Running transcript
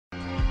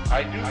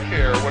I do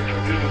care what you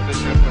do with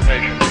this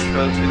information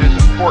because it is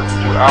important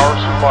to our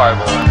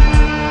survival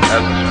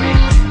as a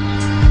species.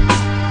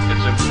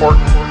 It's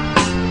important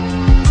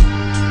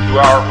to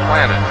our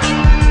planet.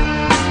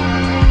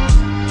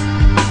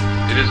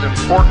 It is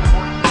important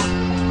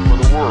for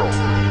the world.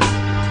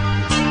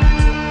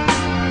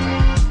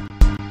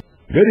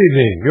 Good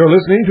evening. You're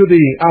listening to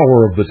the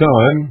Hour of the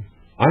Time.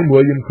 I'm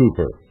William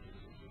Cooper.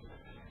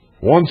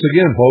 Once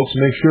again, folks,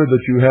 make sure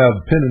that you have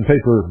pen and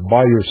paper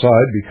by your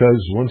side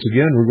because, once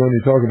again, we're going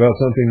to talk about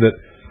something that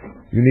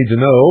you need to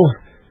know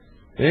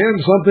and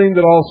something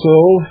that also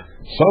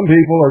some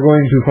people are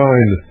going to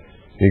find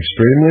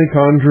extremely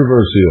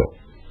controversial.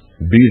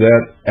 Be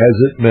that as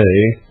it may,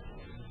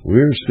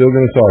 we're still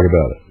going to talk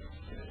about it.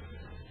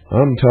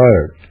 I'm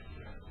tired.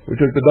 We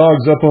took the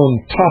dogs up on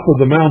top of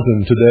the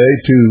mountain today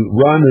to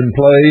run and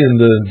play in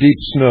the deep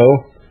snow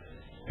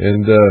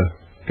and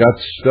got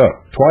stuck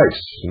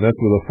twice, and that's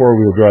with a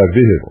four-wheel drive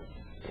vehicle.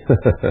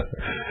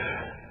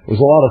 It was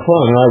a lot of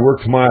fun, and I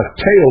worked my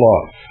tail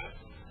off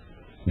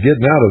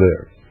getting out of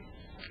there.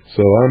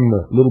 So I'm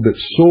a little bit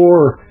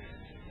sore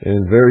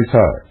and very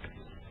tired.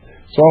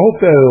 So I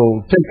hope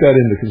they'll take that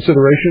into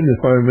consideration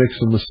if I make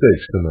some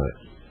mistakes tonight.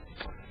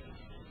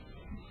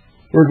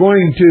 We're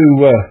going to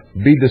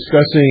be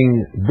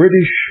discussing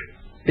British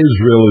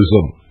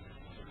Israelism,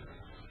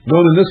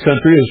 known in this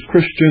country as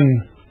Christian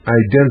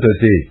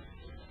identity.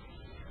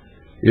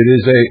 It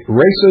is a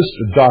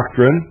racist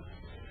doctrine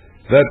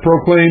that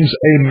proclaims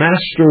a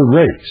master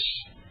race,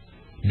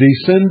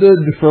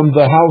 descended from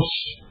the house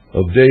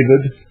of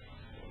David,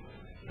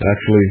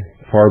 actually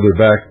farther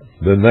back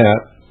than that.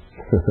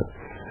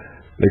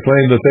 They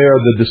claim that they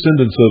are the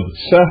descendants of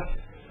Seth,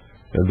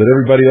 and that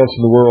everybody else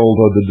in the world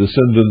are the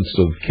descendants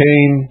of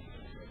Cain.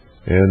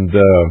 And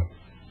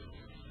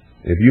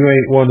if you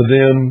ain't one of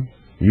them,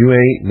 you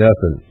ain't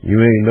nothing. You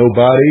ain't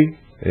nobody,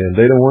 and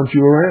they don't want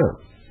you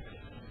around.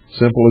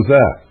 Simple as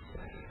that.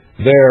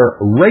 They're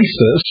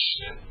racist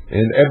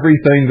in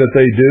everything that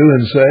they do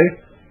and say,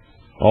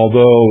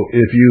 although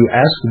if you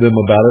ask them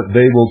about it,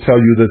 they will tell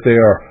you that they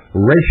are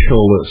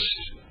racialist.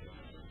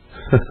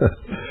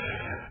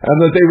 And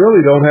that they really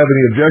don't have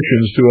any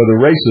objections to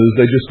other races,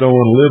 they just don't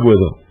want to live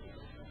with them.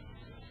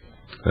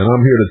 And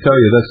I'm here to tell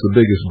you that's the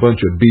biggest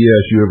bunch of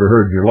BS you ever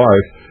heard in your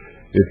life.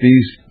 If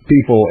these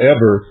people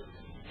ever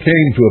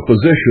came to a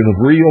position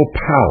of real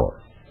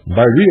power,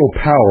 by real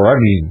power I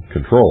mean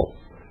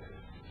control,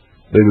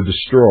 they would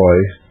destroy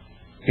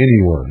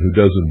anyone who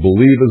doesn't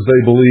believe as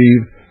they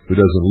believe, who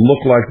doesn't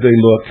look like they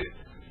look,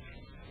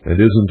 and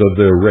isn't of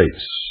their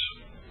race.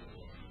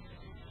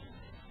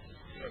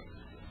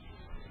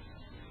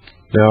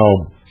 Now,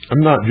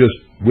 I'm not just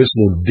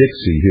whistling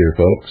Dixie here,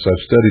 folks.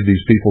 I've studied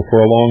these people for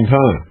a long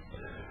time.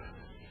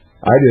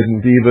 I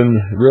didn't even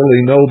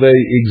really know they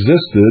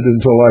existed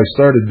until I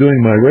started doing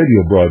my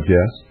radio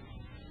broadcast.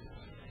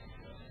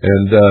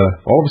 And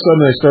all of a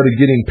sudden I started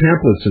getting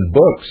pamphlets and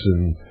books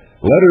and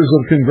letters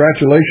of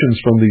congratulations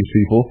from these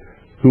people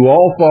who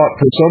all thought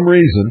for some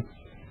reason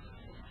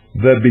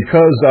that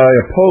because I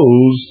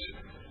opposed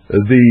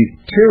the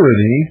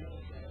tyranny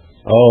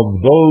of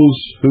those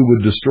who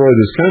would destroy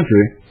this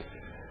country,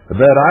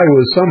 that I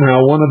was somehow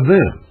one of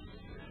them.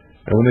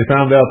 And when they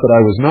found out that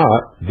I was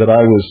not, that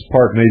I was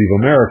part Native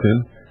American,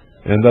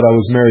 and that I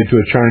was married to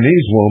a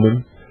Chinese woman,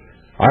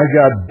 I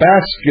got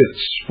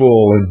baskets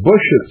full and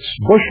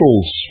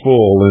bushels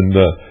full and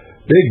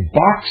big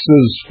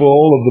boxes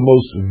full of the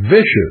most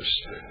vicious,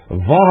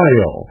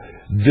 vile,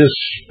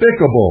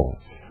 despicable,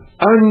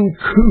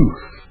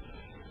 uncouth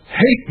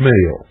hate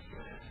mail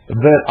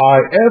that I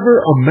ever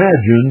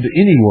imagined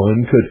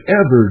anyone could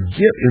ever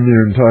get in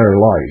their entire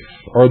life,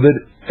 or that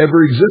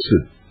ever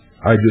existed.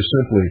 I just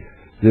simply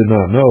did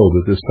not know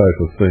that this type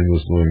of thing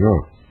was going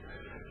on.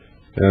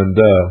 And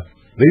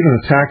they even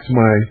attacked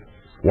my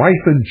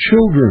wife and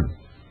children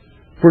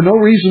for no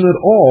reason at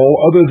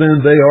all other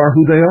than they are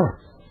who they are.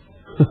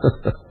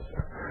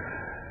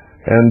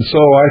 And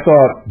so I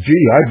thought,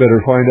 gee, I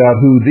better find out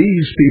who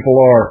these people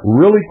are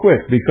really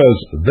quick because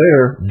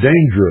they're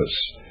dangerous.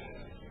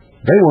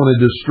 They want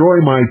to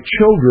destroy my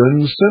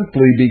children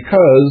simply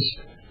because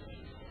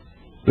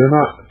they're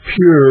not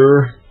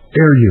pure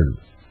Aryan.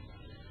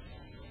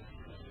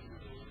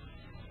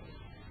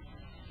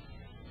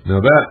 Now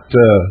that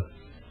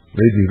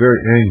made me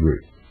very angry,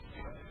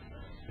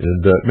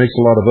 and it makes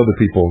a lot of other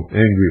people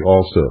angry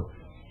also.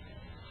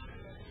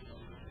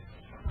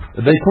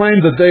 They claim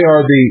that they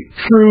are the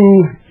true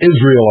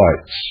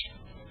Israelites.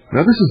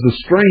 Now this is the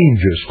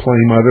strangest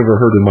claim I've ever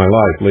heard in my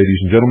life, ladies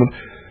and gentlemen,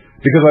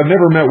 because I've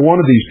never met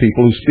one of these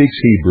people who speaks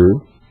Hebrew,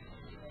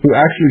 who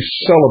actually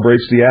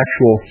celebrates the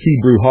actual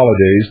Hebrew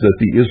holidays that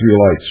the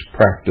Israelites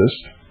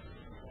practiced.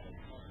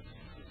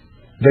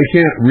 They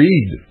can't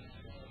read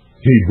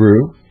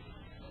Hebrew.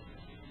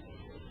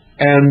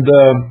 And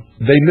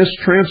they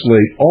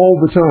mistranslate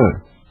all the time.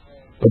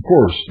 Of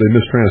course, they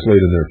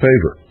mistranslate in their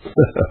favor.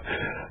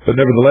 But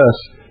nevertheless,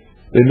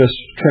 they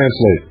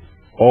mistranslate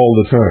all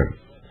the time.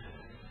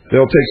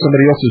 They'll take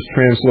somebody else's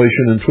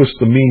translation and twist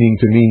the meaning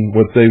to mean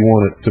what they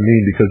want it to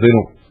mean because they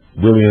don't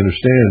really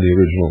understand the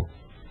original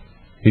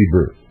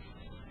Hebrew.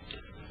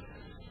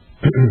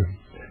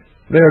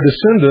 They are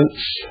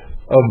descendants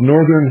of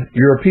Northern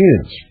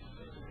Europeans.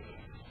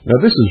 Now,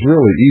 this is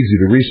really easy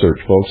to research,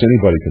 folks.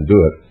 Anybody can do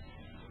it.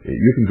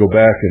 You can go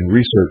back and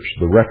research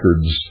the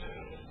records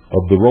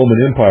of the Roman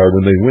Empire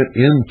when they went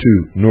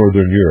into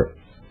Northern Europe,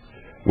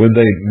 when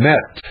they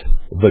met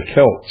the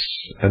Celts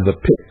and the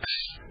Picts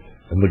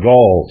and the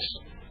Gauls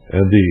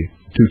and the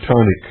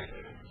Teutonic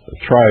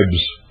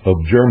tribes of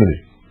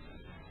Germany.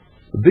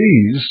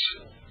 These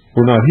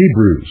were not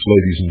Hebrews,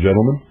 ladies and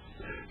gentlemen.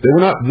 They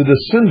were not the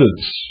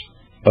descendants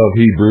of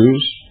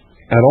Hebrews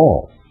at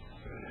all.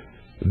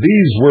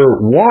 These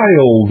were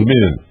wild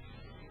men.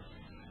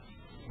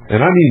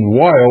 And I mean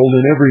wild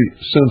in every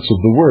sense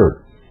of the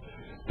word.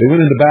 They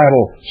went into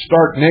battle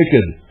stark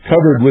naked,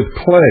 covered with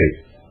clay.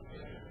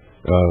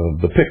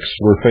 The Picts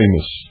were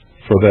famous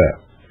for that.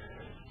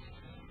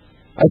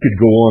 I could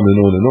go on and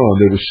on and on.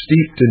 They were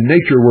steeped in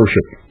nature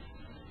worship.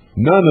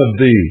 None of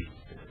the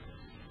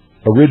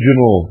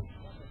original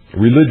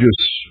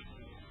religious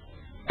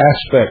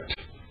aspect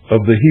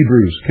of the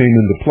Hebrews came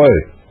into play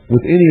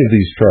with any of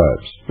these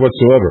tribes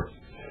whatsoever.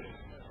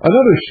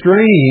 Another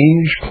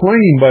strange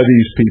claim by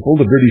these people,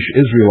 the British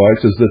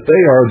Israelites, is that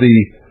they are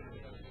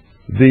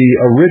the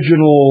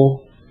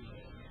original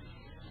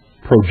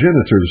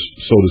progenitors,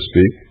 so to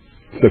speak,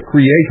 the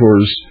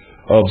creators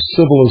of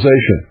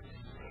civilization.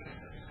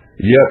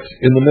 Yet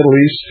in the Middle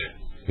East,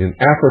 in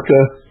Africa,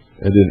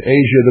 and in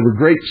Asia, there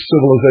were great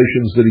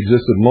civilizations that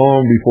existed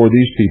long before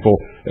these people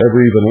ever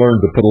even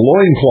learned to put a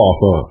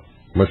loincloth on,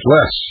 much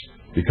less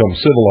become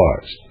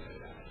civilized.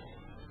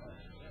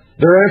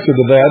 Their answer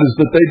to that is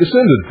that they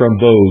descended from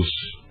those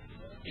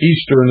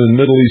Eastern and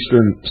Middle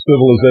Eastern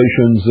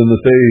civilizations, and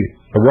that they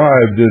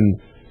arrived in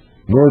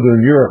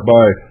Northern Europe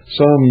by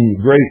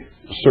some great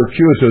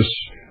circuitous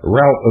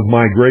route of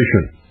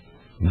migration.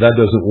 That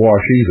doesn't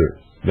wash either,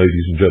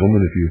 ladies and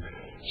gentlemen. If you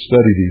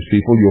study these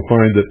people, you'll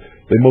find that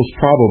they most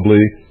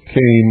probably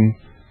came,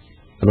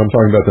 and I'm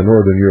talking about the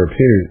Northern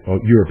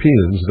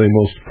Europeans, they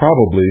most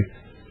probably,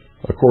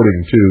 according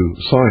to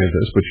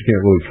scientists, but you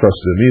can't really trust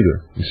them either.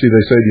 You see,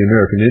 they say the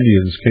American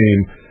Indians came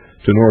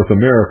to North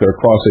America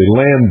across a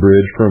land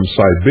bridge from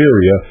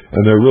Siberia,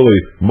 and they're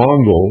really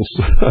Mongols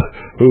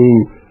who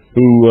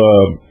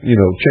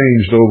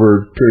changed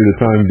over a period of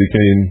time and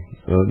became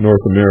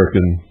North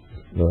American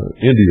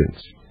Indians.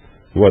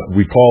 What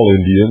we call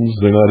Indians,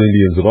 they're not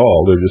Indians at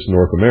all, they're just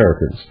North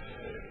Americans.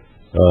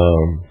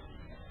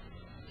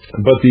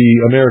 But the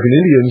American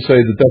Indians say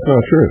that that's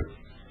not true.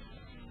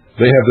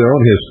 They have their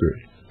own history,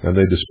 and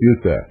they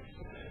dispute that.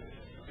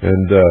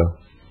 And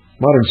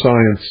modern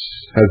science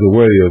has a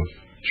way of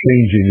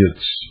changing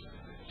its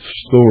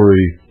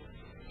story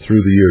through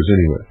the years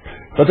anyway.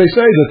 But they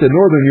say that the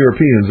Northern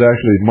Europeans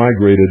actually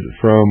migrated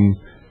from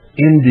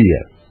India.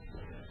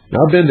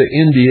 Now, I've been to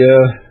India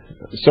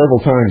several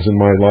times in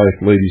my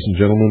life, ladies and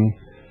gentlemen,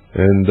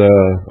 and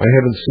I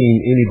haven't seen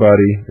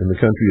anybody in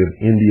the country of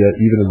India,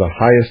 even in the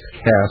highest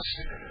caste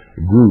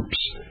groups,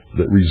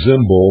 that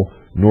resemble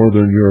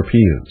Northern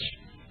Europeans.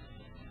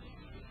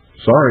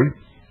 Sorry,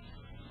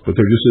 but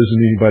there just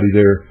isn't anybody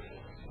there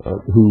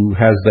who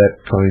has that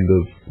kind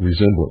of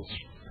resemblance.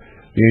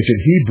 The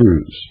ancient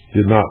Hebrews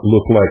did not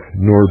look like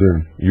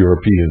Northern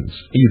Europeans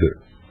either.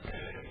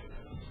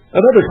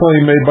 Another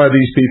claim made by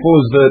these people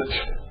is that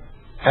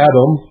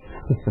Adam,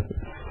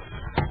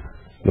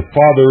 the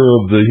father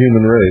of the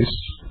human race,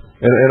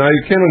 and I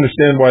can't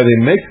understand why they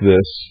make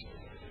this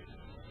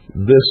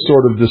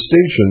sort of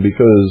distinction,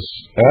 because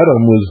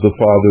Adam was the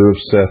father of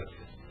Seth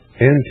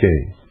and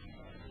Cain.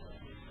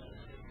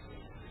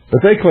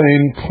 But they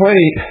claim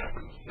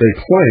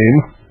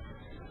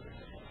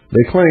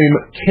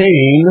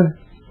Cain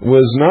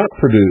was not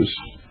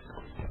produced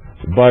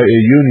by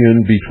a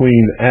union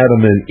between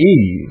Adam and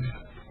Eve,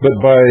 but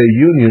by a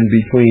union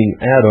between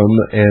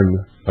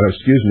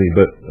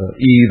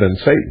Eve and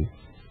Satan.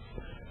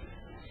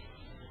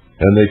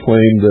 And they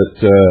claim that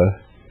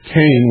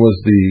Cain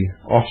was the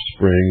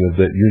offspring of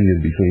that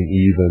union between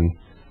Eve and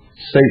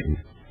Satan.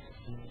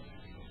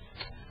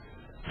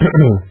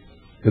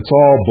 It's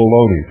all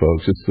baloney,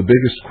 folks. It's the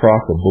biggest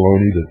crock of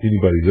baloney that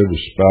anybody's ever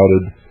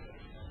spouted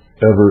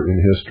ever in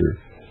history.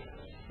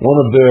 One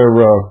of their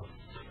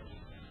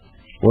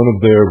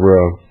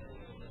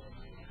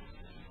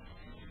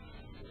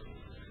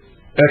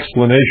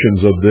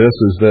explanations of this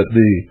is that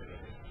the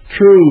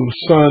true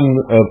son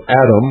of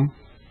Adam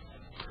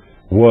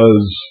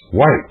was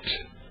white,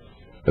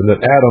 and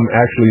that Adam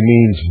actually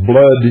means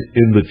blood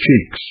in the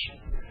cheeks.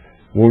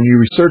 When you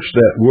research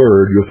that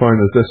word, you'll find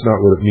that that's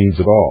not what it means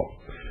at all.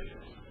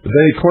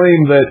 They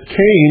claim that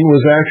Cain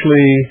was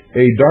actually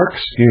a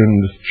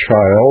dark-skinned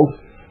child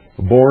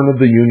born of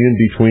the union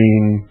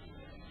between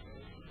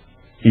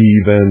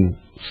Eve and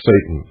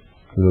Satan.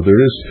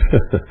 There is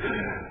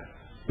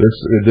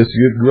this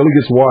really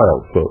gets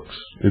wild, folks.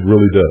 It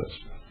really does.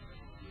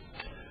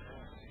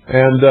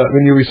 And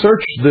when you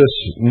research this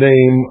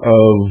name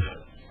of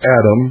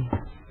Adam,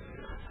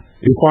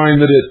 you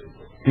find that it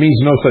means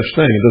no such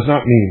thing. It does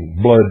not mean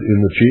blood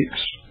in the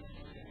cheeks.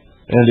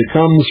 And it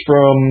comes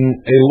from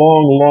a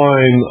long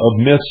line of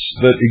myths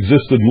that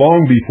existed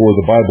long before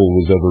the Bible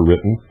was ever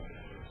written,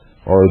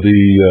 or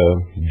the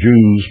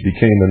Jews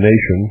became a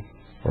nation,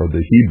 or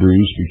the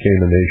Hebrews became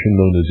a nation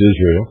known as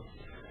Israel.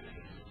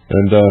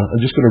 And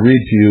I'm just going to read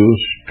to you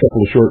a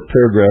couple of short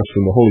paragraphs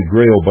from the Holy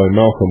Grail by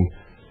Malcolm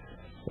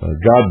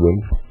Godwin,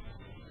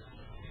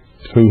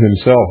 who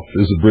himself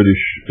is a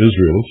British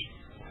Israelist,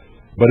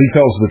 but he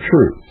tells the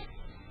truth.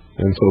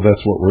 And so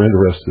that's what we're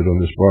interested in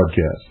this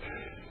broadcast.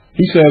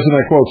 He says, and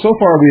I quote, "So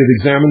far we have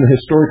examined the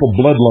historical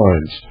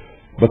bloodlines,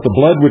 but the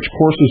blood which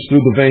courses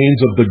through the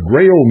veins of the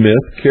Grail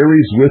myth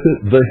carries with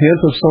it the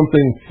hint of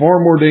something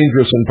far more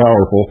dangerous and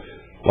powerful,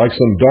 like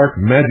some dark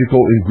magical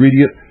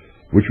ingredient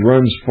which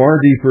runs far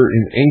deeper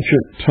in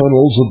ancient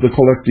tunnels of the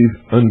collective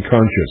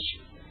unconscious.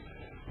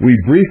 We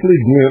briefly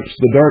glimpse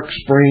the dark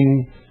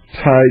spring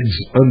tides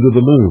under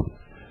the moon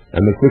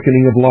and the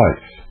quickening of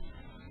life.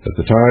 At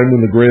the time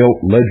when the Grail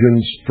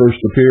legends first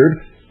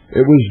appeared,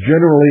 it was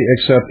generally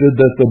accepted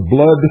that the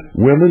blood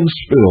women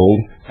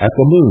spilled at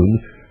the moon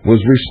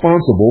was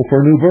responsible for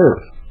new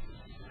birth.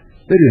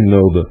 They didn't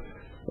know the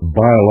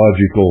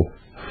biological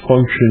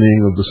functioning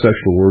of the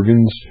sexual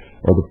organs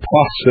or the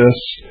process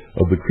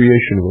of the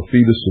creation of a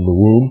fetus in the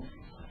womb.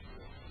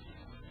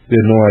 They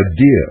had no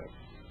idea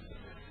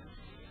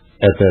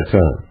at that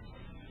time.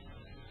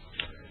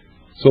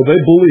 So they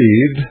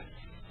believed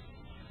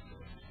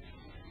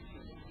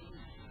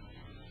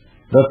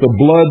that the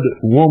blood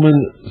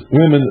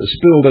women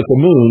spilled at the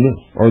moon,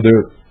 or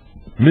their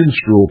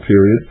menstrual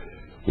period,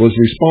 was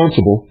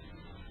responsible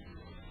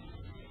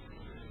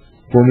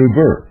for new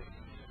birth.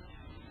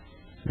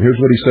 Here's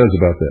what he says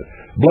about that.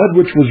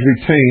 Blood which was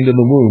retained in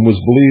the womb was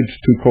believed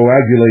to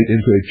coagulate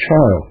into a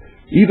child.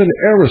 Even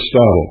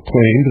Aristotle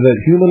claimed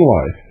that human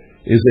life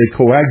is a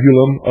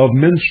coagulum of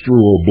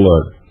menstrual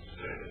blood,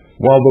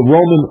 while the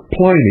Roman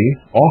Pliny,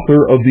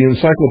 author of the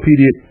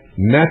Encyclopedic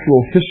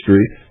Natural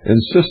History,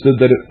 insisted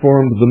that it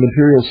formed the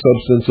material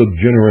substance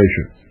of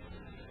generation.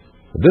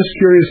 This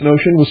curious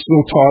notion was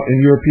still taught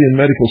in European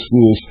medical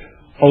schools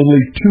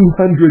only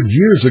 200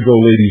 years ago,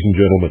 ladies and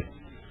gentlemen.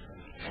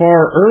 Far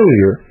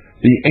earlier,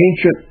 the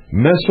ancient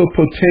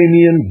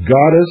Mesopotamian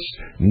goddess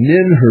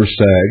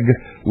Ninhursag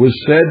was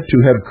said to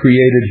have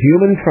created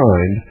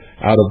humankind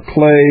out of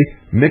clay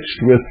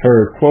mixed with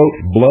her, quote,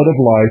 blood of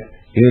life,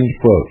 end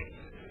quote.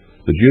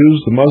 The Jews,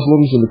 the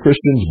Muslims, and the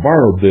Christians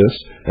borrowed this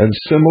and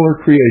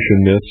similar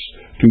creation myths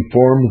to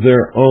form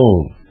their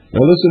own. Now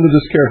listen to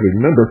this carefully.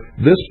 Remember,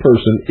 this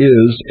person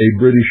is a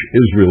British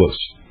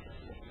Israelist.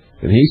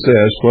 And he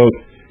says, quote,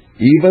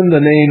 even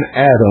the name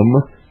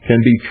Adam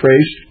can be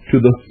traced to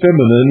the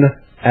feminine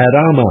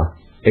Adama,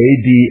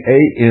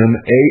 A-D-A-M-A-H,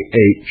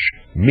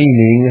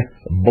 meaning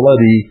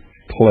bloody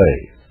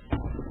clay.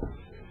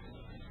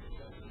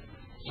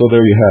 So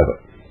there you have it.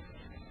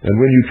 And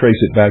when you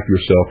trace it back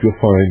yourself, you'll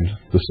find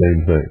the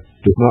same thing.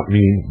 It does not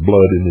mean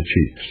blood in the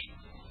cheeks.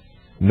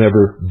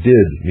 Never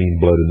did mean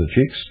blood in the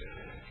cheeks.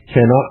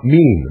 Cannot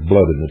mean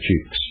blood in the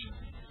cheeks.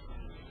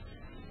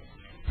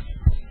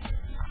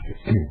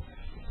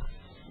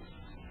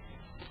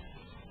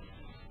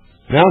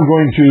 Now I'm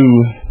going to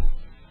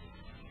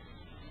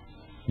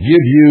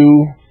give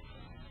you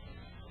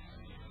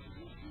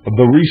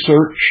the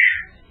research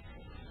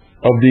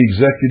of the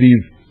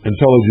Executive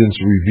Intelligence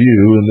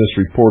Review, and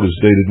this report is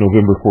dated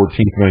November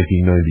 14,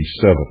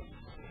 1997.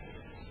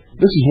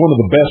 This is one of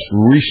the best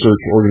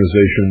research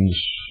organizations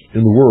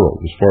in the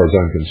world, as far as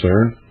I'm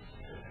concerned.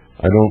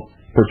 I don't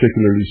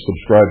particularly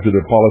subscribe to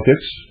their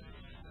politics,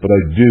 but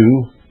I do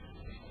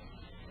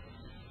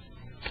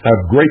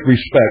have great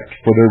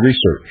respect for their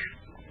research,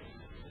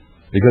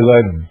 because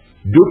I've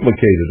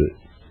duplicated it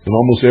in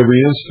almost every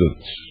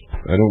instance.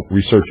 I don't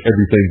research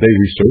everything they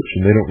research,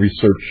 and they don't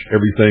research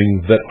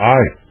everything that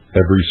I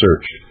have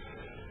researched.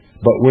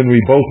 But when we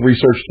both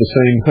research the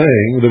same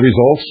thing, the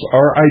results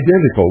are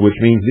identical, which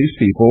means these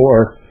people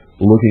are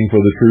looking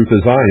for the truth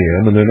as I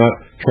am, and they're not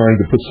trying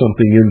to put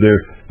something in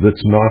there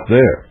that's not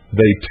there.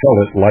 They tell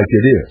it like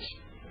it is.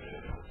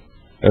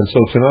 And so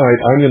tonight,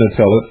 I'm going to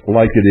tell it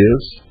like it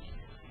is.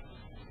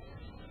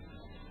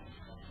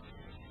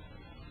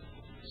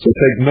 So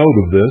take note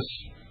of this.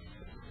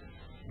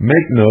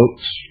 Make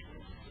notes.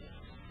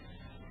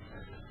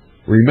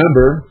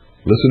 Remember,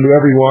 listen to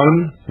everyone,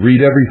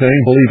 read everything,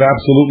 believe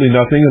absolutely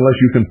nothing unless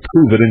you can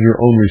prove it in your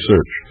own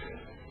research.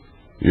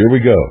 Here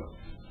we go.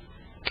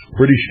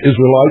 British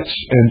Israelites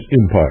and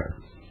Empire.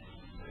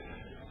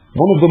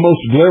 One of the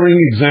most glaring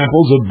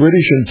examples of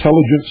British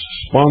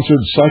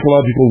intelligence-sponsored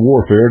psychological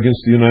warfare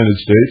against the United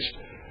States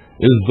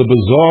is the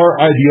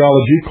bizarre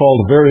ideology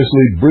called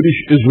variously British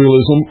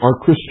Israelism or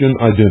Christian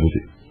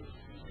identity.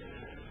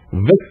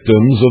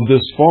 Victims of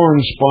this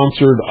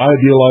foreign-sponsored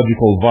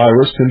ideological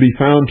virus can be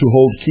found to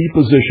hold key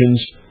positions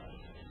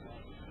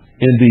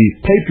in the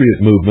Patriot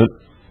movement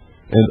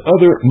and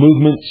other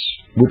movements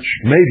which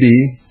may be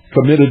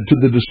committed to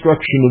the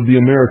destruction of the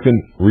American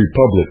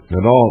Republic.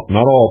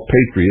 Not all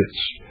patriots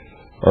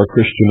are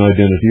Christian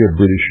identity or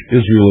British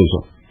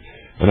Israelism.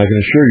 And I can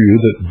assure you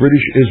that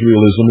British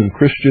Israelism and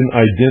Christian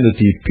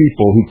identity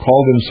people who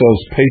call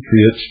themselves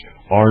patriots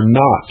are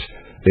not.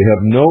 They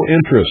have no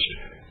interest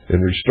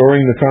in restoring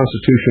the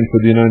Constitution for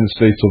the United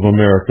States of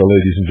America,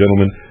 ladies and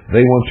gentlemen.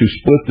 They want to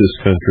split this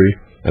country,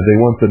 and they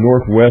want the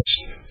Northwest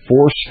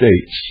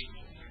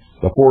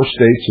the four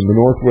states in the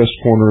northwest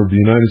corner of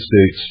the United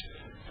States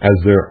as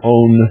their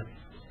own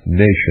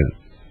nation.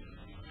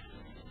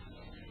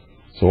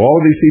 So all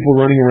of these people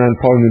running around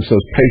calling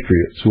themselves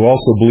patriots, who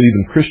also believe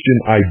in Christian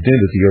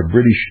identity or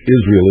British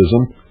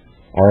Israelism,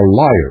 are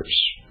liars.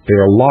 They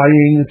are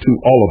lying to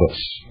all of us.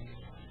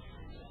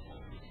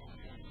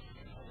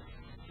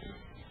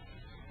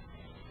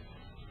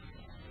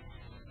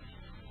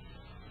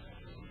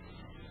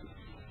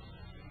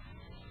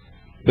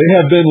 They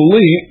have been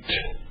linked,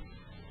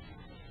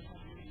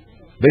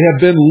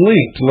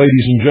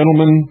 ladies and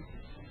gentlemen,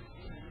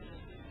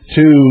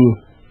 to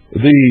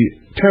the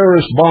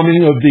terrorist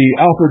bombing of the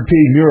Alfred P.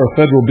 Murrah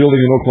Federal Building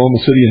in Oklahoma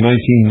City in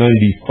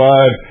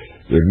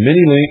 1995. There are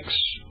many links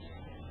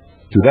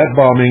to that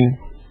bombing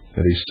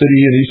at a city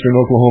in eastern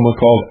Oklahoma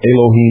called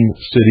Elohim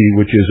City,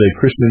 which is a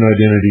Christian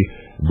identity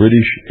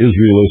British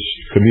Israelist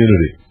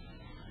community.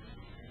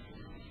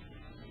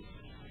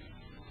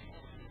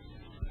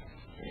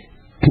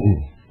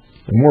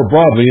 And more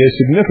broadly, a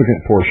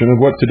significant portion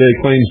of what today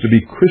claims to be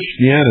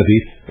Christianity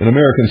in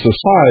American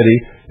society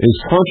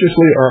is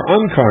consciously or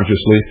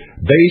unconsciously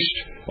based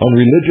on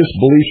religious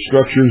belief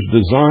structures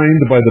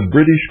designed by the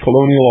British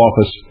colonial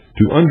office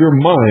to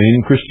undermine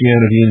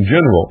Christianity in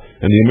general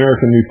and the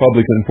American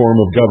Republican form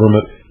of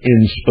government in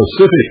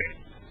specific.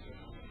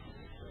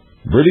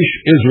 British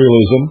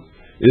Israelism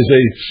is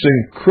a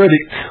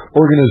syncretic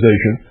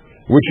organization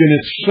which in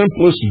its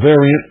simplest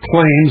variant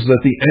claims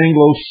that the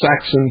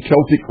Anglo-Saxon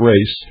Celtic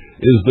race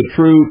is the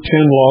true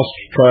 10 lost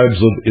tribes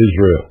of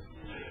Israel,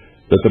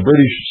 that the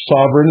British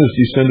sovereign is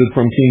descended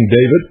from King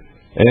David,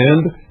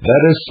 and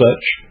that as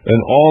such,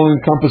 an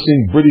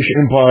all-encompassing British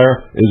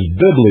Empire is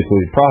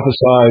biblically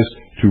prophesied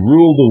to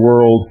rule the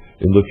world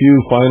in the few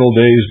final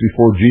days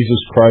before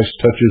Jesus Christ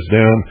touches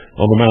down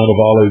on the Mount of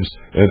Olives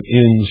and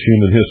ends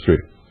human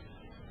history.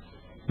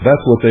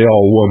 That's what they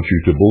all want you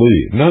to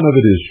believe. None of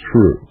it is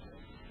true.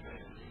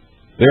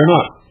 They are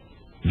not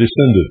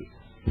descended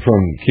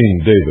from King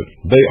David.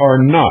 They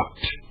are not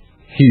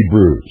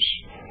Hebrews.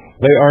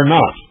 They are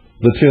not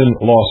the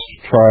 10 lost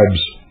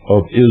tribes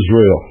of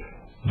Israel.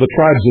 The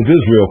tribes of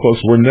Israel,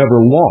 folks, were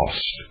never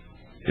lost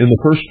in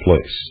the first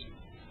place,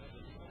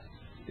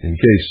 in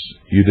case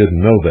you didn't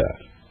know that.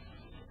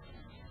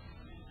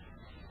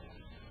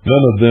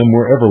 None of them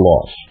were ever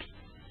lost.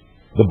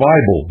 The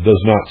Bible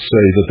does not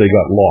say that they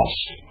got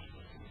lost.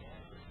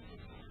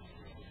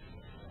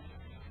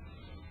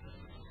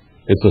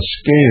 It's a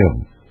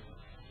scam.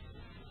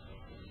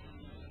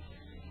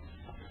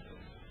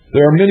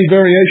 There are many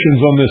variations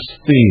on this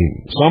theme.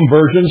 Some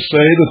versions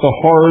say that the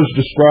horrors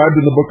described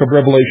in the book of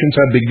Revelations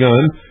have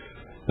begun,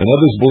 and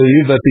others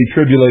believe that the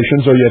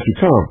tribulations are yet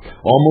to come.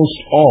 Almost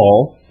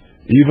all,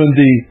 even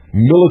the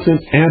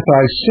militant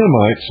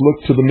anti-Semites, look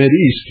to the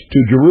Mideast,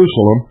 to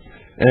Jerusalem,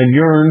 and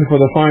yearn for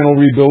the final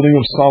rebuilding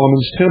of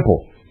Solomon's temple,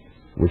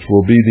 which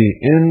will be the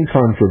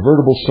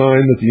incontrovertible sign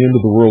that the end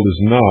of the world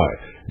is nigh.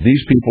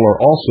 These people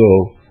are also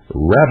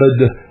rabid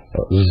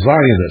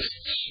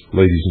Zionists,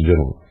 ladies and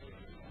gentlemen.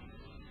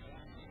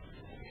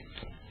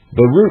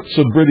 The roots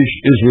of British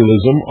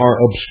Israelism are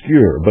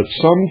obscure, but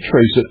some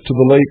trace it to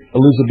the late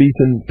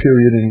Elizabethan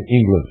period in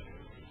England,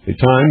 a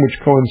time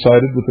which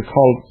coincided with the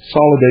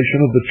consolidation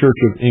of the Church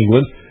of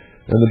England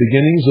and the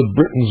beginnings of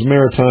Britain's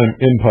maritime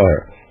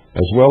empire,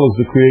 as well as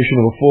the creation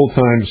of a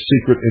full-time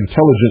secret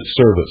intelligence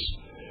service.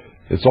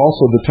 It's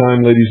also the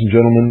time, ladies and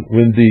gentlemen,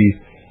 when the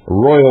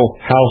Royal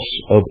House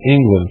of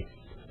England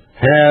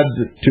had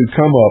to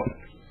come up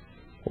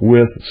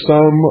with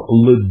some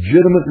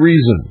legitimate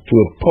reason to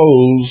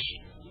oppose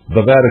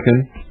the Vatican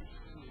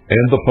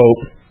and the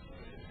Pope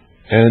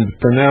and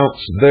pronounce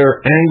their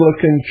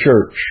Anglican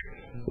Church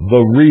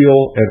the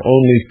real and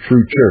only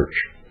true church.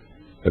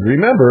 And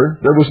remember,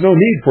 there was no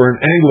need for an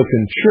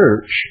Anglican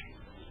Church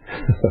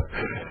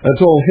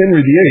until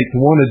Henry VIII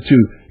wanted to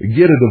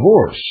get a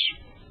divorce,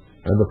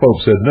 and the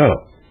Pope said no.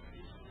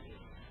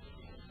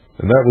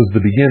 And that was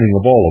the beginning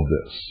of all of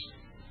this.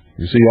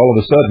 You see, all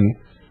of a sudden,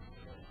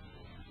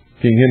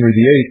 King Henry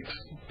VIII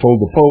told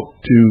the Pope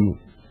to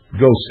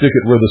go stick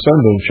it where the sun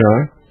don't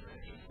shine,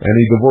 and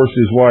he divorced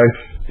his wife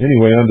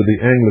anyway under the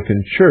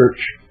Anglican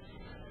Church.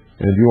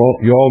 And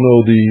you all know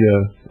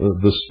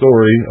the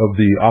story of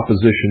the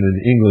opposition in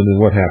England and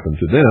what happened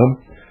to them.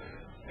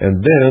 And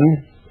then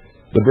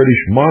the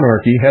British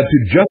monarchy had to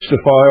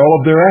justify all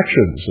of their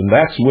actions, and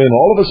that's when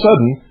all of a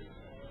sudden,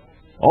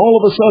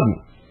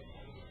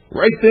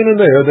 right then and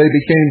there, they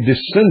became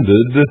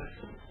descended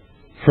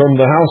from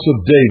the house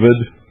of David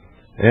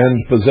and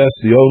possessed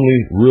the only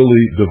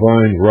really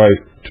divine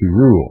right to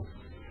rule.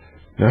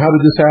 Now, how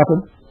did this happen?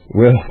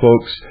 Well,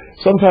 folks,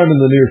 sometime in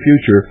the near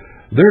future,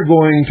 they're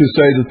going to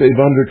say that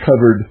they've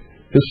uncovered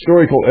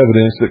historical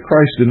evidence that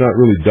Christ did not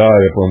really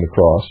die upon the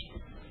cross,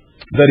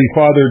 that he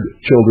fathered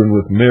children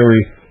with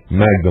Mary,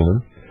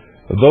 Magdalene.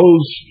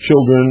 Those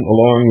children,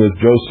 along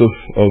with Joseph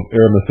of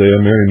Arimathea,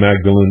 Mary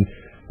Magdalene,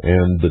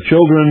 and the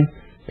children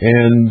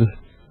and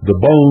the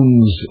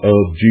bones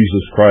of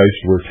Jesus Christ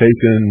were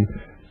taken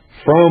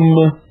from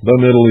the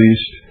Middle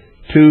East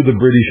to the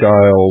British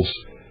Isles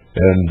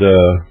and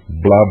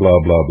blah, blah,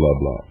 blah, blah,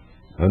 blah.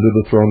 Under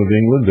the throne of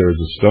England there is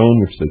a stone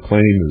which they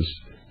claim is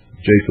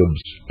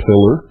Jacob's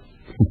pillar.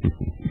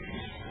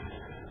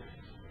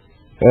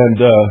 And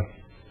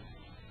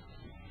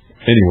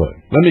anyway,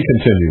 let me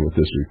continue with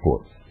this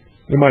report.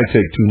 It might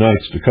take 2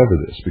 nights to cover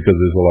this because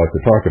there's a lot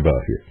to talk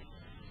about here.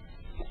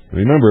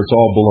 Remember, it's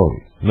all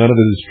baloney. None of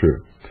it is true.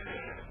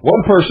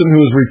 One person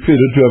who is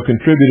reputed to have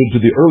contributed to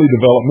the early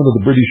development of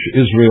the British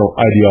Israel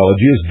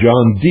ideology is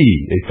John Dee,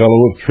 a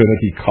fellow of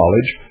Trinity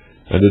College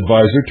and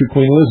advisor to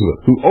Queen Elizabeth,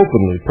 who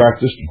openly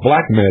practiced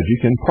black magic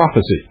and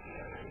prophecy.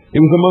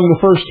 He was among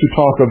the first to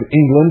talk of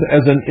England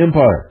as an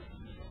empire.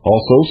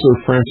 Also, Sir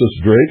Francis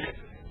Drake,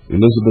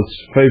 Elizabeth's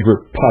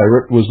favorite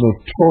pirate, was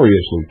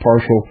notoriously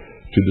partial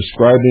to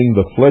describing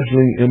the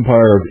fledgling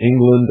empire of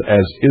England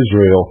as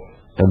Israel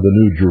and the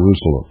New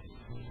Jerusalem.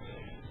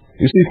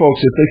 You see, folks,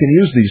 if they can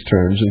use these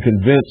terms and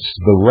convince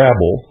the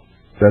rabble,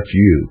 that's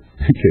you,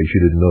 in case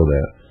you didn't know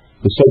that,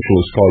 the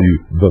socialists call you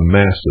the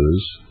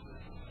masses,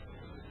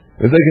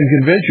 if they can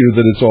convince you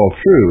that it's all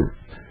true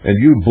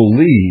and you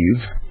believe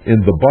in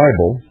the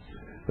Bible,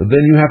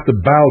 then you have to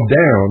bow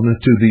down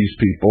to these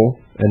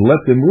people and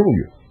let them rule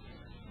you.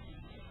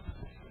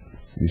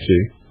 You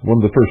see,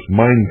 one of the first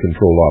mind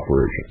control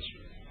operations.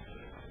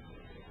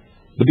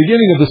 The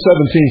beginning of the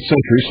 17th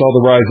century saw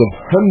the rise of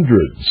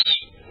hundreds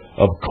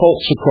of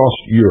cults across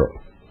Europe.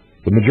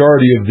 The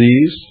majority of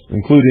these,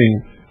 including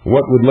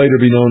what would later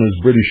be known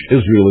as British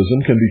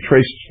Israelism, can be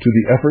traced to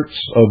the efforts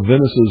of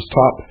Venice's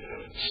top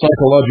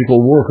psychological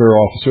warfare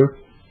officer,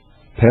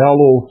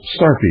 Paolo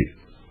Sarpi.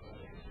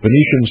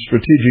 Venetian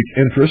strategic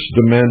interests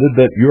demanded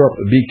that Europe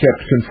be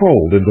kept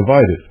controlled and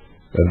divided,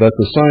 and that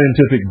the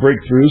scientific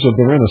breakthroughs of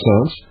the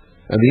Renaissance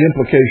and the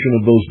implication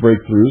of those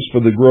breakthroughs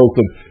for the growth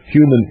of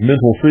human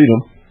mental freedom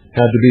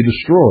had to be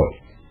destroyed.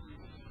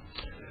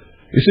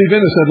 You see,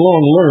 Venice had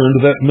long learned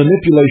that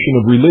manipulation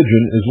of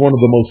religion is one of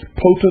the most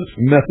potent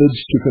methods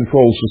to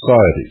control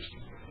societies.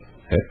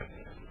 Heck,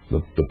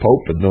 the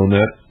Pope had known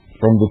that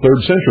from the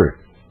 3rd century,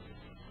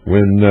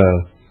 when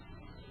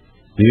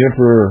the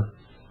Emperor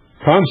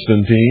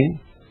Constantine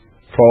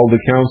called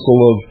the Council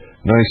of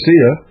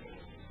Nicaea,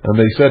 and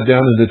they sat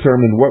down and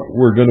determined what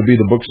were going to be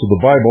the books of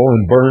the Bible,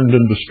 and burned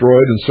and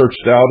destroyed and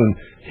searched out and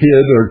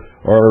hid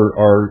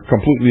or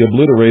completely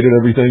obliterated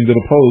everything that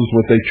opposed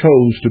what they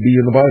chose to be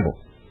in the Bible.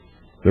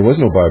 There was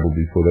no Bible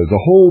before that. There's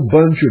a whole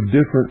bunch of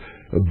different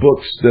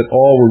books that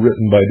all were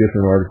written by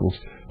different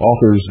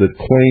authors that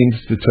claimed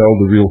to tell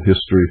the real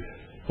history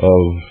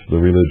of the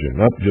religion.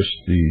 Not just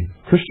the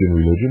Christian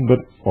religion, but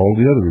all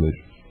the other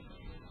religions.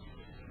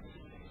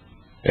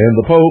 And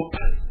the Pope,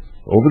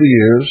 over the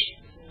years,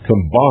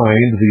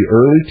 combined the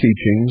early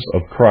teachings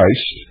of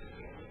Christ,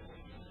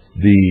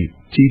 the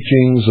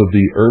teachings of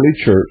the early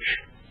church,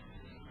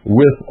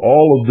 with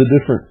all of the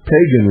different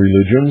pagan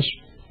religions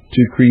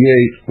to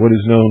create what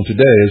is known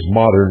today as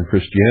modern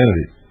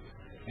Christianity.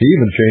 He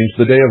even changed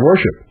the day of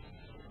worship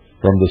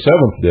from the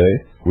 7th day,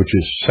 which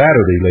is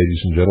Saturday,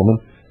 ladies and gentlemen,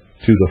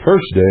 to the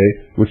first day,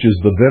 which is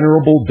the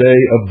venerable day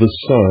of the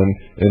sun,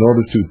 in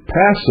order to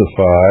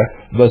pacify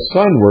the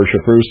sun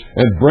worshippers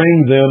and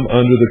bring them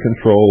under the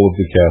control of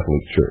the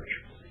Catholic Church.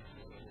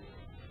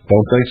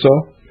 Don't think so?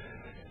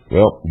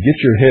 Well, get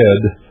your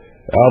head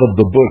out of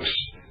the books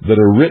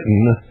that are written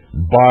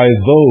by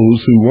those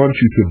who want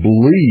you to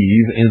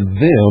believe in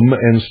them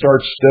and start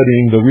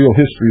studying the real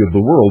history of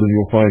the world, and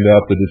you'll find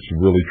out that it's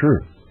really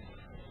true.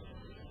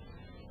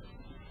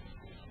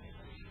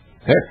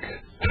 Heck,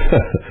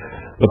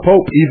 the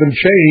Pope even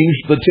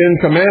changed the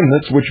 10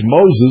 Commandments, which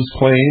Moses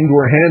claimed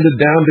were handed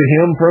down to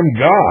him from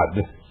God.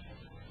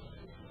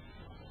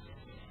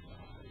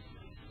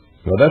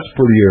 Now that's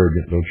pretty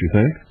arrogant, don't you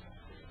think?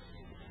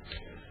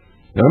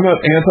 Now, I'm not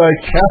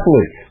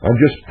anti-Catholic. I'm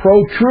just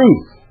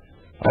pro-truth.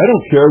 I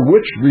don't care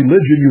which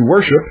religion you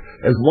worship,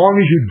 as long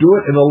as you do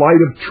it in the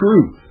light of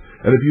truth.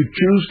 And if you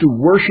choose to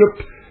worship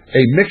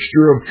a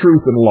mixture of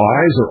truth and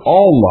lies, or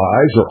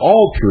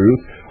all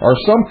truth, or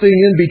something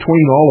in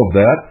between all of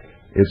that,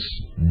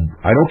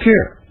 I don't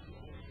care.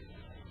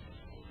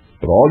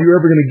 But all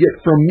you're ever going to get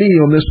from me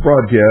on this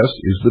broadcast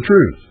is the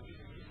truth.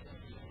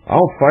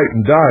 I'll fight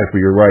and die for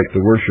your right to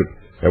worship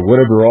at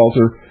whatever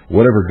altar,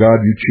 whatever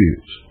God you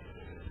choose.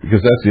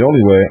 Because that's the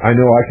only way I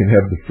know I can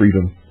have the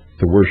freedom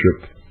to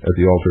worship at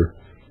the altar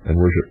and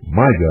worship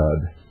my God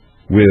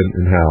when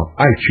and how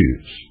I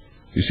choose.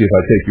 You see, if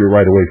I take your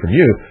right away from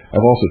you,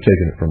 I've also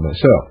taken it from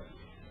myself.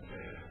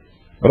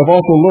 But I've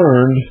also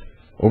learned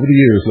over the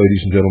years,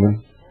 ladies and gentlemen,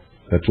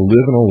 that to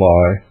live in a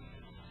lie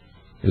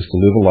is to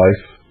live a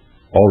life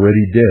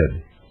already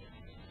dead.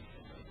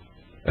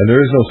 And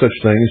there is no such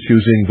thing as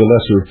choosing the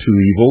lesser of two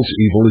evils.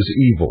 Evil is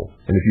evil.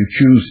 And if you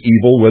choose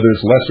evil, whether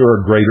it's lesser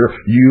or greater,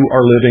 you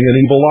are living an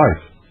evil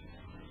life.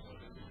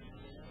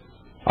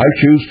 I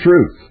choose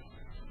truth.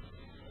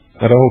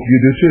 And I hope you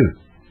do too.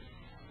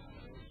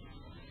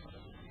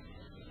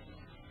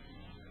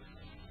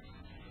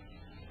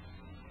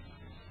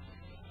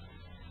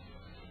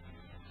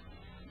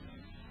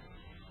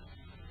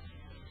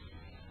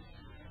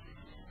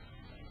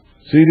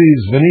 See,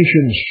 these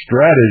Venetian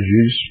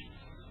strategies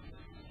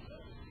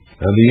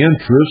and the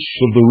interests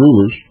of the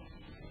rulers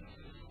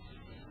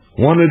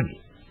wanted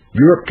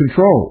Europe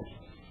controlled.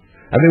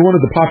 And they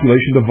wanted the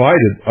population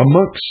divided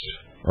amongst,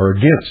 or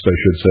against, I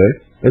should say,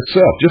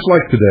 itself, just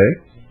like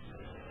today.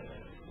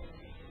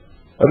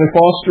 And they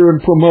foster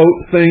and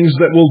promote things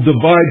that will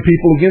divide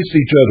people against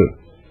each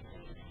other.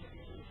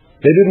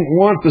 They didn't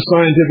want the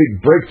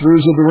scientific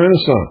breakthroughs of the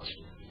Renaissance.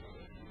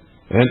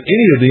 And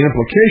any of the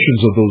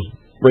implications of those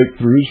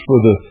breakthroughs for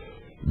the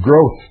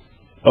growth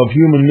of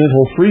human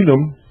mental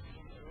freedom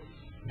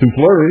to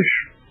flourish,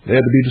 they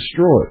had to be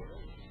destroyed.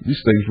 These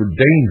things were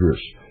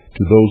dangerous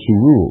to those who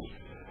ruled.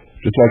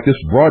 Just like this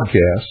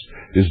broadcast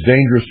is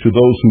dangerous to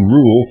those who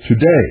rule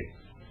today.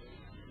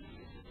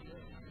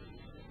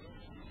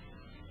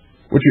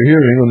 What you're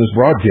hearing on this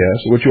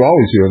broadcast, what you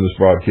always hear on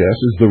this broadcast,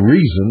 is the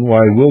reason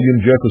why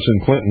William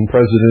Jefferson Clinton,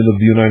 President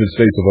of the United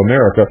States of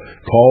America,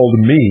 called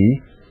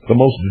me the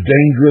most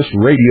dangerous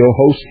radio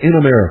host in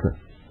America.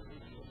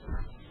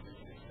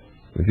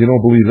 If you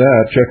don't believe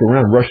that, check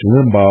around. Rush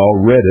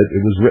Limbaugh read it.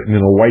 It was written in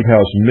a White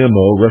House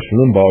memo. Rush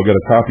Limbaugh got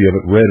a copy of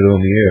it, read it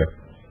on the air,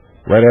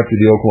 right after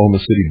the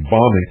Oklahoma City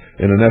bombing,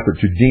 in an effort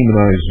to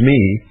demonize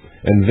me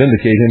and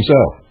vindicate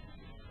himself.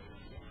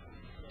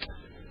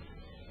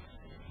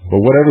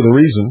 But whatever the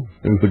reason,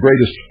 it was the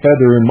greatest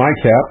feather in my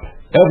cap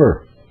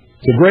ever.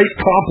 It's a great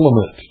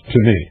compliment to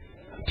me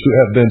to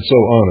have been so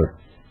honored.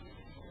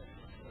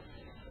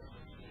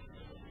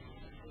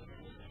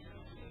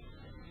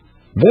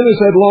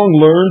 Venice had long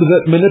learned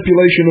that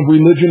manipulation of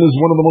religion is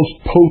one of the most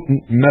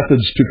potent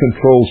methods to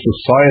control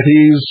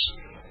societies.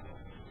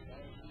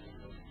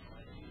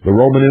 The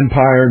Roman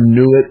Empire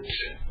knew it,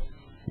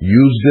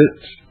 used it.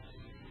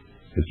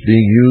 It's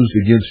being used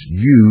against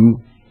you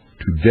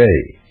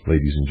today,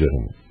 ladies and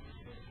gentlemen.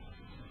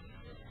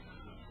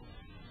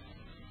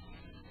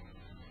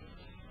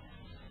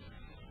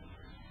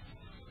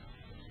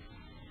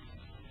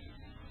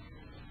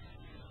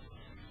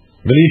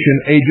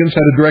 Venetian agents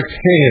had a direct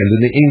hand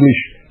in the English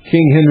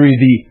King Henry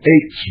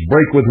VIII's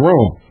break with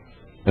Rome,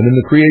 and in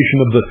the creation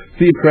of the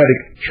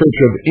Theocratic Church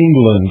of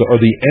England, or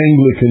the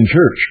Anglican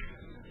Church.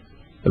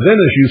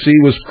 Venice, you see,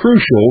 was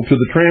crucial to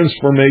the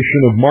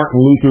transformation of Martin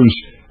Luther's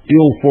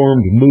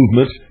ill-formed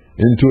movement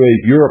into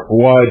a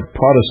Europe-wide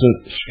Protestant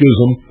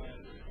schism,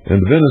 and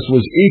Venice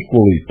was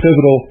equally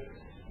pivotal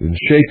in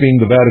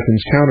shaping the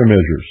Vatican's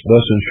countermeasures,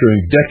 thus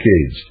ensuring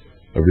decades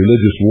of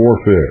religious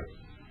warfare.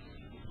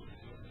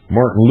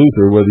 Martin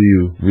Luther, whether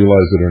you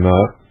realize it or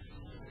not,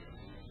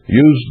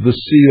 used the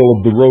seal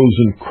of the Rose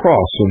and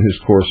Cross on his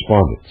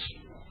correspondence.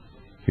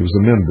 He was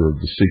a member of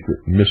the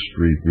secret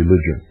mystery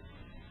religion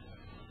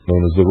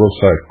known as the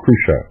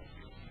Rosicrucian.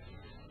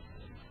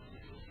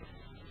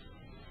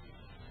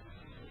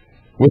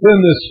 Within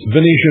this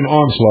Venetian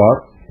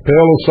onslaught,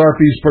 Paolo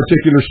Sarpi's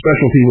particular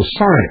specialty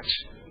was science.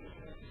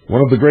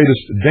 One of the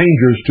greatest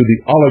dangers to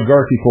the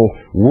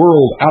oligarchical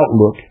world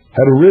outlook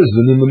had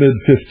arisen in the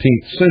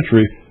mid-15th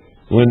century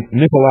when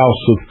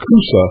Nicolaus of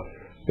Cusa,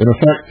 in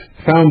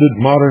effect, founded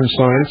modern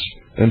science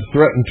and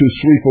threatened to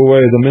sweep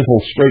away the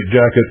mental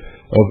straitjacket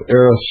of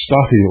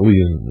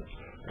Aristotelianism.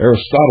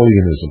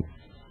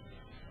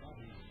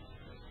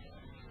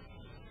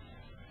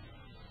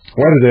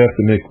 Why do they have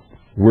to make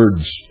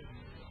words?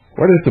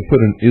 Why do they have to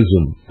put an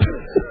ism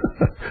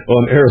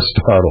on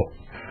Aristotle?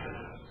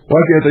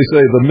 Why can't they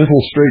say the mental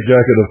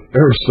straitjacket of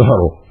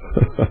Aristotle?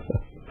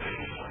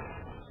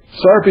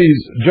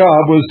 Sarpi's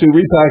job was to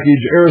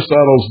repackage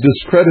Aristotle's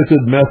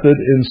discredited method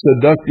in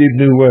seductive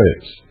new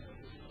ways.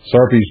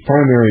 Sarpi's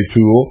primary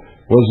tool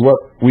was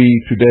what we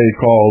today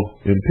call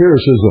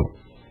empiricism,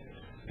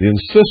 the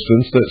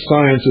insistence that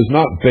science is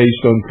not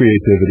based on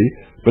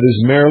creativity, but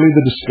is merely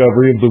the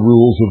discovery of the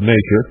rules of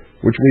nature,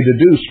 which we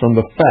deduce from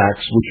the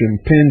facts which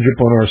impinge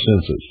upon our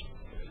senses.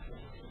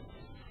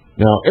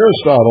 Now,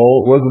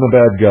 Aristotle wasn't a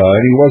bad guy,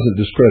 and he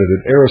wasn't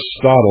discredited.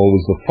 Aristotle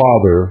was the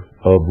father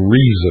of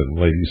reason,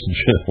 ladies and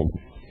gentlemen,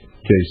 in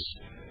case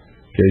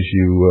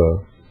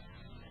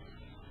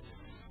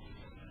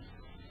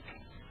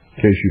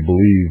you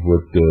believe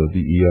what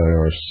the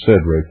EIR said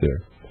right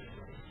there.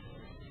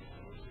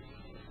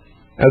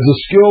 As a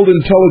skilled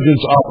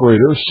intelligence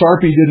operator,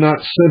 Sarpi did not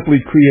simply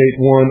create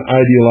one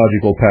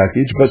ideological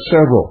package, but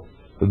several.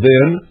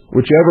 Then,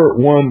 whichever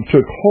one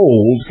took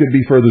hold could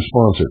be further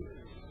sponsored.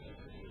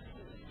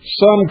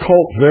 Some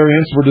cult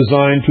variants were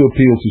designed to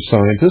appeal to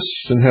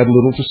scientists and had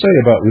little to say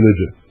about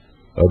religion.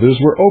 Others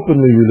were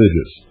openly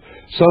religious.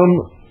 Some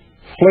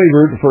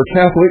flavored for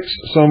Catholics,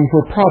 some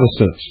for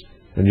Protestants,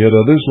 and yet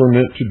others were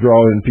meant to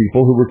draw in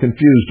people who were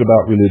confused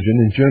about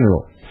religion in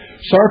general.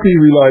 Sarpi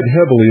relied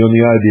heavily on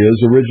the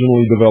ideas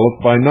originally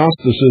developed by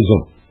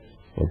Gnosticism.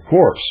 Of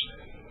course,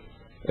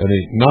 and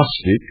a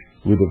Gnostic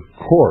would, of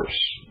course,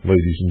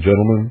 ladies and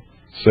gentlemen,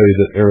 say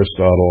that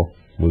Aristotle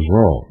was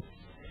wrong.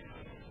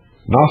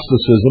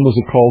 Gnosticism was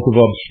a cult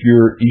of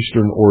obscure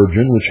Eastern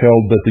origin which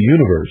held that the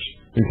universe,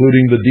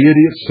 including the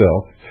deity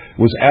itself,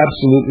 was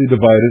absolutely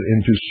divided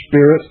into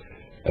spirit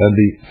and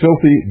the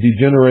filthy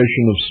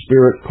degeneration of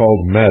spirit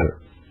called matter.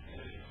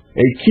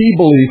 A key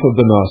belief of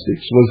the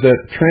Gnostics was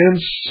that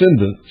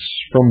transcendence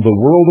from the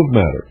world of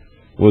matter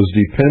was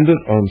dependent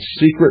on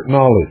secret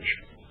knowledge.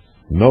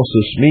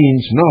 Gnosis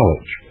means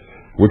knowledge,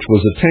 which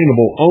was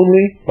attainable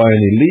only by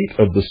an elite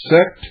of the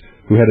sect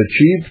who had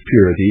achieved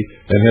purity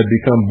and had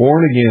become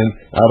born again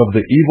out of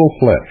the evil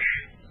flesh.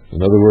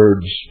 In other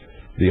words,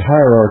 the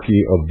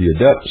hierarchy of the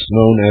adepts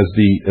known as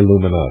the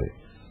Illuminati.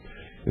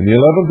 In the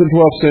 11th and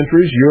 12th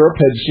centuries, Europe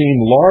had seen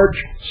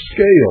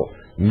large-scale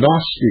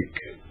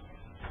Gnostic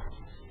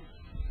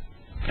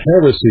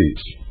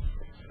heresies,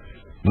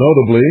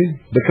 notably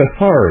the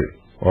Cathari,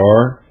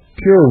 or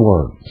pure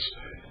ones,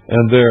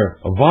 and their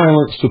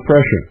violent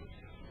suppression.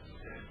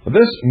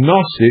 This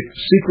Gnostic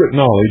secret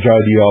knowledge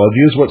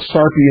ideology is what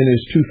Sarpi and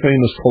his two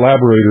famous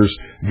collaborators,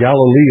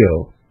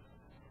 Galileo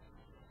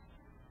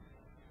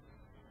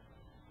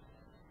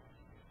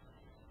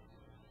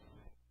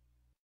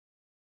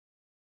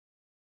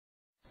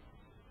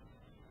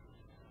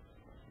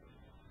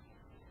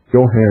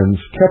Johannes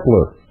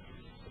Kepler.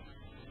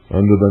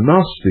 Under the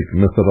Gnostic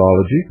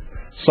methodology,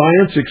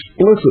 science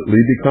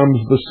explicitly becomes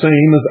the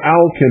same as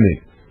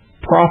alchemy,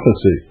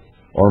 prophecy,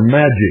 or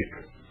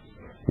magic,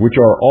 which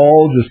are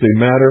all just a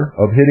matter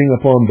of hitting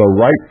upon the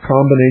right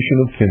combination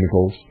of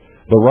chemicals,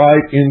 the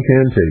right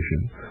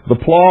incantation,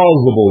 the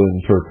plausible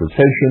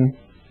interpretation,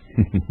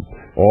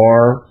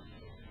 or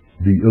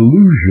the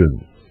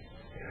illusion.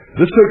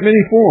 This took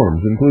many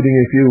forms, including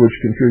a few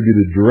which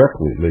contributed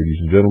directly, ladies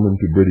and gentlemen,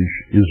 to British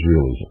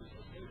Israelism.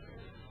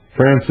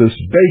 Francis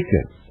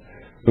Bacon,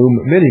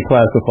 whom many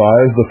classify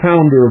as the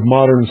founder of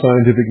modern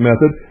scientific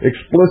method,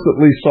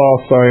 explicitly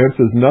saw science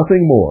as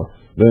nothing more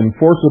than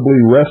forcibly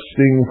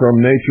wresting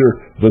from nature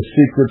the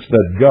secrets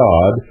that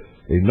God,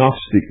 a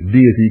Gnostic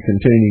deity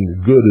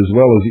containing good as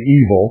well as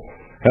evil,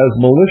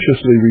 has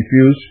maliciously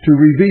refused to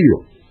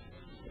reveal.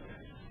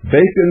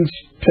 Bacon's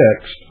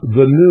text,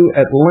 The New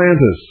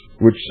Atlantis,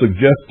 which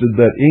suggested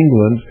that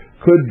England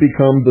could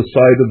become the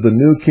site of the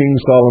new King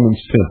Solomon's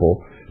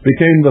Temple,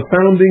 became the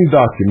founding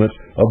document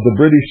of the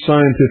British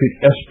scientific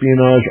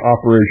espionage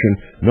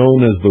operation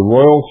known as the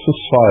Royal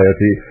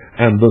Society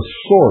and the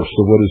source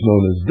of what is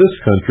known as this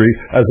country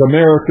as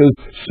America's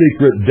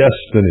secret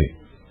destiny.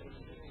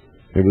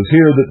 It was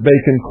here that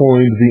Bacon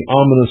coined the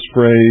ominous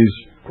phrase,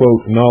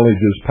 quote,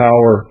 knowledge is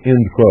power,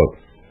 end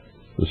quote.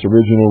 This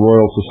original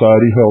Royal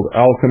Society held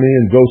alchemy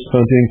and ghost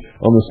hunting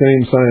on the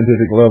same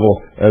scientific level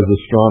as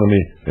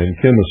astronomy and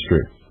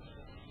chemistry.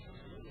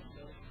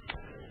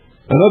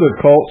 Another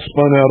cult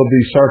spun out of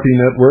the Sarpi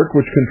network,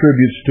 which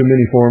contributes to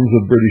many forms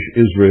of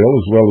British Israel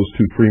as well as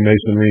to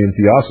Freemasonry and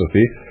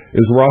Theosophy,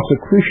 is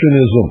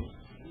Rosicrucianism.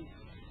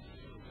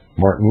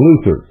 Martin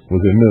Luther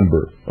was a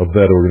member of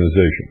that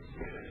organization.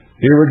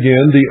 Here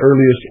again, the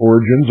earliest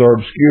origins are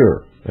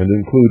obscure and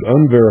include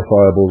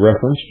unverifiable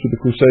reference to the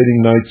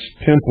crusading Knights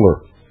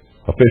Templar,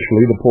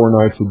 officially the Poor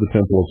Knights of the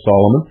Temple of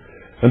Solomon,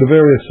 and to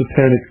various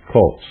satanic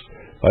cults.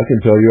 I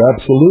can tell you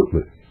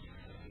absolutely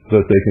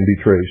that they can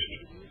be traced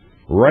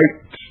right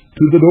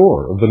to the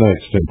door of the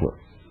Knights Templar.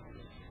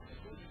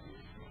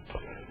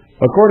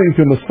 According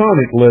to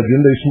Masonic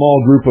legend, a small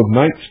group of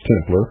Knights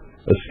Templar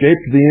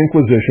escaped the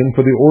Inquisition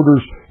for the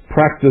order's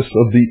practice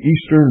of the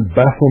Eastern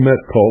Baphomet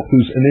cult,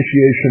 whose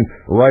initiation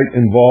rite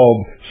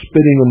involved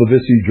spitting on the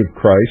visage of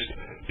Christ,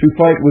 to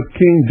fight with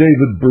King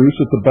David Bruce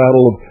at the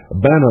Battle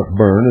of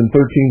Bannockburn in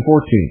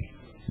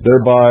 1314,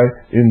 thereby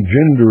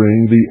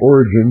engendering the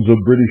origins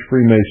of British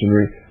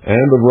Freemasonry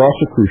and of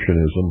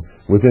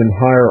Rosicrucianism. Within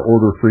higher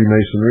order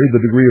Freemasonry,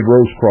 the degree of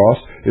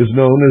Rose-Cross is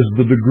known as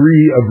the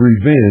degree of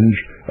revenge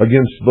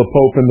against the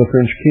Pope and the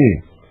French king.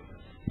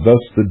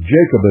 Thus the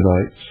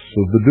Jacobinites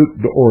of the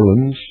Duc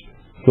d'Orleans,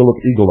 Philip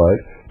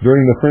Eaglite,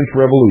 during the French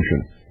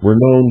Revolution were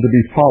known to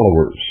be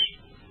followers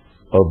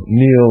of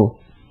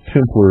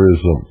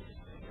Neo-Templarism.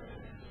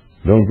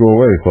 Don't go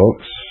away,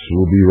 folks.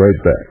 We'll be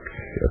right back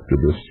after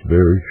this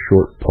very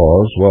short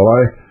pause while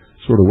I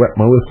sort of wet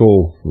my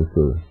whistle with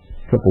a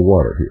cup of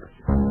water here.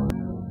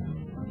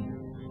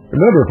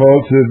 Remember,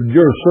 folks, if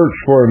you're search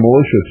for a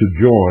militia to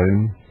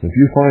join, if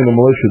you find a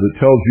militia that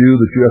tells you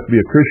that you have to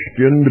be a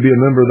Christian to be a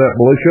member of that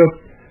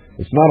militia,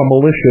 it's not a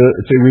militia,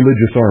 it's a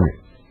religious army.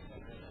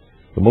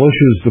 The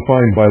militia is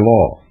defined by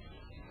law.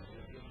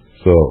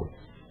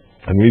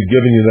 And we've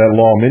given you that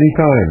law many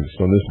times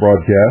on this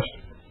broadcast.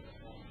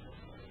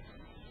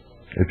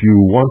 If you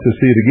want to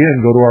see it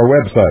again, go to our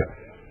website,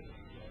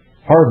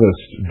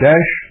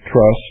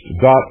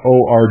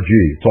 harvest-trust.org.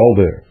 It's all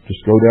there.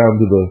 Just go down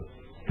to the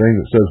thing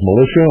that says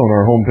militia on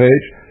our home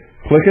page,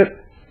 click it,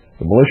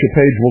 the militia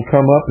page will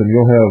come up and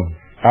you'll have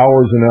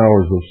hours and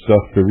hours of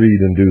stuff to read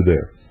and do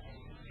there.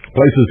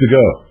 Places to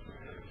go,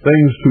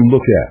 things to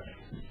look at.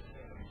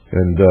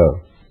 And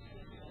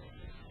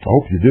I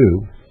hope you do.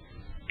 I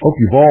hope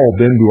you've all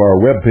been to our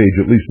webpage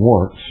at least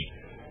once.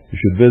 You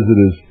should visit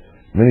as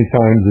many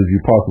times as you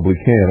possibly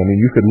can. I mean,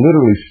 you could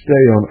literally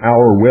stay on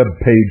our web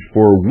page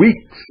for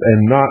weeks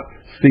and not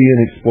see and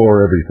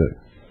explore everything.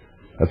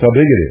 That's how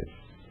big it is.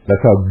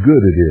 That's how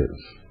good it is.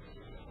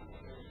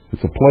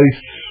 It's a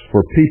place for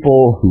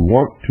people who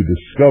want to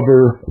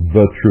discover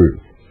the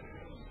truth.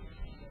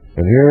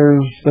 And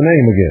here's the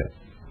name again.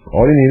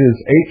 All you need is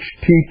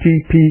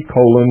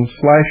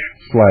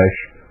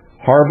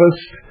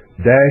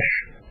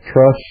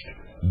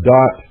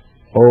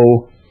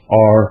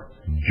http://harvest-trust.org.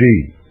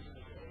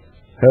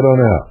 Head on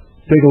out.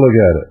 Take a look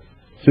at it.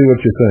 See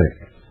what you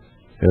think.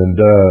 And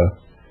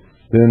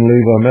then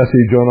leave a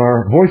message on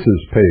our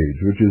Voices page,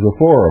 which is a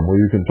forum where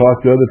you can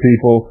talk to other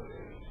people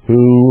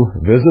who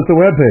visit the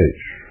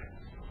webpage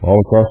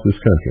all across this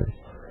country.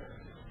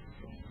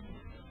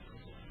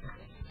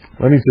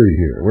 Let me see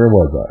here. Where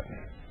was I?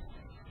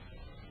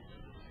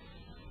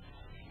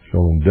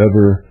 Shall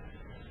endeavor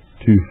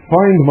to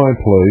find my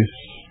place.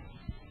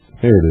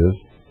 Here it is.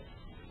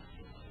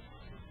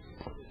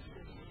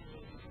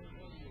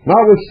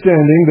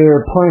 Notwithstanding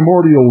their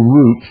primordial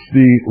roots,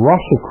 the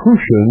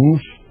Rosicrucians'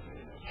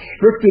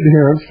 strict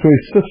adherence to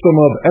a system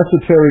of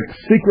esoteric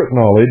secret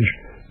knowledge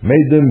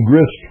made them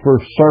grist for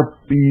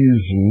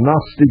Sarpi's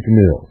Gnostic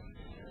mill.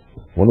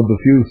 One of the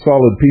few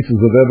solid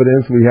pieces of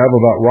evidence we have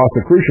about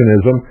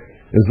Rosicrucianism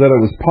is that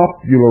it was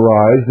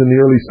popularized in the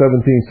early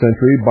 17th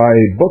century by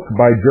a book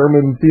by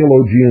German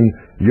theologian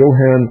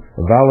Johann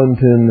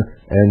Valentin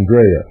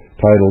Andrea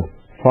titled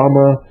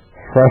Fama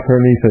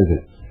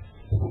Fraternitatis.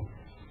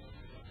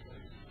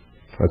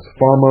 That's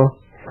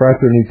Fama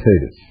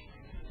Fraternitatis.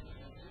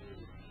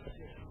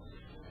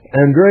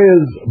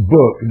 Andrea's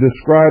book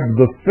described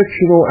the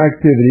fictional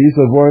activities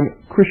of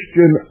one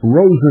Christian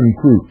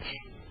Rosenkreutz,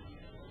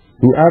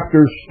 who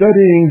after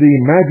studying the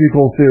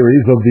magical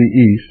theories of the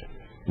East,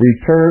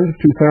 returned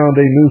to found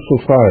a new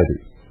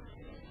society.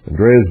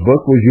 Andrea's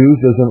book was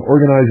used as an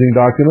organizing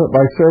document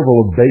by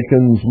several of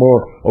Bacon's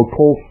more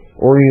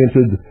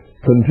occult-oriented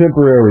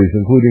contemporaries,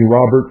 including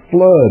Robert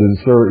Flood and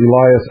Sir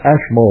Elias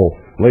Ashmole,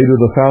 later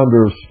the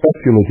founder of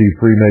speculative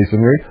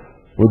Freemasonry,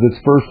 with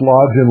its first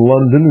lodge in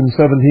London in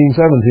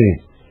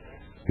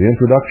 1717. The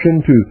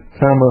introduction to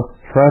Fama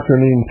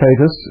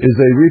Fraternitatis is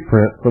a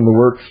reprint from the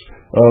works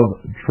of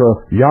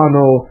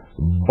Traiano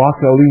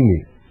Boccolini,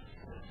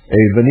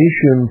 a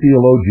Venetian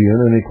theologian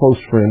and a close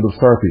friend of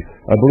Sarpi.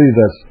 I believe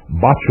that's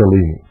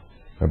Boccolini.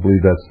 I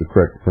believe that's the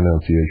correct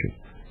pronunciation.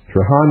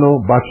 Traiano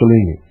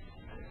Boccolini,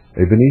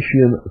 a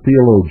Venetian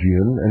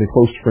theologian and a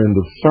close friend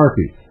of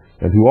Sarpi,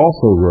 and who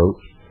also wrote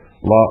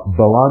La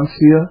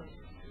Balancia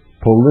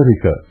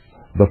Politica,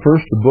 the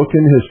first book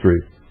in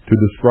history to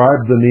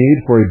describe the need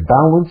for a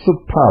balance of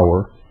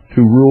power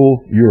to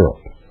rule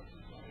Europe.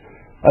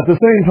 At the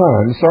same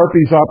time,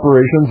 Sarpi's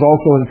operations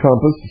also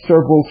encompassed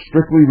several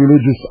strictly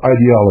religious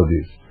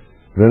ideologies.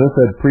 Venice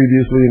had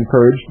previously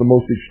encouraged the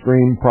most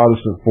extreme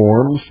Protestant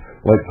forms,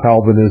 like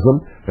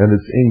Calvinism and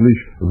its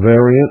English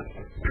variant,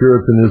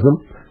 Puritanism,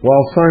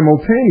 while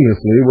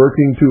simultaneously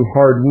working to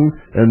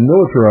harden and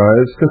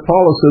militarize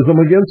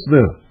Catholicism against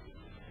them.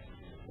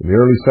 In the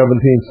early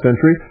 17th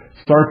century,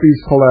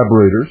 Sarpi's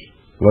collaborators,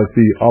 like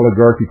the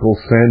oligarchical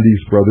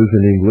Sandys brothers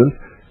in England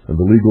and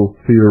the legal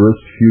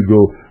theorist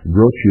Hugo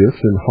Grotius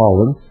in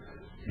Holland,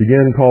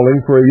 began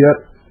calling for yet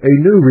a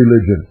new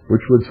religion,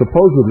 which would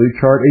supposedly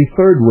chart a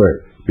third way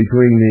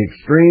between the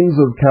extremes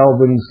of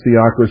Calvin's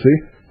theocracy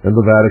and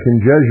the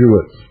Vatican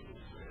Jesuits.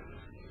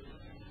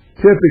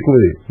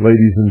 Typically,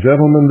 ladies and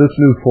gentlemen, this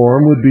new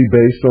form would be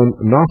based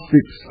on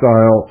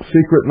Gnostic-style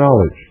secret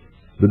knowledge,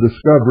 the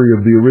discovery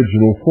of the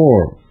original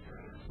form,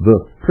 the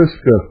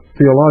Prisca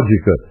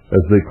Theologica,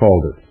 as they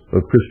called it,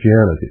 of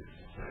Christianity,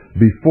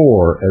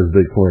 before, as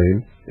they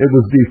claim, it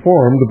was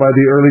deformed by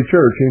the early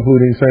church,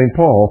 including St.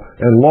 Paul,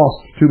 and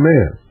lost to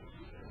man.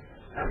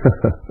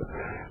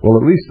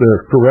 Well, at least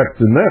they're correct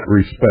in that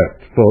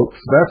respect, folks.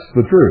 That's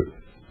the truth.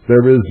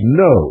 There is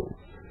no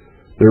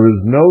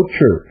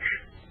church,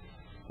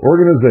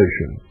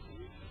 organization,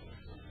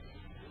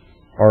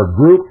 or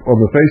group on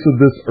the face of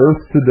this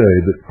earth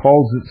today that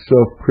calls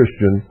itself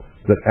Christian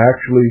that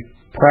actually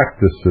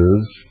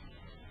practices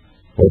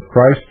what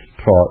Christ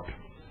taught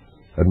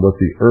and what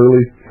the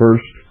early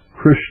first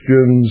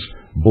Christians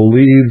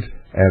believed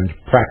and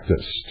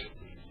practiced.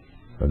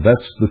 And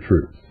that's the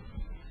truth.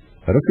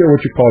 I don't care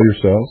what you call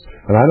yourselves,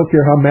 and I don't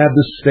care how mad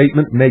this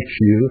statement makes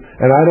you,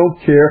 and I don't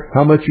care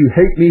how much you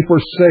hate me for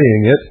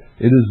saying it.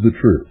 It is the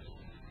truth.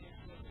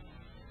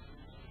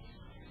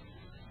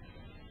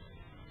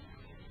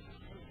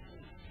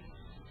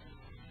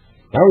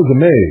 I was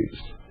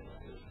amazed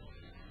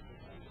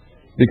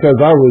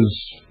because I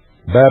was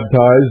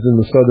baptized in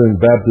the Southern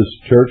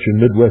Baptist Church in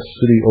Midwest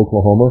City,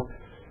 Oklahoma,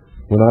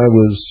 when I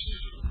was,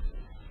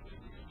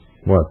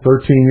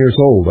 13 years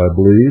old, I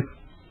believe.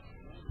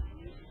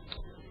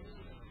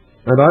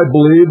 And I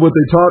believed what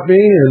they taught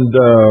me and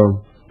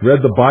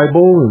read the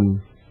Bible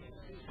and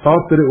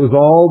thought that it was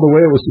all the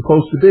way it was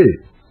supposed to be.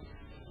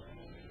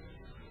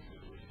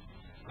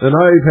 And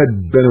I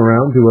had been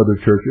around to other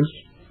churches,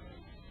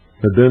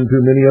 had been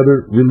to many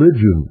other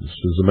religions,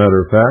 as a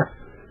matter of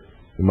fact,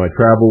 In my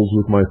travels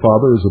with my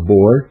father as a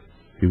boy,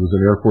 he was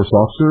an Air Force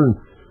officer, and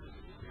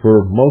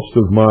for most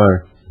of my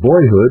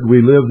boyhood,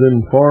 we lived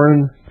in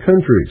foreign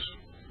countries.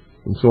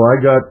 And so I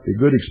got a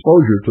good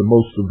exposure to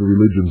most of the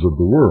religions of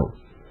the world.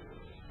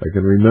 I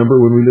can remember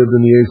when we lived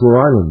in the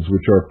Azores Islands,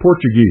 which are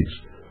Portuguese.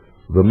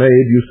 The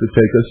maid used to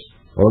take us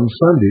on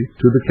Sunday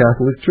to the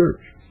Catholic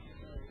Church.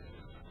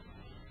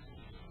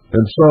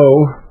 And so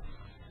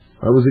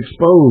I was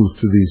exposed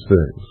to these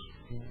things.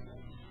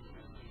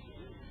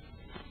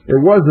 It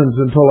wasn't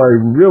until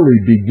I really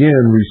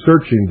began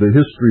researching the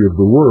history of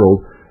the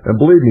world, and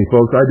believe me,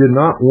 folks, I did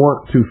not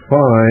want to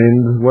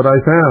find what I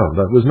found.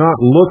 I was not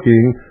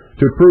looking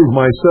to prove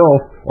myself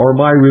or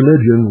my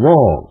religion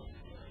wrong.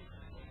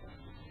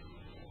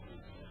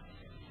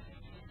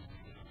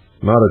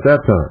 Not at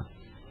that time.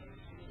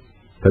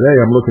 Today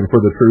I'm looking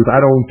for the truth. I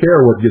don't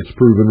care what gets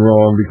proven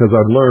wrong, because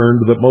I've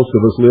learned that most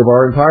of us live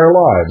our entire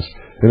lives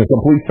in a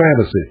complete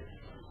fantasy,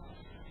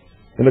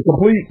 in a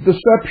complete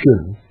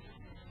deception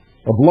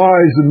of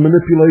lies and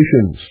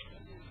manipulations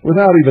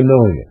without even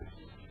knowing it,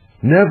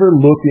 never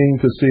looking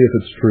to see if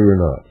it's true or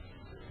not.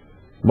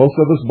 Most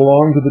of us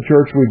belong to the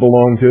church we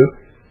belong to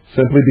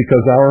simply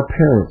because our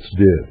parents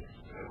did,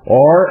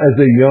 or as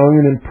a young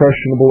and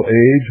impressionable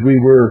age we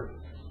were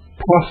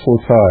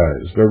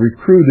proselytized or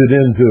recruited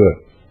into it.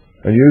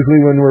 And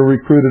usually when we're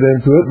recruited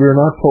into it, we're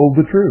not told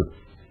the truth.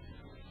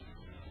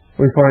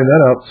 We find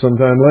that out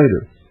sometime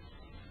later.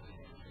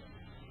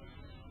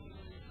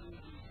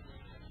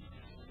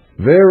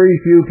 Very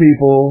few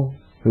people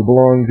who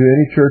belong to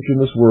any church in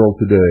this world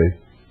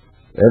today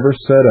ever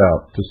set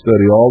out to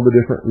study all the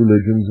different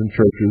religions and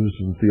churches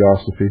and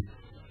theosophy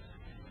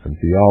and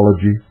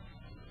theology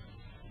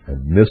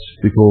and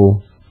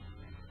mystical,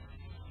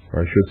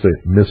 or I should say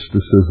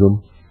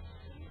mysticism,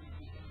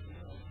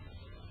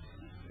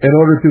 in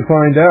order to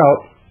find out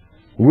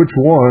which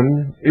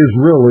one is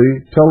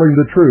really telling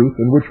the truth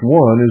and which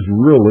one is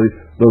really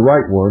the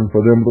right one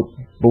for them to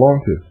belong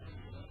to.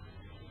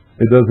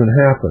 It doesn't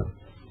happen.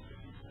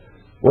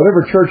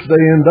 Whatever church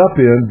they end up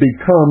in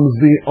becomes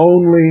the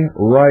only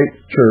right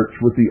church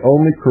with the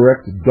only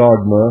correct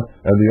dogma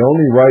and the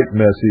only right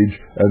message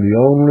and the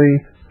only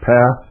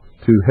path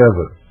to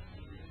heaven.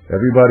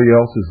 Everybody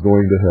else is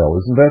going to hell.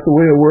 Isn't that the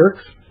way it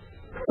works?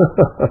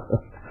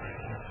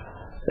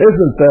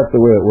 Isn't that the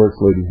way it works,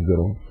 ladies and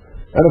gentlemen?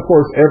 And of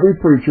course, every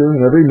preacher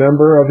and every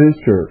member of his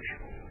church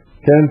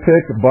can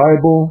pick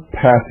Bible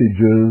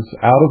passages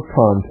out of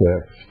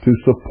context to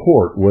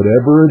support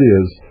whatever it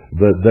is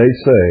that they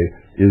say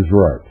is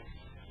right.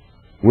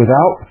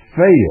 Without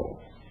fail,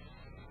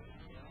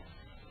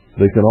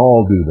 they can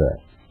all do that.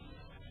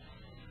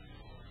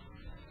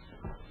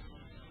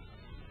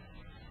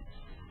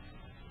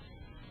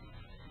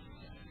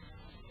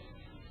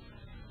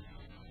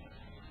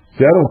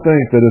 See, I don't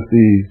think that if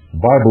the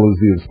Bible is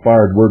the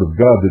inspired Word of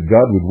God, that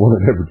God would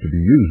want it ever to be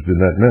used in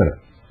that manner,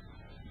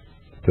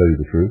 to tell you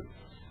the truth.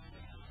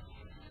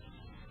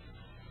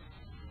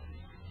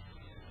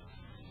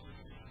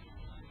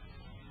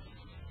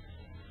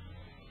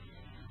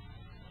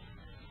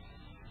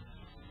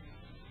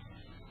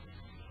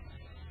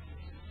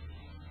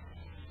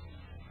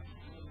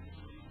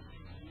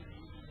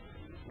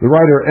 The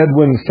writer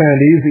Edwin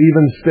Sandys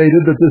even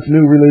stated that this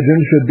new religion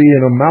should be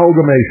an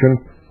amalgamation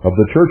of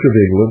the Church of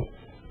England,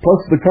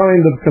 plus the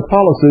kind of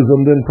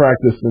Catholicism then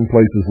practiced in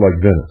places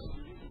like Venice.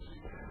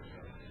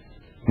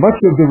 Much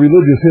of the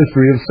religious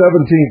history of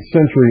 17th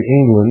century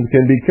England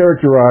can be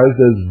characterized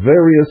as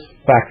various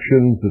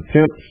factions'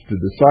 attempts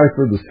to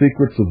decipher the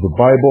secrets of the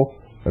Bible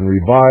and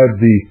revive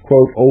the,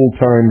 quote,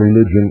 old-time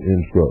religion,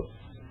 end quote.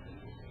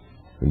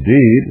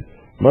 Indeed,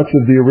 much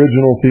of the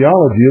original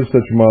theology of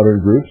such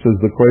modern groups as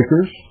the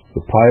Quakers,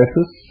 the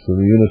Pietists, and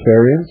the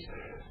Unitarians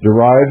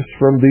derives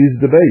from these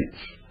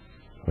debates.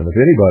 And if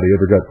anybody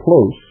ever got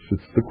close,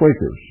 it's the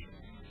Quakers.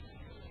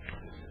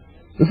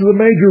 This is a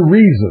major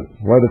reason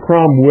why the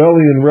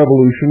Cromwellian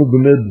Revolution of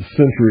the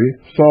mid-century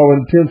saw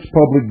intense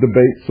public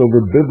debates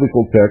over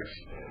biblical texts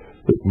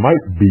that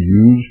might be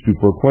used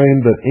to proclaim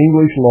that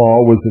English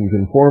law was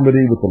in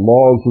conformity with the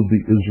laws of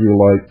the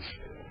Israelites,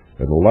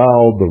 and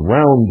allowed the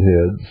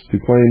Roundheads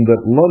to claim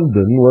that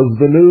London was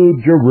the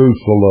new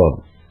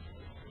Jerusalem.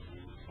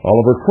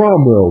 Oliver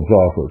Cromwell's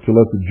offer to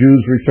let the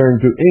Jews return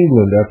to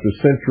England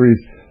after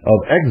centuries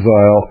of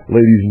exile,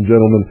 ladies and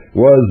gentlemen,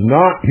 was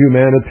not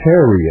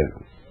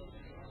humanitarian.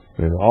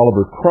 And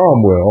Oliver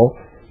Cromwell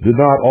did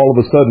not all of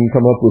a sudden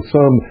come up with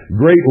some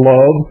great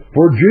love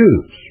for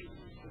Jews.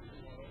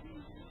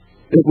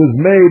 It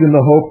was made in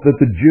the hope that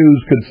the Jews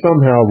could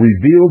somehow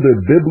reveal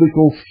their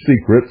biblical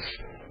secrets,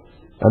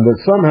 and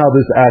that somehow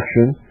this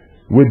action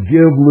would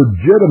give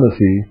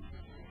legitimacy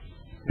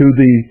to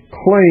the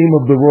claim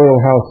of the royal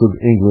house of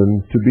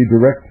England to be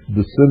direct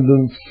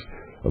descendants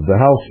of the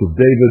house of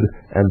David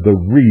and the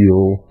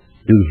real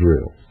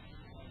Israel.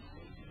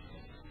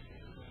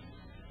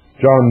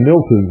 John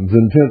Milton's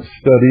intense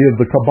study of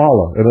the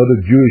Kabbalah and other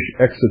Jewish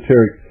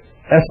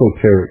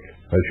esoteric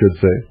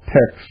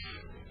texts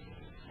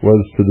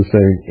was to the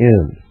same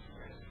end.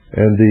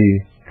 And the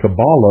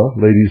Kabbalah,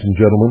 ladies and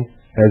gentlemen,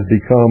 has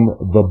become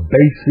the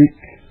basic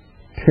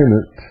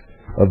tenet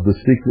of the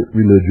secret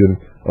religion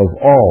of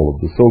all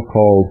of the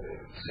so-called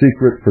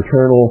secret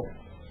fraternal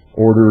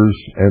orders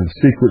and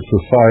secret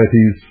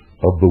societies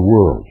of the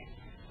world.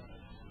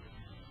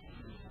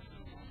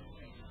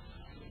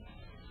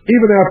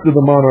 Even after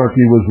the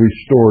monarchy was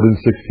restored in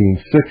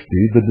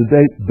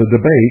 1660, the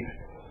debate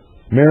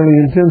merely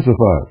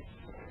intensified.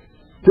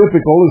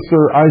 Typical is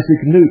Sir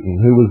Isaac Newton,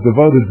 who was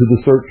devoted to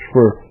the search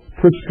for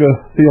Prisca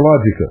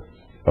Theologica,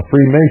 a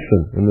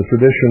Freemason in the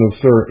tradition of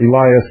Sir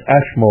Elias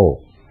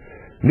Ashmole.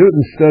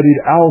 Newton studied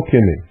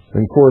alchemy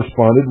and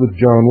corresponded with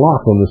John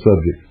Locke on the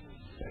subject.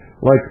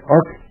 Like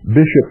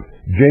Archbishop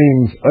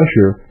James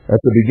Ussher at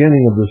the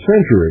beginning of the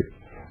century,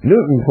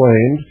 Newton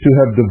claimed to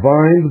have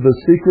divined the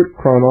secret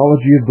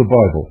chronology of the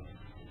Bible.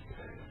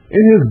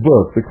 In his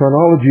book, The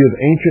Chronology of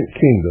Ancient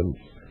Kingdoms,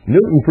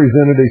 Newton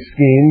presented a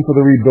scheme for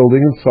the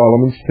rebuilding of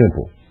Solomon's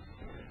Temple.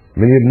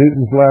 Many of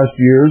Newton's last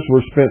years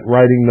were spent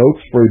writing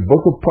notes for a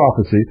book of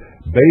prophecy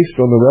based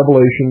on the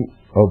revelation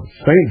of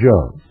St.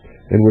 John,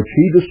 in which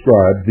he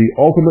described the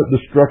ultimate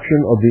destruction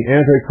of the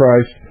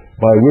Antichrist,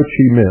 by which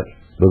he meant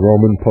the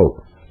Roman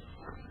Pope.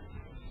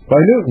 By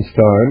Newton's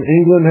time,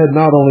 England had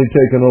not only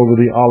taken over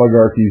the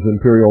oligarchy's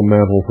imperial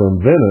mantle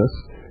from Venice,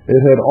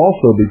 it had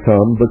also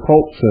become the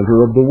cult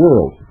center of the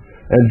world.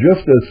 And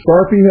just as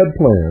Sarpi had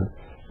planned,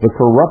 the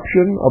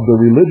corruption of the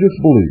religious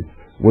belief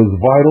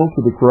was vital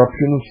to the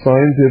corruption of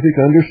scientific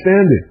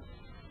understanding.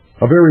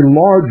 A very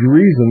large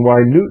reason why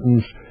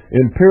Newton's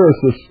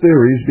empiricist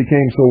theories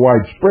became so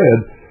widespread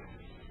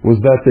was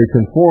that they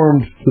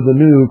conformed to the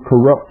new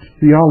corrupt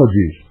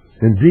theologies.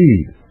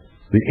 Indeed,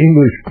 the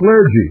English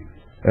clergy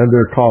and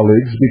their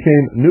colleagues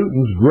became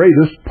Newton's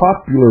greatest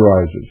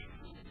popularizers.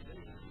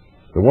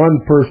 The one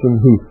person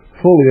who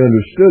fully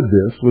understood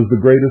this was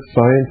the greatest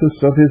scientist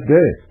of his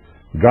day,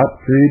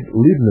 Gottfried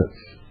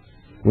Leibniz.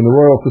 When the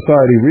Royal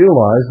Society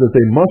realized that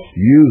they must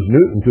use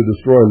Newton to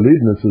destroy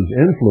Leibniz's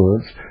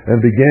influence and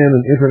began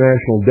an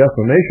international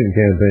defamation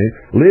campaign,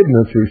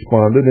 Leibniz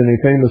responded in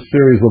a famous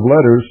series of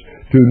letters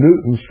to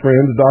Newton's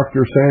friend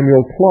Dr.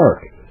 Samuel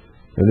Clarke.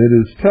 And it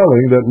is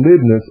telling that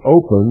Leibniz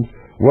opened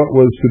what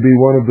was to be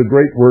one of the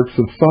great works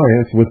of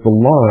science with the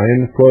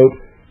line, quote,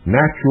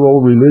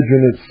 "Natural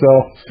religion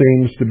itself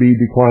seems to be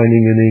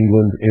declining in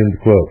England," end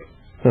quote.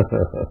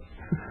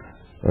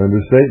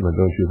 Understatement,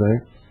 don't you think?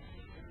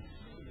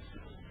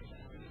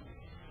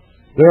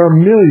 There are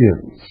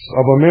millions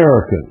of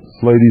Americans,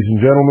 ladies and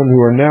gentlemen,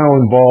 who are now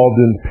involved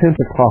in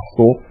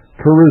Pentecostal,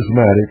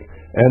 charismatic,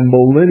 and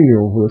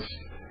millennialist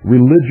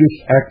religious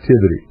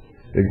activity,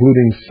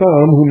 including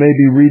some who may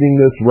be reading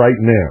this right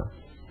now.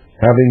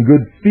 Having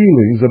good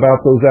feelings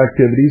about those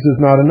activities is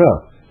not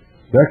enough.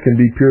 That can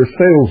be pure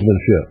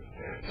salesmanship.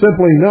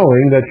 Simply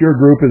knowing that your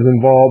group is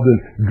involved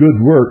in good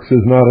works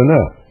is not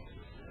enough.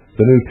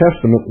 The New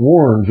Testament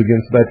warns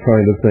against that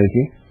kind of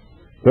thinking.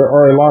 There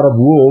are a lot of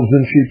wolves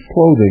in sheep's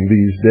clothing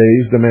these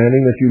days,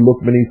 demanding that you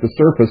look beneath the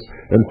surface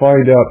and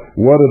find out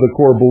what are the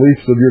core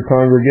beliefs of your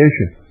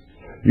congregation.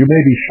 You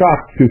may be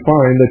shocked to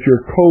find that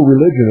your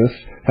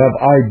co-religionists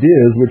have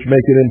ideas which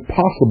make it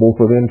impossible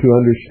for them to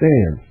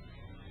understand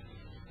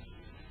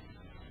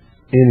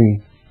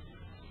any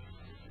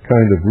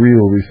kind of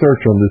real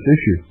research on this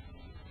issue.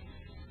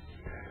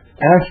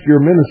 Ask your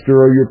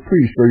minister or your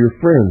priest or your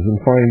friends and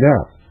find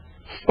out.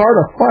 Start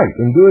a fight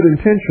and do it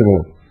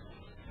intentionally,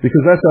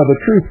 because that's how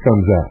the truth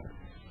comes out.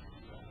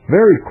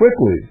 Very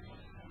quickly,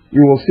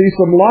 you will see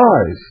some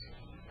lies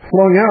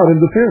flung out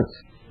in defense.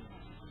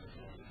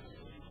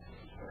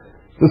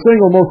 The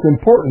single most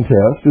important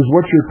test is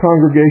what your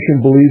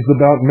congregation believes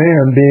about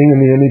man being in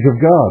the image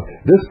of God.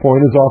 This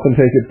point is often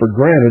taken for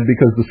granted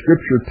because the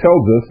Scripture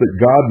tells us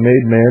that God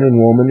made man and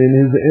woman in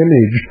His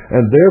image,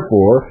 and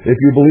therefore, if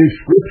you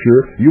believe Scripture,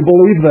 you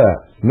believe that.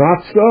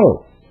 Not so.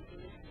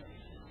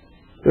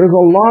 There's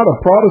a lot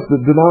of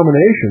Protestant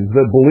denominations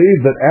that believe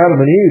that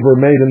Adam and Eve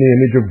were made in the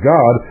image of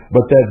God,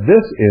 but that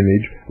this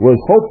image was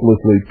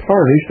hopelessly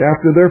tarnished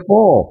after their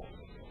fall.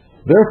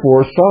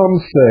 Therefore, some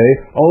say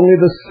only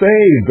the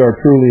saved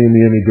are truly in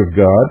the image of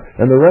God,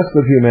 and the rest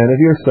of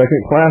humanity are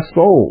second-class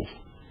souls.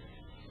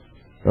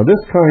 Now,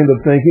 this kind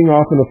of thinking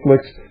often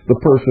afflicts the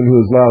person who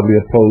is loudly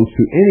opposed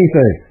to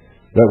anything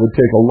that would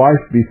take a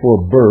life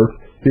before birth,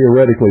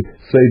 theoretically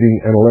saving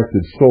an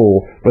elected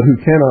soul, but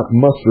who cannot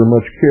muster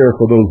much care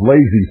for those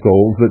lazy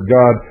souls that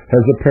God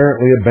has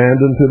apparently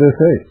abandoned to their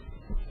fate.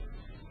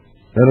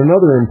 And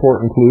another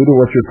important clue to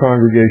what your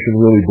congregation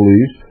really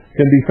believes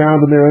can be found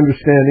in their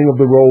understanding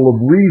of the role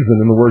of reason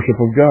in the worship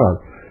of God.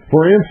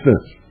 For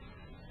instance,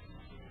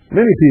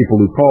 many people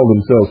who call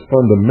themselves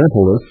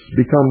fundamentalists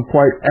become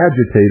quite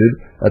agitated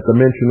at the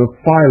mention of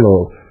Philo,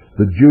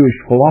 the Jewish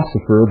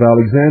philosopher of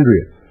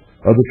Alexandria,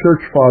 of the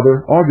church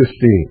father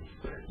Augustine,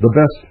 the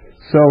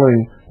best-selling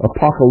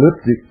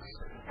apocalyptics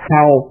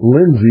Hal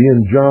Lindsey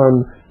and John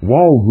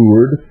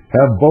Walvoord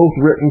have both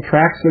written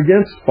tracts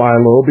against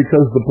Philo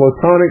because the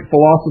Platonic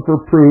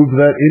philosopher proved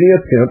that any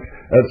attempt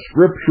at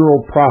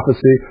scriptural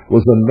prophecy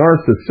was a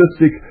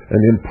narcissistic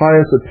and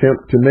impious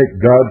attempt to make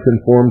God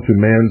conform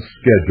to man's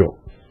schedule.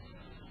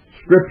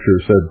 Scripture,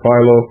 said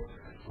Philo,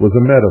 was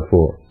a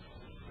metaphor.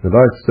 And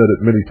I've said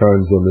it many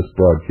times on this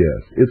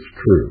broadcast. It's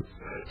true.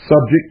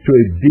 Subject to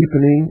a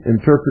deepening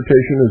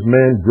interpretation as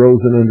man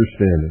grows in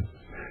understanding.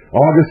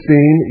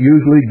 Augustine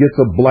usually gets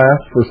a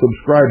blast for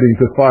subscribing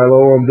to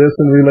Philo on this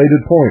and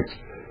related points.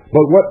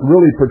 But what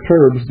really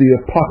perturbs the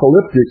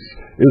apocalyptics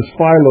is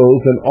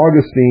Philo's and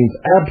Augustine's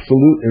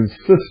absolute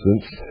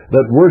insistence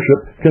that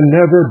worship can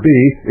never be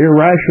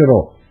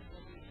irrational.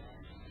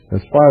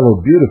 As Philo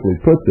beautifully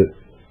puts it,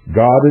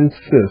 God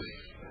insists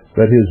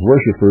that his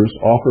worshipers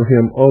offer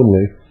him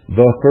only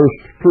the first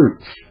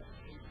fruits.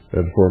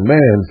 And for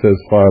man, says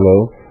Philo,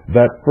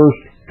 that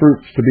first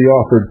fruits to be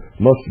offered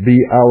must be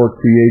our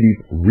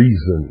creative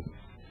reason.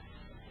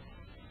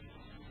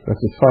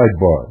 That's a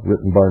sidebar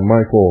written by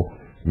Michael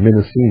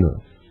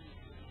Minnesina.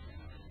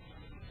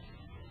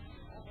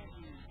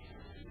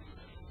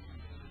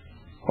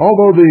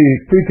 Although the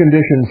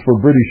preconditions for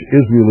British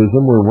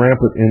Israelism were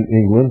rampant in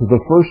England,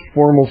 the first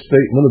formal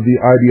statement of the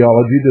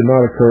ideology did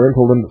not occur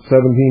until the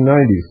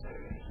 1790s,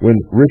 when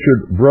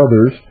Richard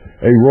Brothers,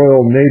 a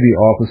Royal Navy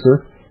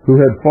officer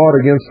who had fought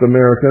against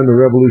America in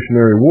the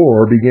Revolutionary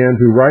War, began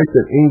to write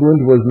that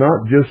England was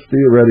not just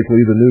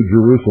theoretically the New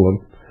Jerusalem,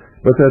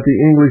 but that the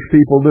English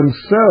people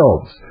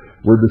themselves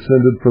were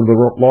descended from the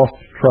lost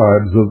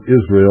tribes of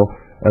Israel,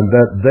 and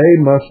that they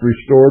must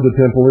restore the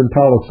temple in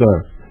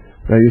Palestine.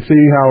 Now you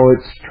see how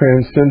it's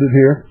transcended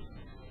here?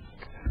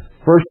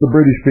 First, the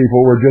British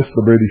people were just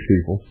the British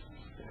people.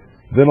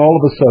 Then all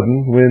of a sudden,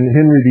 when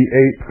Henry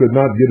VIII could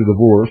not get a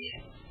divorce,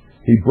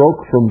 he broke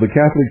from the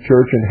Catholic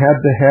Church and had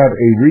to have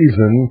a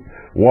reason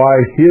why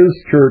his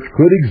church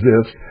could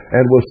exist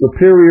and was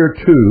superior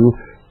to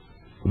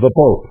the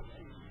Pope.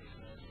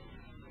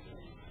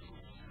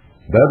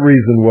 That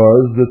reason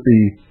was that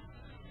the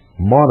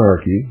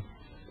monarchy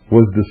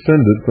was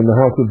descended from the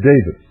house of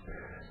David,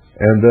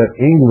 and that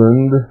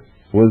England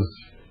was,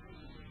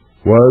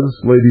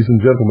 ladies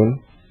and gentlemen,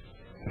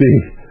 the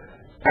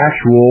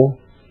actual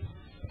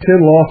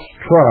 10 lost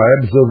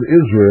tribes of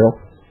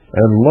Israel,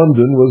 and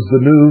London was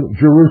the New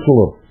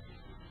Jerusalem.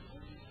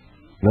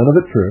 None of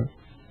it true.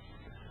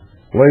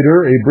 Later,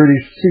 a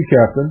British sea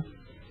captain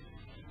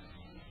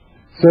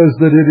says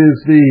that it is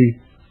the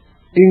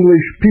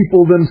English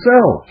people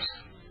themselves.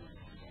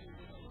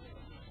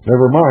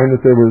 Never mind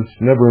that there was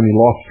never any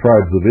lost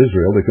tribes of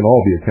Israel. They can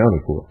all be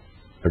accounted for.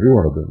 Every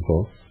one of them,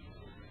 folks.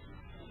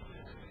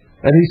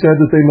 And he said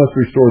that they must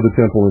restore the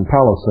temple in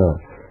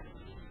Palestine.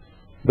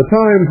 The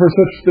time for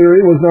such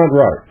theory was not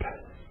ripe.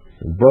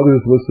 And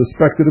Brothers was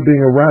suspected of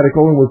being a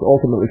radical and was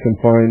ultimately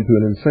confined to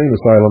an insane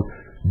asylum.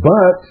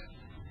 But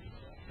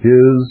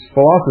his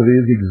philosophy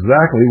is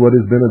exactly what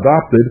has been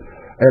adopted.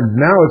 And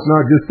now it's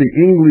not just the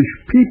English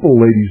people,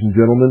 ladies and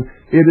gentlemen.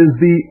 It is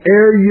the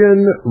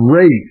Aryan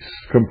race,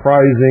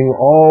 comprising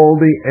all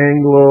the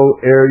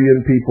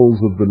Anglo-Aryan peoples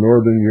of the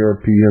Northern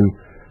European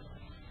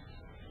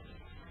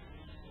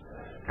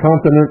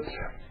continent,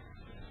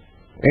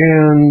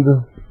 and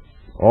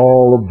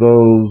all of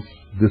those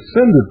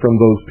descended from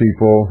those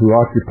people who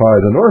occupy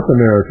the North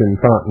American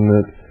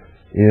continent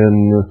in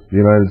the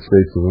United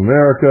States of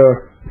America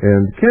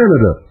and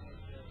Canada.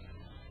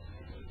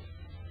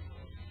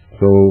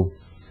 So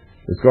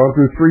it's gone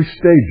through 3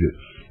 stages.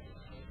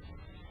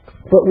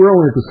 But we're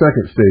only at the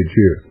second stage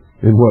here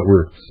in what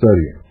we're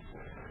studying.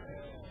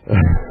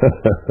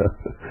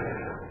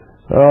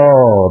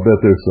 Oh, I bet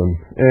there's some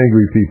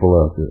angry people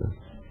out there.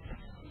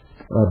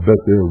 I bet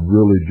they're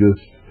really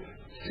just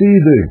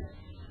seething.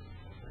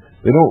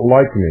 They don't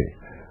like me.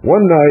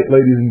 One night,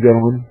 ladies and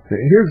gentlemen,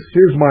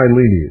 here's my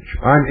lineage.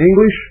 I'm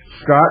English,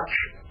 Scotch,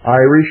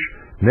 Irish,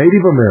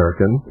 Native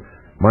American.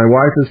 My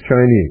wife is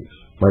Chinese.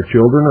 My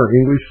children are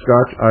English,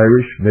 Scotch,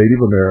 Irish,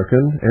 Native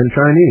American, and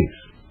Chinese.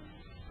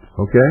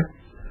 Okay?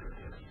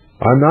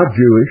 I'm not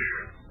Jewish.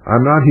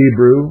 I'm not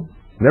Hebrew.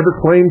 Never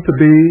claimed to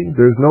be.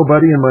 There's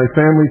nobody in my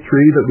family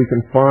tree that we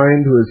can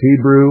find who is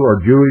Hebrew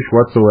or Jewish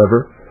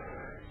whatsoever.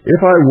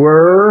 If I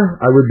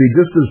were, I would be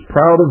just as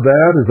proud of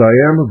that as I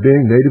am of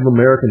being Native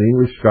American,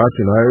 English, Scotch,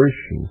 and Irish.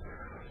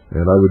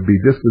 And I would be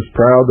just as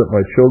proud that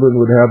my children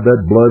would have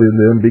that blood in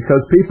them,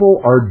 because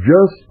people are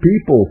just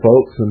people,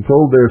 folks,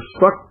 until they're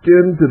sucked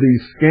into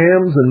these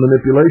scams and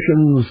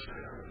manipulations.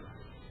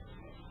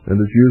 And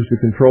it's used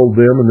to control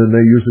them, and then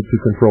they use it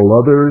to control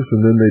others,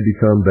 and then they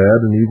become bad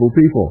and evil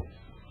people.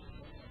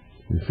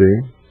 You see?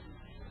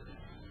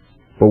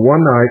 But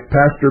one night,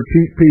 Pastor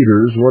Pete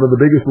Peters, one of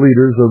the biggest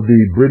leaders of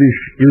the British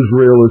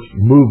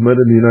Israelist movement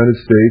in the United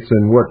States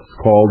and what's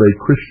called a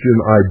Christian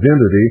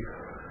identity,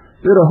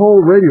 did a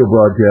whole radio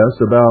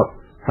broadcast about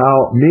how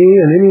me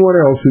and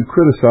anyone else who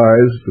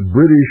criticized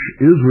British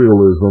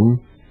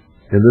Israelism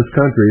in this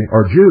country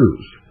are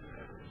Jews.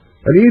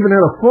 And he even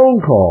had a phone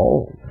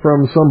call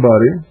from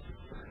somebody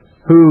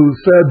who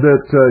said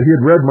that he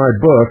had read my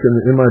book, and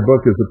in my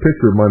book is a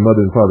picture of my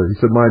mother and father. He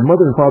said, my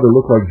mother and father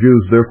look like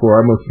Jews, therefore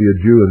I must be a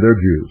Jew and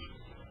they're Jews.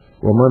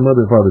 Well, my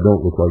mother and father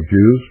don't look like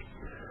Jews.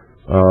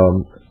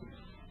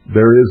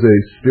 There is a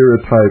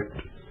stereotyped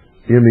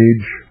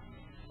image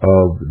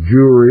of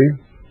Jewry.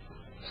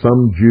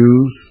 Some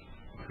Jews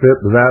fit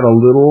that a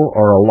little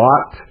or a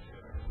lot.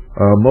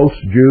 Most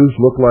Jews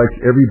look like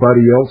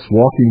everybody else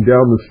walking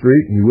down the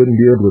street, and you wouldn't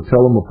be able to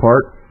tell them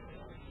apart,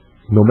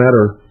 no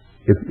matter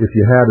if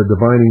you had a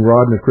divining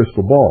rod and a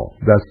crystal ball.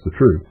 That's the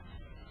truth.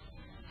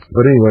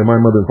 But anyway, my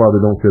mother and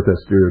father don't fit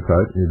that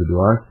stereotype, neither do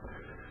I.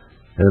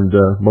 And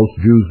most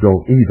Jews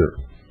don't either,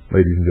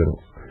 ladies and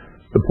gentlemen.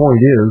 The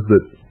point is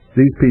that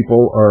these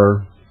people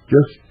are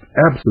just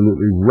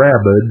absolutely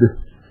rabid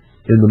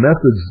in the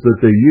methods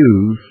that they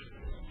use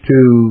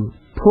to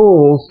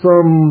pull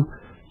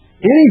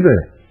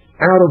anything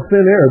out of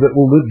thin air that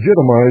will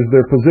legitimize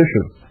their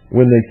position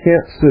when they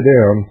can't sit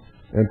down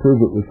and prove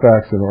it with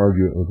facts and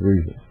argue it with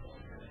reason.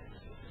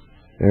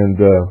 And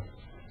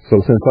so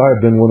since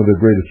I've been one of their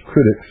greatest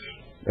critics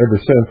ever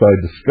since I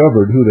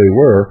discovered who they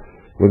were,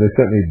 when they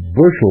sent me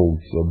bushels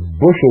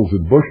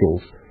and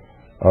bushels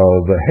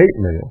of hate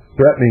mail,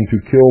 threatening to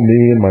kill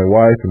me and my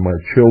wife and my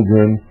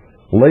children,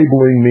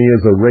 labeling me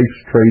as a race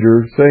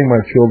traitor, saying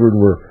my children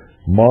were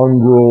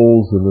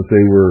mongrels and that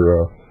they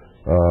were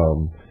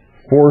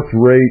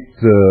fourth-rate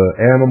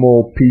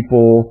animal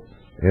people,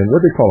 and what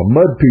do they call them?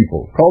 Mud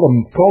people.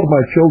 Called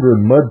my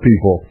children mud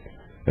people,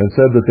 and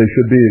said that they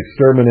should be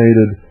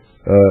exterminated,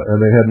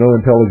 and they had no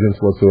intelligence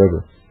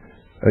whatsoever.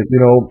 And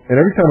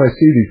every time I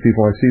see these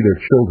people, I see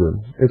their children.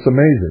 It's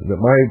amazing that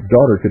my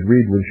daughter could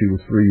read when she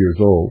was 3 years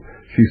old.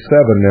 She's 7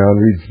 now and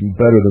reads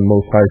better than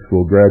most high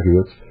school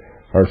graduates,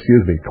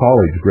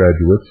 college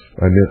graduates,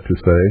 I meant to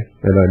say,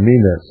 and I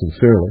mean that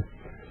sincerely.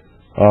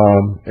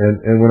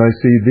 And when I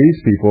see these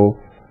people,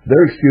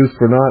 their excuse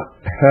for not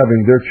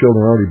having their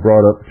children already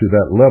brought up to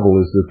that level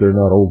is that they're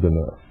not old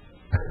enough.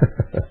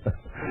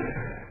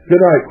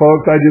 Good night,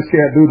 folks. I just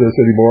can't do this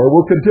anymore.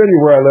 We'll continue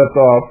where I left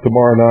off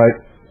tomorrow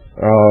night,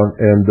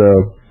 and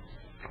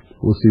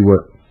we'll see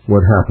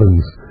what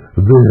happens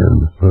then,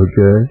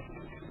 okay?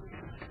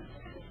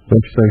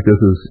 Don't you think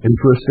this is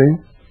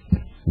interesting?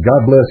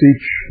 God bless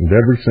each and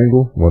every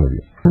single one of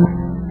you.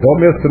 Don't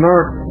miss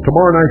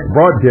tomorrow night's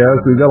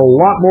broadcast. We've got a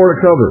lot more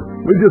to cover.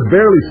 We just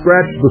barely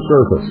scratched the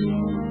surface,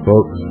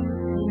 folks.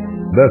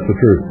 That's the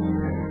truth.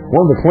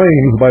 One of the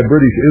claims by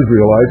British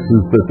Israelites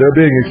is that they're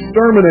being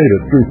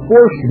exterminated through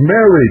forced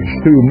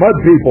marriage to mud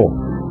people,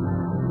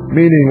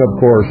 meaning,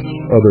 of course,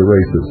 other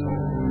races.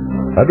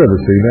 I've never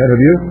seen that,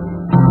 have you?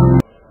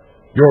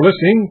 You're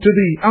listening to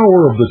the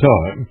Hour of the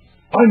Time.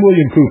 I'm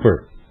William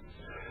Cooper.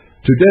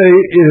 Today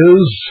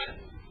is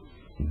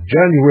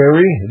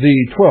January the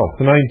 12th,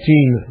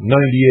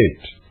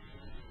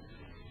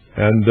 1998.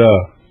 And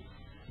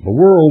the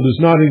world is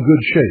not in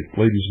good shape,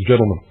 ladies and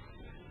gentlemen.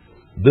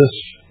 This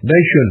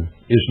nation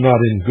is not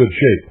in good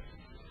shape.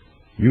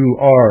 You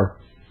are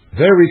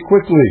very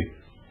quickly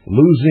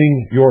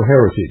losing your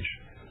heritage,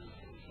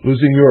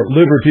 losing your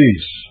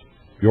liberties,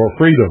 your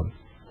freedom.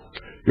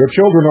 Your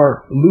children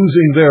are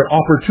losing their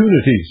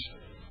opportunities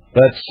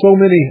that so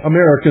many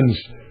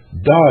Americans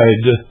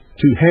died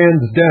to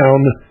hand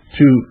down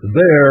to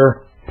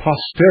their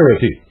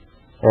posterity,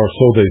 or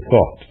so they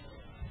thought.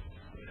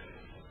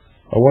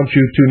 I want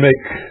you to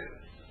make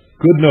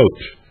good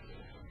note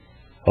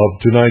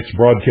of tonight's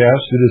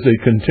broadcast. It is a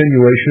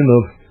continuation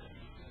of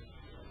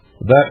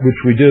that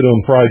which we did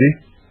on Friday.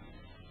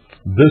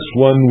 This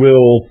one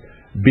will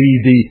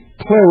be the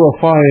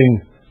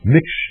clarifying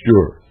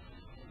mixture,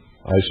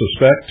 I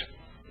suspect.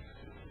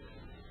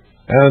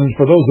 And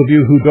for those of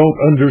you who don't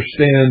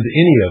understand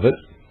any of it,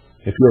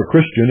 if you're a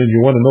Christian and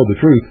you want to know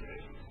the truth,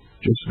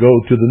 just go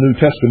to the New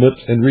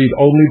Testament and read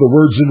only the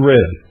words in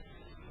red.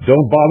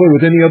 Don't bother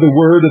with any other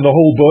word in the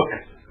whole book.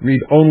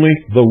 Read only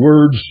the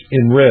words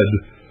in red,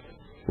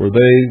 for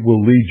they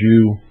will lead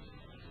you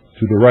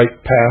to the right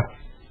path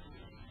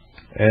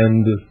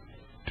and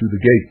to the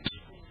gate,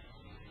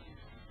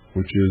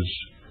 which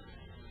is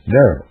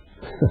narrow.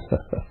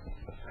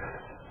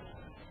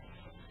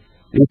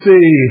 You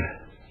see,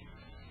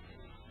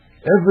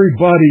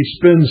 everybody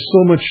spends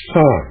so much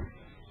time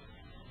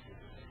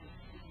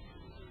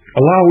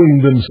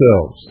allowing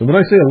themselves, and when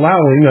I say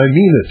allowing, I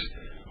mean it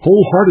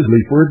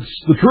wholeheartedly, for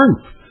it's the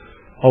truth,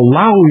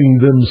 allowing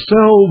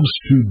themselves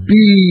to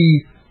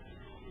be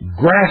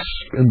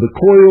grasped in the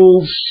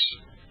coils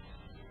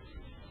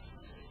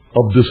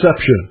of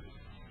deception.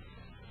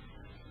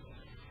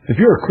 If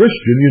you're a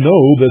Christian, you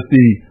know that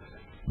the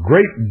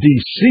great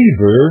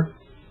deceiver,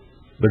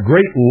 the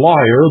great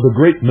liar, the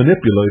great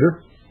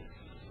manipulator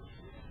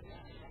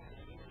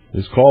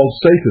is called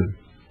Satan.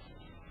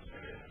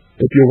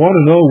 If you want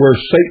to know where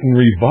Satan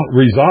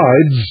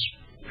resides,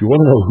 if you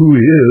want to know who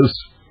he is,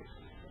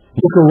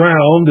 look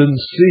around and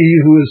see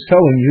who is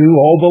telling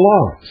you all the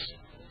lies.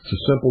 It's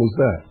as simple as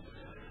that.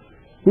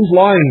 Who's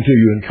lying to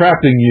you,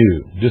 entrapping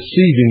you,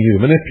 deceiving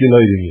you,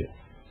 manipulating you,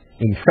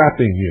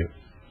 entrapping you,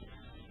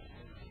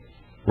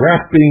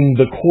 wrapping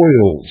the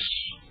coils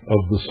of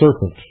the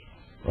serpent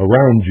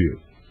around you?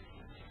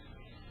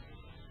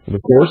 And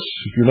of course,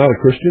 if you're not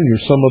a Christian,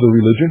 you're some other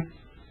religion.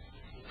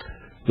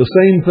 The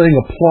same thing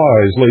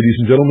applies, ladies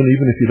and gentlemen,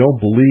 even if you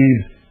don't believe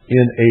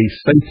in a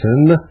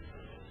Satan.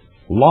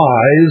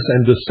 Lies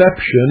and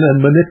deception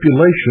and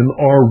manipulation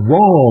are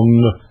wrong.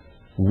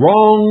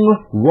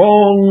 Wrong,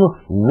 wrong,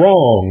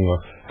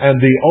 wrong. And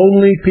the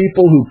only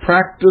people who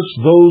practice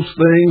those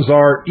things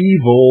are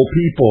evil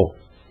people.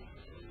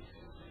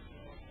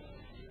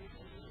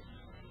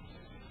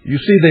 You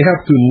see, they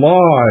have to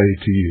lie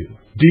to you,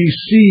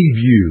 deceive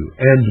you,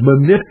 and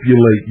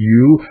manipulate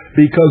you,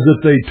 because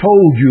if they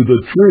told you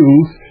the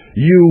truth,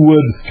 you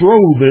would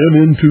throw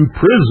them into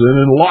prison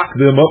and lock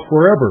them up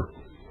forever.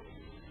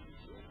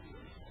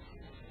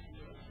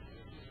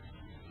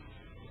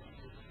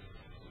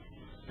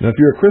 Now, if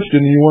you're a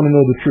Christian and you want to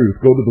know the truth,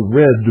 go to the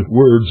red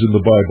words in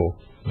the Bible.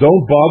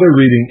 Don't bother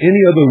reading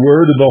any other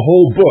word in the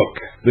whole book.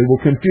 They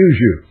will confuse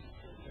you.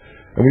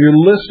 And when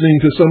you're listening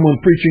to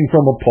someone preaching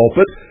from a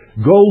pulpit,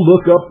 go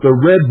look up the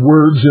red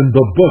words in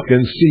the book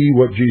and see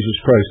what Jesus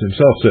Christ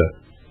himself said.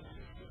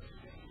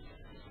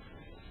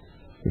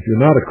 If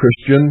you're not a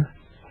Christian,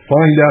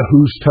 find out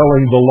who's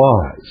telling the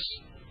lies.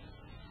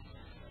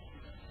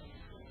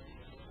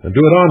 And do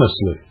it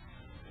honestly,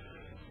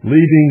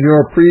 leaving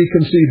your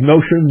preconceived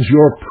notions,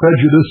 your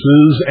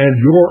prejudices, and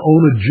your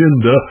own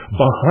agenda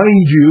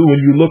behind you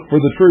when you look for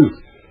the truth.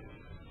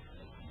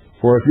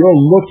 For if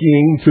you're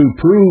looking to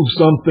prove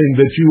something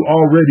that you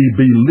already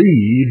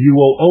believe, you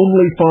will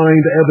only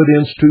find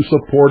evidence to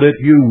support it.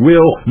 You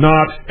will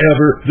not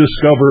ever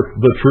discover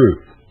the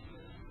truth.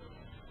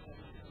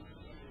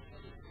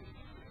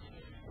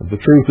 The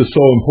truth is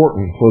so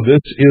important, for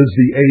this is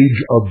the age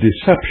of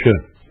deception.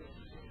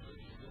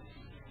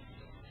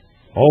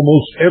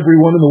 Almost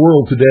everyone in the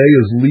world today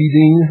is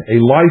leading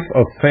a life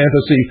of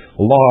fantasy,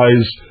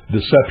 lies,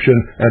 deception,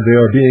 and they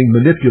are being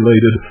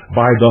manipulated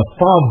by the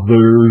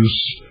fathers,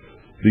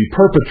 the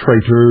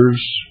perpetrators,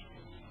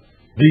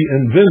 the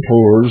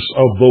inventors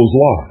of those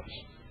lies.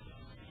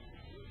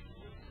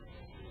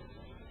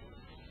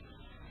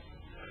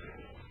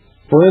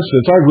 For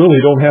instance, I really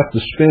don't have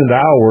to spend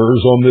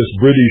hours on this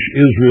British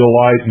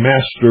Israelite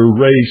master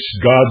race,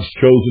 God's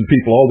chosen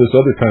people, all this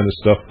other kind of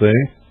stuff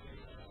thing.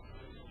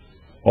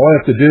 All I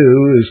have to do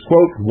is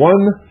quote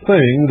one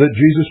thing that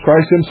Jesus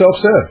Christ himself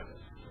said.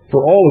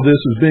 For all of this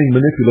is being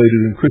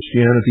manipulated in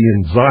Christianity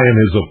and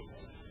Zionism.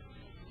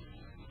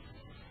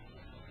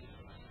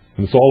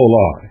 And it's all a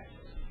lie.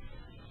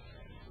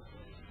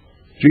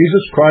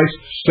 Jesus Christ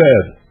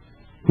said,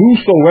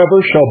 "Whosoever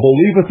shall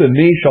believeth in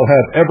me shall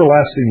have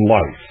everlasting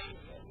life."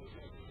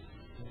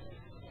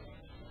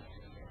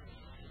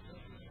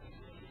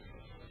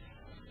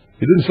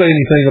 He didn't say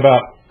anything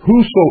about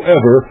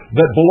whosoever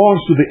that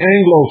belongs to the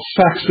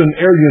Anglo-Saxon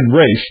Aryan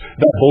race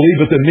that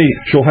believeth in me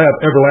shall have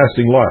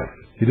everlasting life.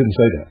 He didn't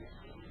say that.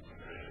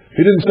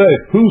 He didn't say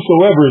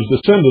whosoever is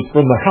descended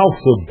from the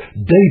house of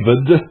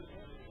David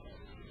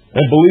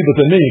and believeth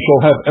in me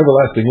shall have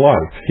everlasting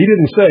life. He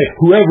didn't say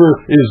whoever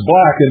is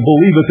black and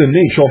believeth in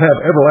me shall have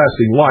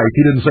everlasting life.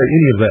 He didn't say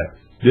any of that,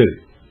 did he?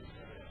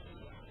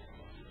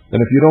 And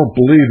if you don't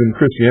believe in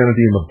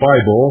Christianity in the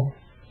Bible,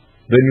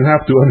 then you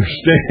have to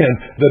understand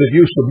that if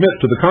you submit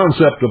to the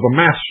concept of a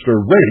master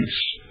race,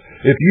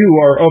 if you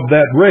are of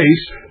that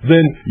race,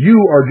 then you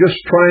are just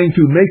trying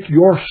to make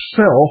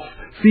yourself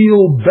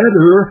feel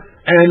better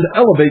and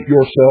elevate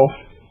yourself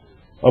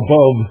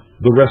above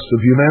the rest of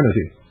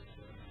humanity.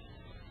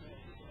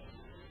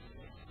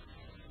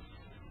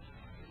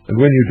 And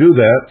when you do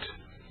that,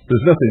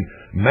 there's nothing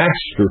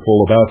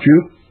masterful about you.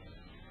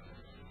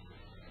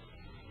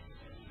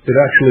 It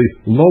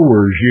actually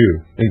lowers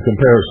you in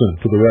comparison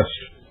to the rest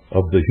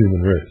of the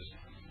human race.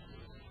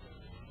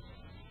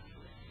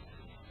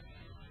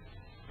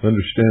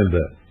 Understand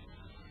that.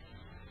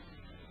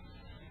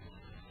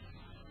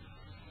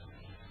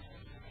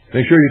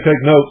 Make sure you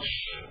take notes.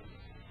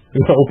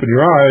 Open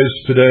your eyes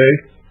today,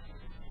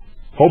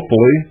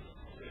 hopefully,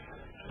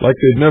 like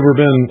they've never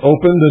been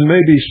opened, and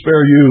maybe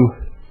spare you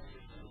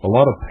a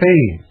lot of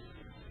pain,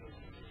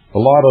 a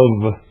lot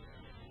of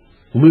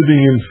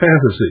living in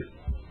fantasy,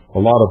 a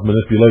lot of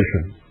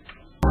manipulation.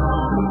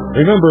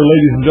 Remember,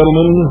 ladies and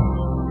gentlemen,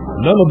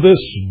 none of this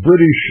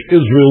British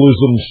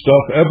Israelism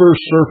stuff ever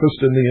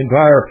surfaced in the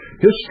entire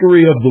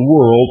history of the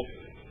world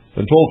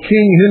until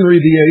King Henry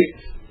VIII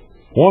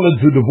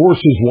wanted to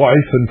divorce his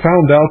wife and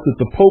found out that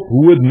the Pope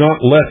would not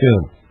let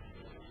him.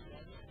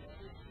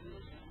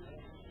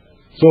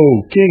 So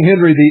King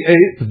Henry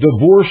VIII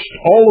divorced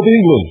all of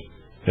England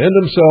and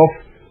himself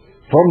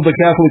from the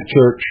Catholic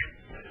Church,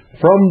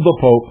 from the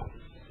Pope,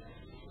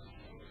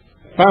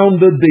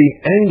 founded the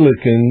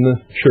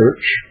Anglican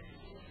Church,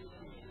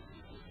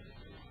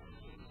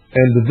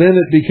 and then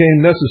it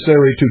became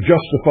necessary to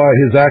justify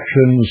his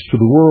actions to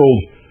the world,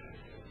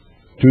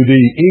 to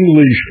the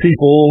English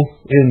people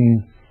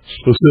in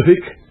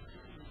specific,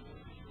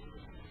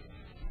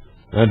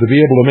 and to be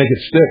able to make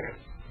it stick.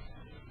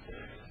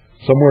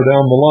 Somewhere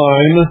down the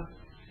line,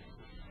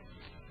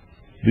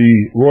 the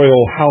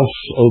Royal House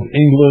of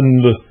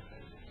England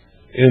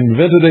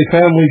invented a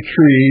family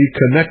tree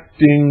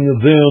connecting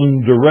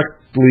them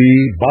directly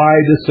by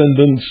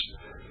descendants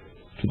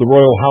to the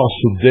Royal House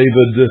of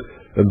David,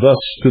 and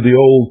thus to the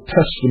Old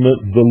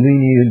Testament, the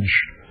lineage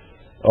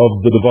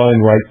of the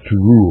divine right to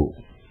rule,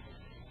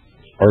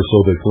 or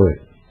so they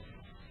claim.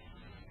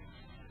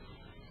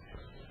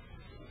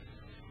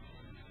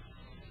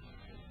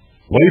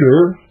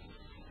 Later,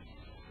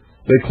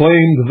 they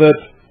claimed that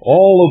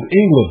all of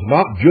England,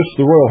 not just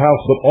the royal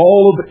house, but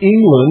all of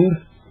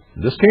England,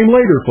 this came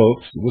later,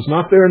 folks, it was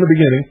not there in the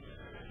beginning,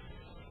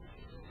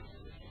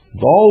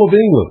 all of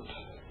England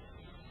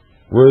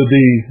were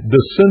the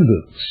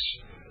descendants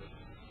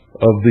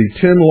of the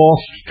 10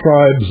 lost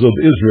tribes of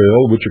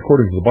Israel, which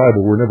according to the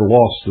Bible were never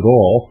lost at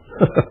all,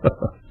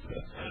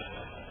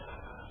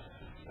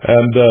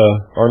 and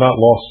are not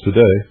lost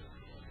today.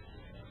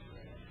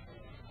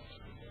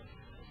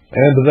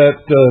 And that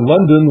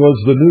London was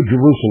the New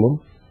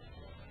Jerusalem.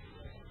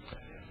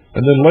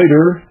 And then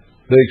later,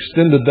 they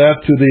extended that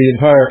to the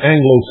entire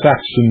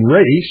Anglo-Saxon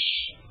race,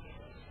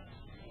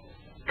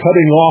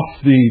 cutting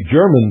off the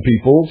German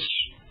peoples,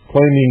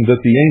 claiming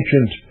that the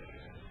ancient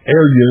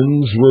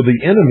Aryans were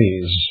the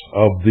enemies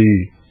of the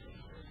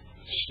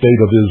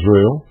state of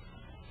Israel,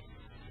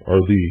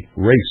 or the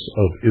race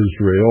of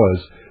Israel,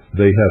 as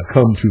they have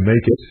come to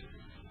make it.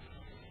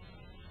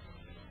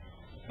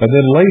 And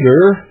then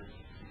later,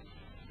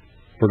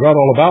 forgot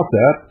all about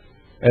that,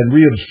 and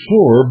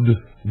reabsorbed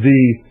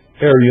the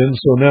Aryans,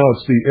 so now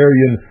it's the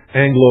Aryan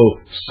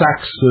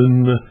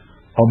Anglo-Saxon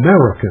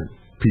American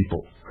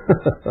people.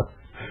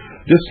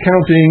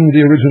 Discounting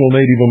the original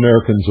Native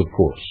Americans, of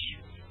course.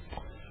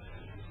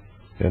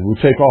 And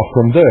we'll take off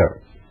from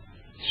there.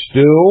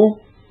 Still,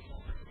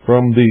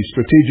 from the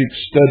Strategic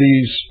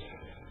Studies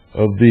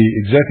of the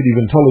Executive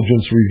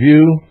Intelligence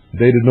Review,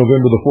 dated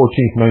November the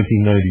 14th,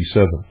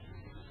 1997.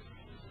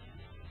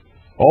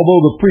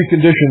 Although the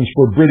preconditions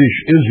for British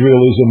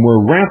Israelism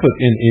were rampant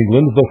in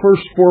England, the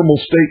first formal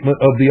statement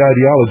of the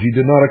ideology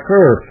did not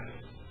occur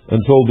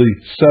until the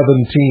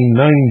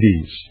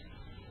 1790s,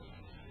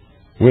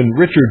 when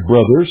Richard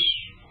Brothers,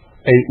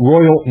 a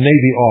Royal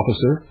Navy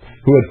officer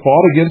who had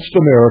fought against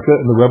America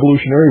in the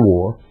Revolutionary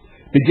War,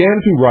 began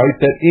to write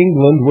that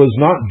England was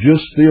not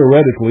just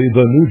theoretically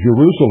the New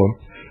Jerusalem,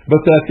 but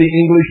that the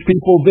English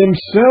people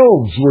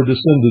themselves were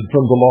descended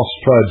from the lost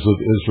tribes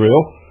of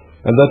Israel,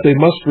 and that they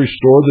must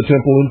restore the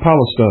temple in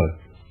Palestine.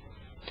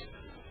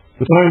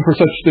 The time for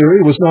such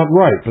theory was not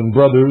ripe, and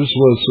Brothers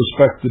was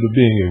suspected of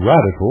being a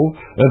radical,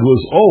 and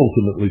was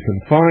ultimately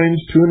confined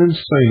to an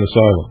insane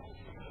asylum,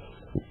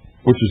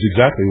 which is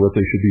exactly what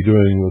they should be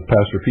doing with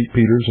Pastor Pete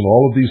Peters and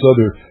all of these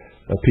other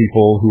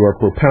people who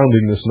are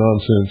propounding this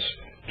nonsense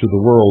to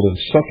the world and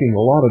sucking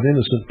a lot of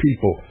innocent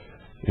people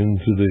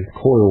into the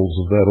coils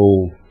of that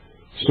old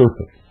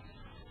serpent.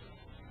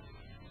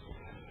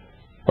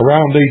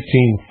 Around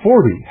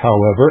 1840,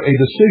 however, a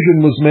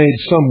decision was made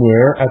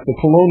somewhere at the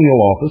Colonial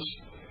Office,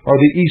 or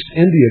the East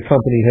India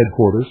Company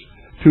headquarters,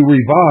 to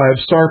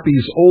revive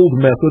Sarpi's old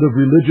method of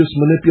religious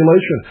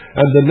manipulation,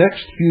 and the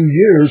next few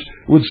years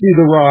would see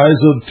the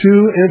rise of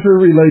two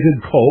interrelated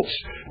cults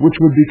which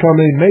would become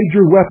a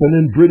major weapon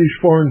in British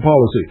foreign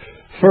policy.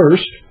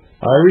 First,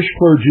 Irish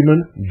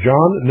clergyman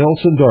John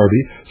Nelson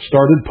Darby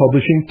started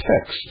publishing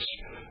texts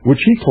which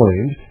he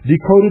claimed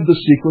decoded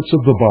the secrets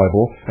of the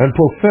Bible and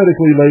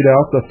prophetically laid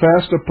out the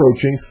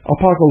fast-approaching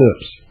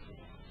apocalypse.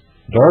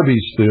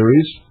 Darby's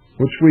theories,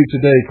 which we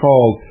today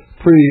call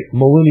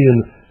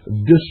pre-millennium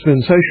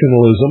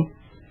dispensationalism,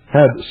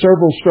 had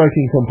several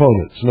striking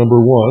components. Number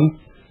one,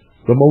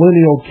 the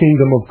millennial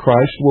kingdom of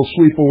Christ will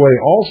sweep away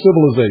all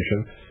civilization,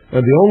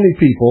 and the only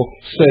people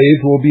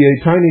saved will be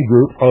a tiny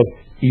group of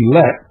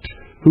elect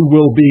who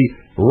will be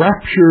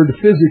raptured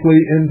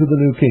physically into the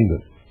new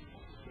kingdom.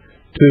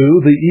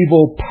 Two, the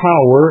evil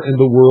power in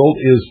the world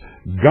is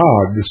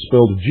Gog,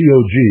 spelled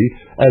G-O-G,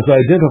 as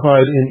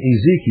identified in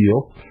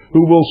Ezekiel,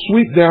 who will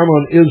sweep down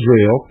on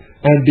Israel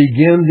and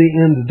begin the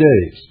end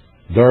days.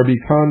 Darby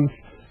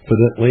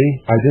confidently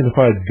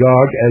identified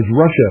Gog as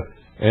Russia.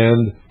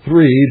 And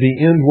three,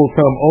 the end will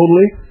come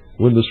only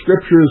when the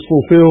scripture is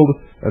fulfilled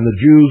and the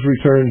Jews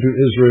return to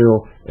Israel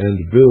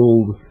and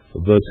build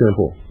the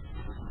temple.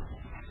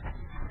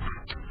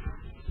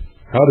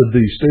 How did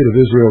the state of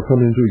Israel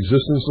come into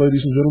existence,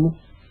 ladies and gentlemen?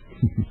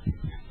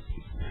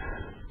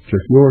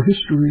 Check your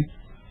history.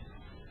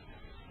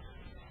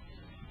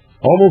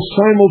 Almost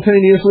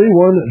simultaneously,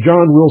 one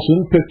John Wilson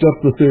picked up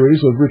the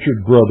theories of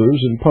Richard Brothers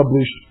and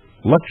published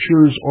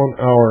Lectures on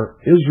Our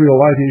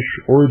Israelitish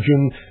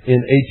Origin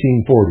in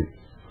 1840,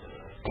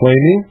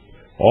 claiming,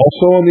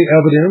 also on the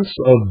evidence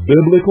of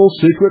biblical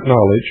secret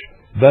knowledge,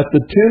 that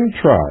the 10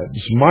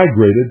 tribes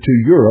migrated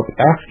to Europe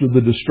after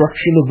the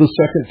destruction of the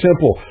Second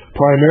Temple,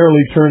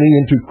 primarily turning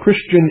into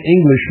Christian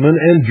Englishmen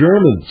and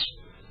Germans.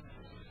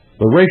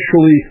 The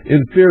racially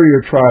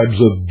inferior tribes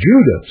of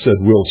Judah, said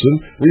Wilson,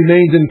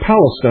 remained in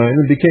Palestine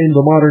and became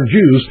the modern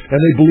Jews, and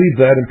they believed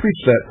that and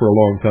preached that for a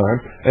long time.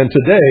 And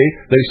today,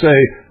 they say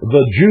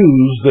the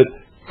Jews that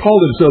call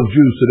themselves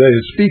Jews today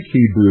and speak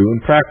Hebrew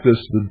and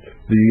practice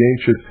the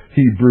ancient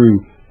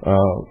Hebrew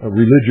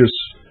religious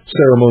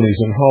ceremonies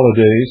and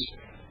holidays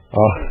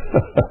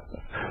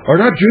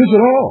are not Jews at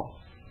all.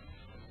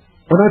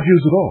 Are not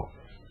Jews at all.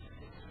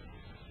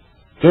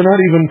 They're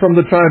not even from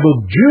the tribe of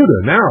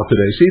Judah now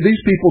today. See,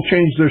 these people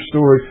change their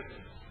story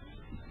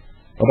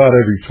about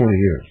every 20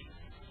 years.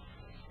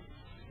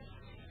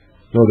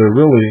 No, they're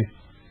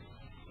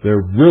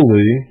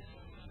really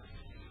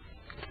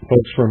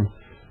folks from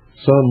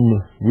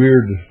some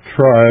weird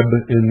tribe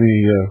in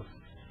the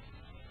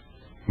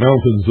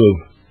mountains of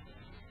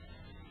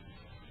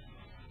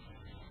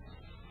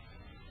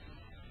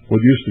what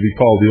used to be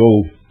called the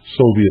old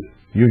Soviet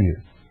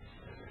Union.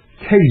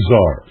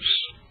 Khazars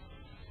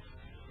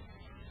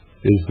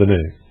is the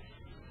name.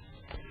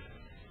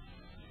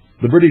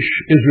 The British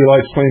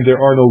Israelites claim there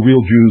are no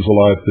real Jews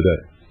alive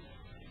today.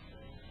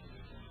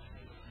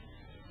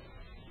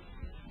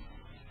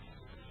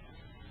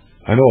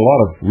 I know a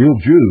lot of real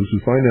Jews who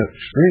find that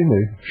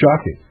extremely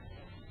shocking.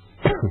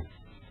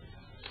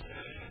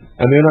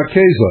 And they're not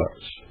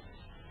Khazars.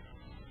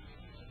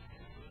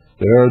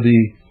 They are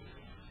the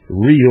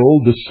real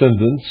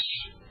descendants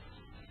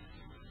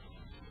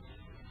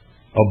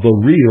of the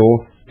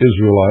real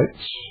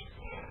Israelites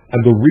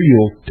and the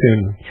real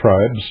 10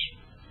 tribes.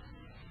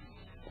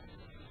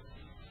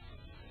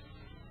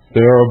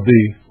 They are of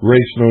the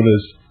race known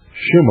as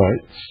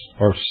Shemites,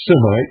 or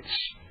Semites,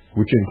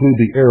 which include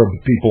the Arab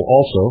people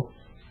also.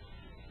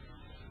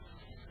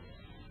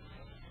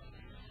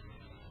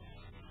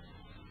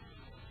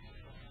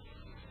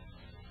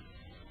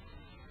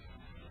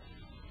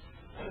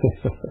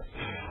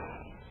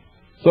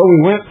 So we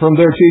went from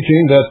their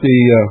teaching that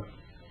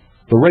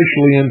the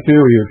racially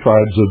inferior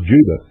tribes of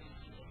Judah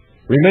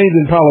remained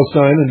in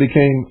Palestine and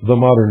became the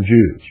modern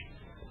Jews.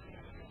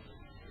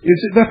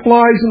 That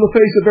flies in the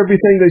face of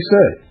everything they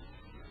say.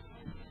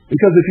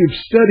 Because if you've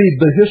studied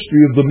the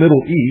history of the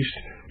Middle East,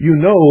 you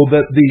know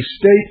that the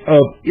state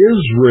of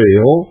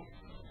Israel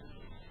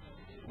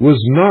was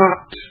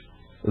not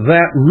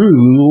that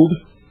ruled,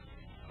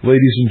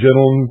 ladies and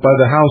gentlemen, by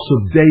the house of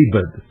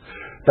David.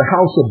 The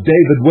house of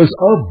David was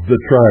of the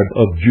tribe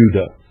of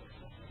Judah.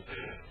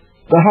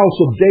 The house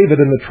of David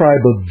and the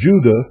tribe of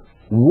Judah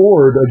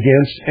warred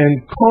against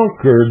and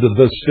conquered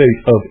the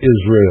state of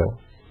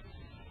Israel.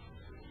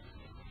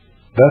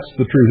 That's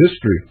the true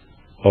history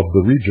of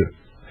the region.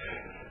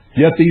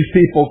 Yet these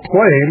people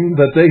claim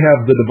that they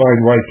have the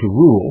divine right to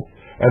rule,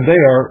 and they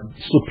are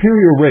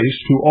superior race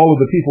to all of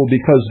the people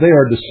because they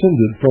are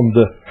descended from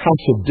the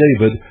house of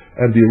David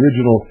and the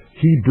original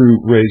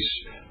Hebrew race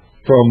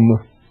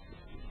from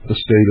the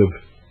state of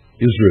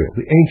Israel,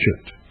 the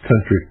ancient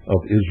country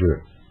of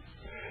Israel,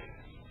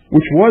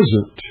 which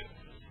wasn't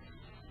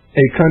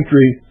a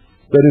country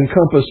that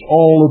encompassed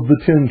all of the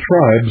 10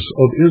 tribes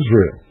of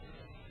Israel.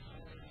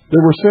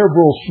 There were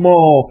several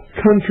small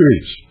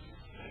countries,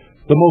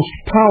 the most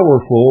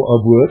powerful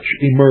of which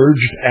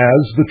emerged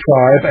as the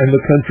tribe and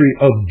the country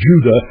of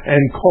Judah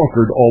and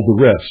conquered all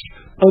the rest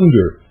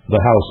under the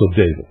house of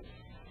David.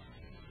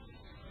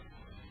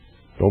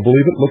 Don't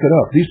believe it? Look it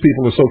up. These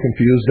people are so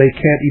confused they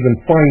can't even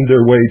find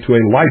their way to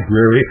a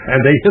library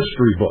and a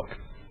history book.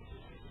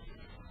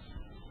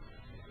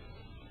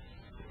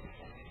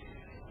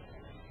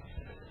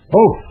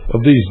 Both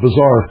of these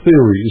bizarre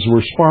theories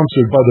were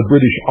sponsored by the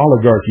British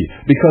oligarchy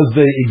because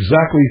they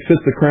exactly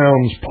fit the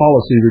Crown's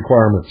policy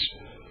requirements.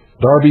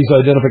 Derby's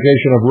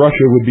identification of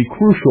Russia would be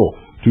crucial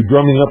to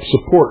drumming up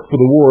support for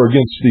the war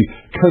against the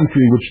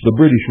country which the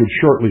British would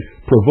shortly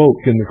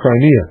provoke in the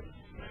Crimea.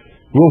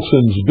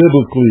 Wilson's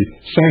biblically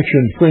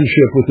sanctioned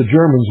friendship with the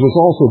Germans was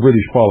also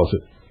British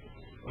policy.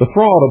 The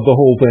fraud of the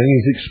whole thing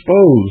is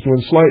exposed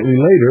when slightly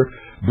later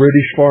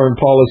British foreign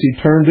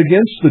policy turned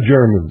against the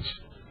Germans.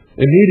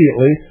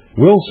 Immediately,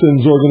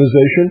 Wilson's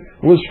organization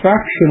was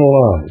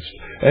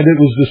factionalized, and it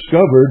was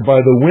discovered by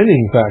the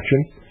winning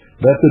faction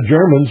that the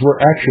Germans were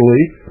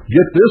actually,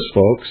 get this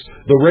folks,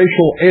 the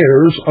racial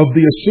heirs of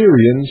the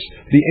Assyrians,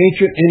 the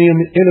ancient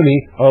enemy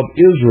of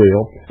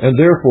Israel, and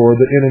therefore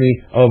the enemy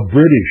of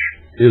British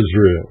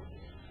Israel.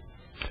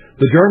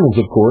 The Germans,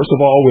 of course,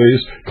 have always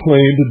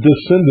claimed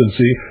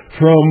descendancy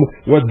from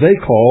what they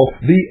call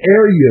the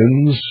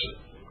Aryans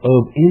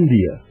of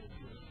India.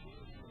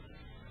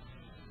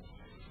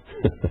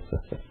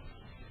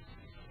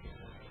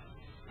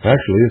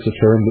 Actually, it's a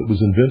term that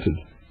was invented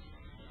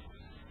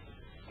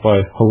by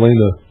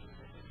Helena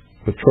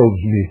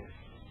Petrovna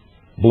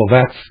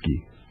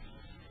Blavatsky.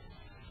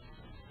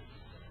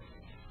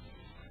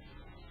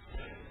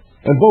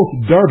 And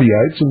both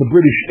Darbyites and the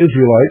British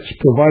Israelites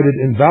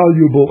provided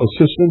invaluable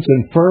assistance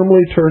in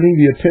firmly turning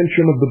the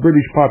attention of the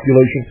British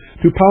population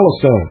to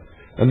Palestine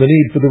and the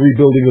need for the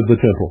rebuilding of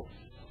the temple.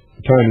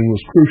 The timing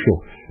was crucial.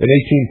 In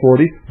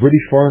 1840,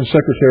 British Foreign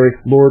Secretary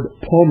Lord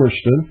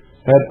Palmerston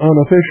had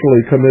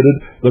unofficially committed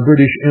the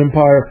British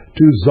Empire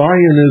to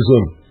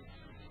Zionism.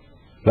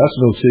 That's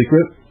no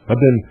secret. I've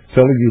been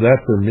telling you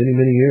that for many,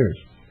 many years.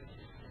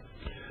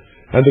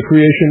 And the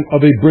creation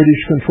of a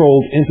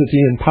British-controlled entity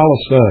in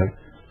Palestine.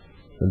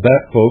 And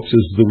that, folks,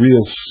 is the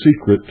real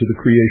secret to the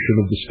creation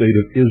of the state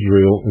of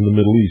Israel in the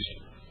Middle East.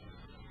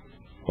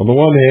 On the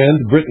one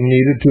hand, Britain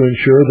needed to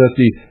ensure that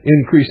the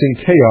increasing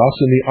chaos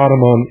in the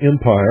Ottoman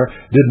Empire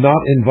did not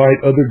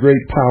invite other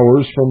great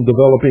powers from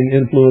developing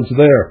influence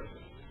there.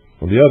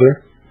 On the other,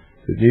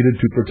 it needed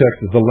to protect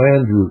the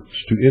land routes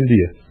to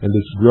India and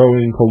its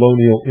growing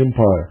colonial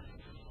empire.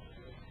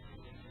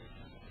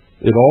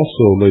 It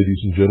also,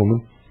 ladies and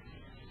gentlemen,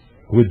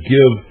 would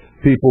give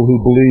people who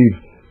believe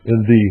in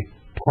the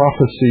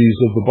prophecies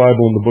of the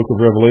Bible in the book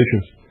of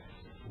Revelation,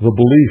 the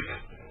belief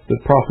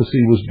that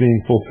prophecy was being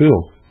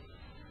fulfilled,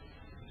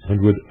 and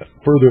would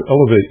further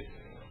elevate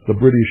the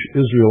British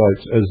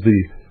Israelites as the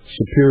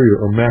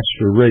superior or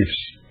master race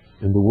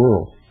in the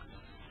world.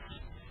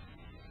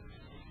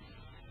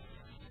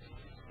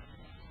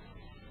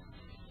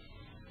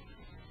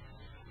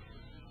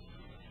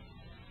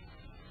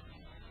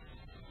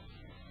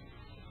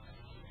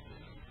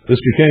 This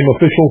became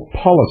official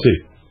policy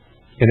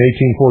in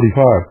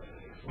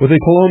 1845, with a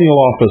colonial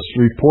office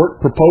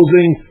report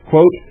proposing,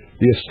 quote,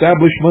 the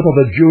establishment of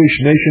a Jewish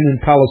nation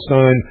in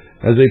Palestine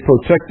as a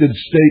protected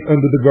state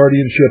under the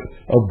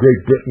guardianship of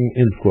Great Britain,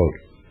 end quote.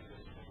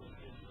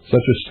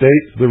 Such a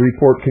state, the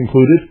report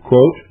concluded,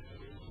 quote,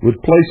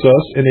 would place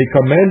us in a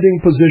commanding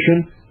position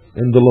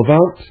in the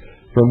Levant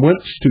from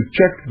whence to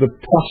check the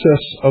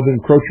process of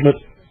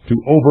encroachment, to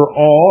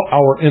overawe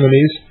our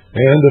enemies,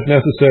 and, if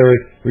necessary,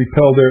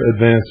 repel their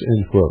advance,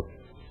 end quote.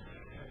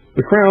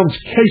 The Crown's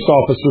case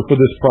officer for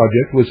this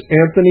project was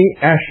Anthony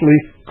Ashley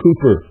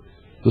Cooper,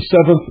 the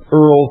 7th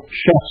Earl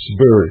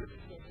Shaftesbury,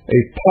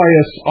 a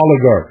pious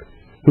oligarch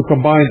who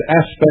combined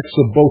aspects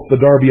of both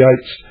the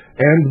Derbyites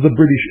and the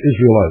British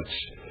Israelites,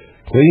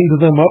 cleaned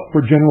them up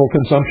for general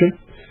consumption,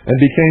 and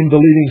became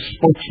the leading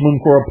spokesman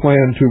for a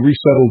plan to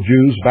resettle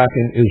Jews back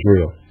in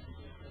Israel.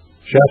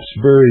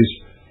 Shaftesbury's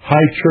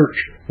High Church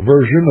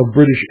version of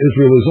British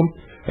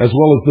Israelism, as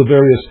well as the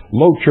various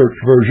Low Church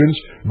versions,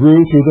 grew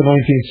through the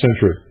 19th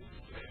century.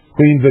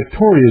 Queen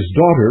Victoria's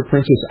daughter,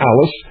 Princess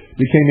Alice,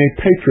 became a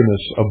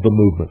patroness of the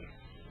movement.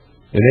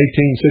 In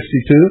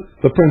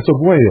 1862, the Prince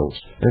of Wales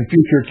and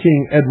future King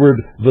Edward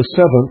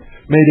VII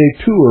made a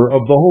tour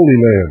of the Holy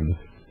Land,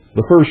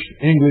 the first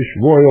English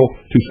royal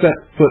to set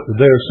foot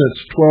there since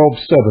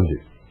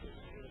 1270.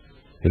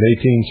 In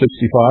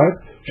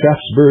 1865,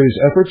 Shaftesbury's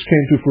efforts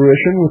came to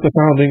fruition with the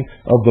founding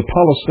of the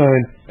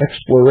Palestine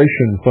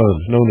Exploration Fund,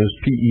 known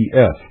as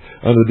PEF,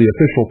 under the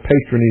official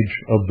patronage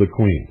of the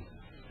Queen.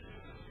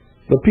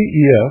 The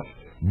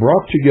PEF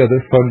brought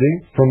together funding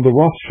from the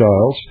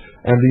Rothschilds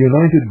and the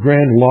United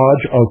Grand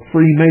Lodge of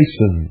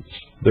Freemasons.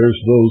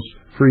 There's those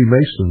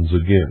Freemasons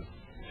again.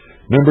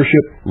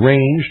 Membership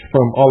ranged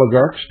from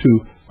oligarchs to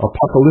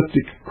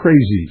apocalyptic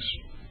crazies.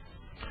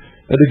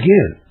 And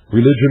again,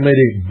 religion made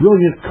a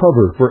brilliant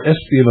cover for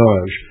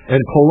espionage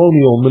and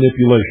colonial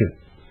manipulation.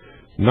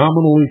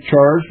 Nominally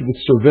charged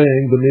with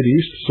surveying the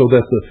Mideast so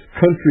that the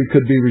country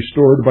could be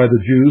restored by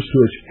the Jews to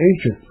its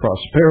ancient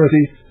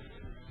prosperity,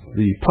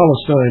 the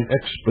Palestine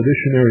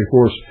Expeditionary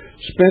Force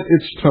spent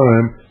its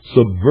time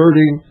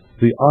subverting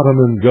the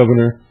Ottoman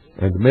governor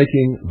and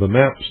making the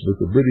maps that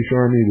the British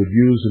Army would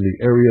use in the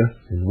area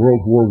in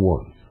World War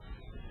I.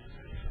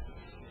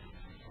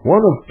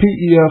 One of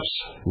PEF's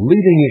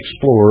leading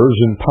explorers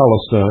in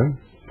Palestine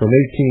from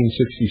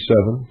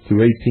 1867 to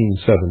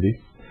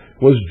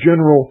 1870 was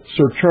General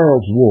Sir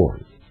Charles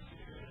Warren.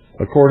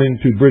 According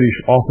to British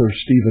author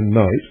Stephen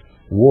Knight,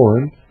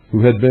 Warren, who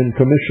had been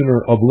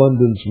Commissioner of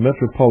London's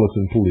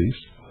Metropolitan Police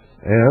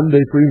and a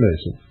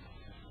Freemason,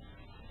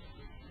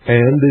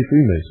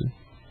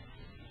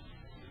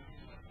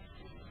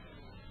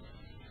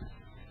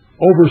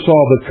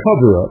 oversaw the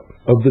cover-up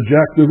of the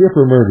Jack the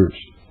Ripper murders,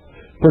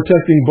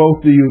 protecting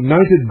both the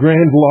United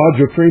Grand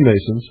Lodge of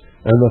Freemasons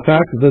and the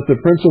fact that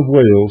the Prince of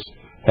Wales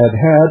had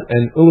had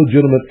an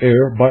illegitimate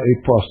heir by a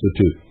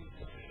prostitute.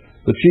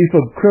 The Chief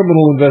of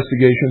Criminal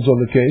Investigations on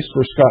the case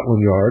for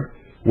Scotland Yard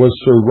was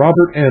Sir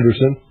Robert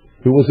Anderson,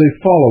 who was a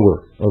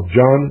follower of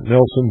John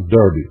Nelson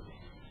Darby.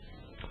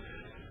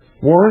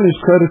 Warren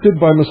is credited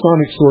by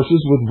Masonic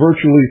sources with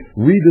virtually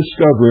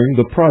rediscovering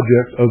the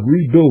project of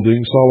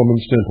rebuilding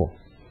Solomon's Temple.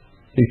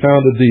 He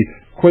founded the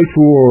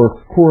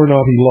Quatuor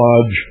Coronati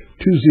Lodge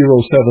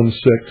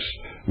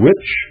 2076,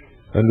 which,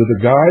 under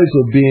the guise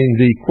of being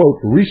the,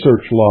 quote,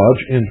 research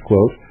lodge, end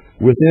quote,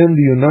 within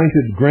the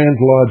United Grand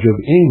Lodge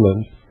of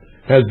England,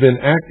 has been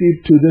active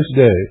to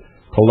this day,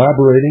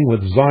 collaborating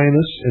with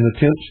Zionists in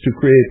attempts to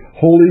create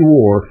holy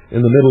war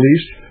in the Middle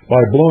East by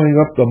blowing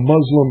up the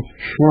Muslim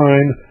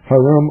shrine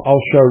Haram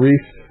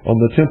al-Sharif on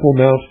the Temple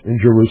Mount in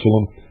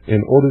Jerusalem in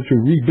order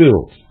to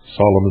rebuild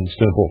Solomon's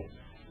Temple.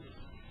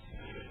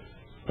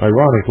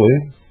 Ironically,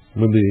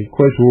 when the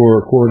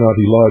Quatuor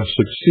Coronati Lodge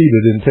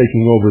succeeded in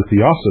taking over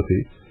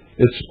Theosophy,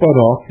 it spun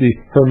off the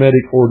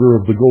Hermetic Order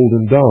of the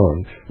Golden Dawn,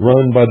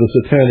 run by the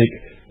satanic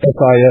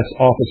SIS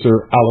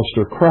officer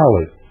Aleister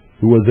Crowley,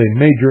 who was a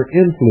major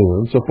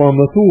influence upon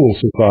the Thule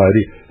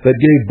Society that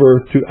gave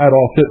birth to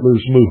Adolf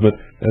Hitler's movement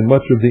and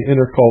much of the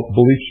intercult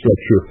belief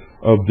structure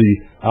of the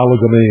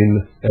Allgemeine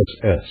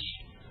SS.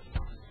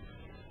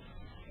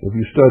 If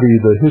you study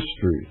the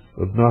history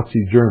of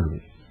Nazi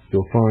Germany,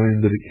 you'll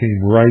find that it came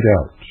right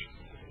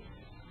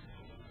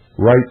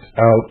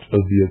out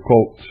of the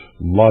occult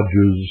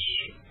lodges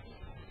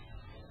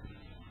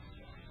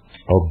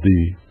of the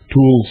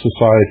Thule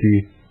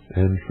Society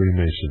and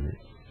Freemasonry.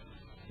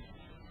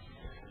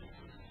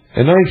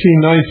 In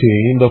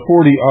 1919, the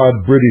 40-odd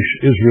British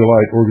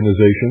Israelite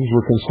organizations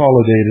were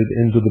consolidated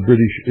into the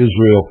British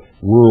Israel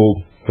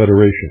World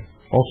Federation,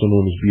 also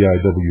known as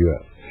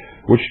BIWF,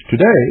 which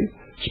today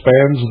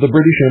spans the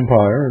British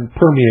Empire and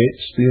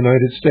permeates the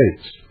United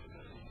States.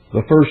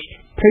 The first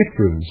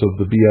patrons of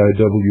the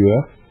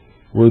BIWF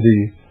were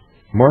the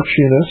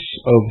Marchioness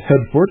of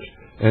Hertford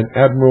and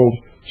Admiral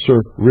Sir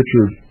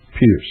Richard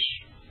Pearse.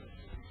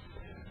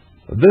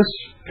 This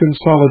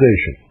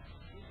consolidation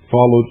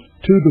followed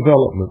two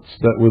developments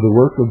that were the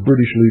work of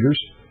British leaders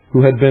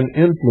who had been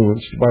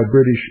influenced by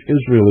British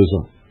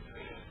Israelism.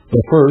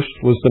 The first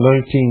was the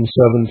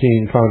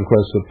 1917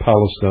 conquest of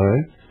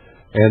Palestine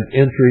and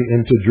entry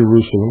into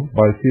Jerusalem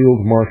by Field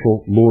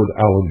Marshal Lord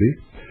Allenby,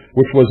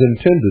 which was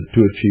intended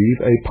to achieve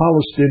a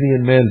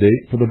Palestinian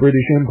mandate for the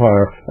British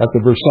Empire at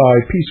the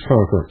Versailles Peace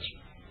Conference.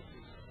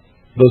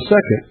 The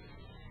second,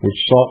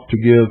 which sought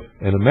to give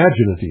an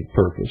imaginative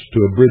purpose to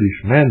a British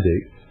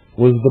mandate,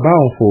 was the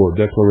Balfour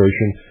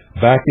Declaration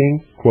backing,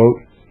 quote,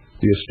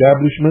 the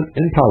establishment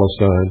in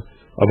Palestine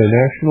of a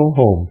national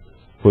home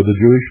for the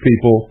Jewish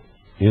people,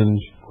 end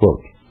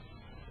quote.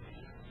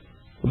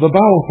 The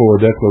Balfour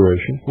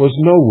Declaration was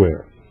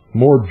nowhere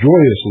more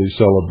joyously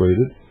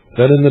celebrated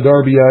than in the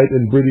Darbyite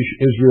and British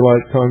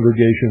Israelite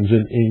congregations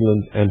in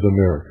England and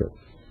America.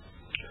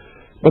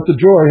 But the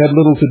joy had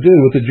little to do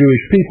with the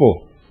Jewish people.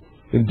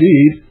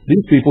 Indeed,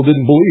 these people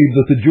didn't believe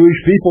that the Jewish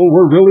people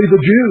were really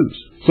the Jews.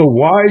 So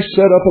why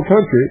set up a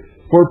country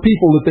for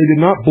people that they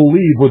did not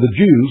believe were the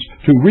Jews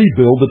to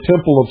rebuild the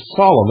Temple of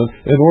Solomon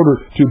in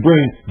order to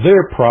bring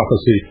their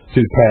prophecy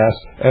to pass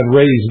and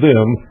raise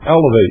them,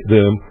 elevate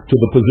them to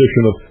the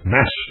position of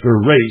master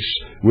race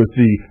with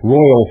the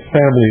royal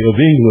family of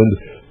England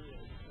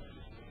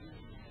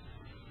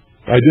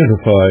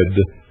identified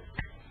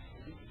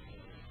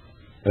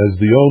as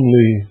the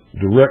only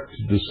direct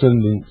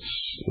descendants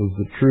of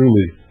the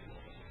truly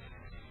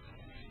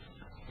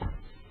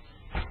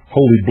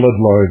holy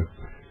bloodline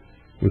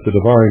with the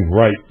divine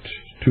right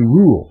to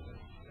rule,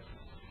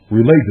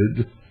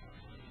 related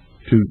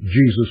to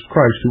Jesus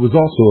Christ, who was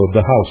also of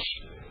the house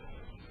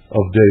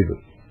of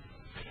David.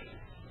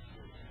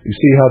 You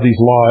see how these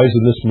lies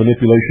and this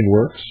manipulation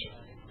works?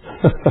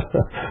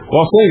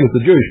 While saying that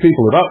the Jewish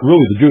people are not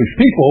really the Jewish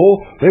people,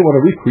 they want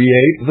to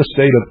recreate the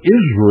state of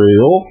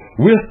Israel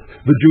with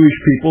the Jewish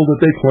people that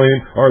they claim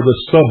are the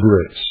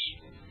subrace.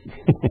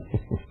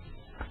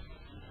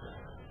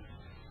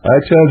 I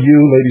tell you,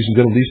 ladies and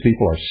gentlemen, these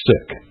people are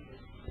sick.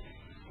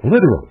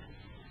 Literally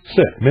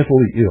sick,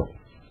 mentally ill.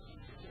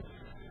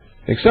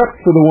 Except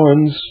for the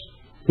ones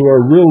who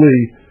are really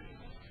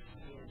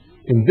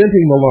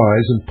inventing the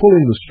lies and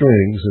pulling the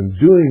strings and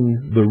doing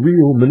the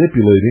real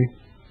manipulating.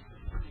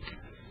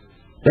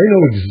 They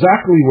know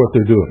exactly what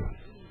they're doing,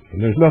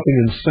 and there's nothing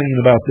insane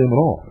about them at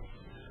all.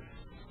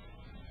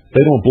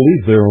 They don't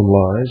believe their own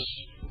lies.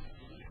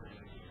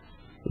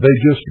 They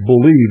just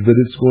believe that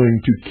it's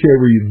going to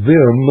carry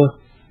them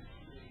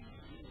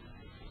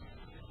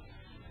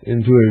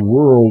into a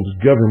world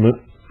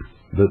government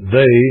that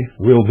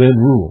they will then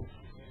rule.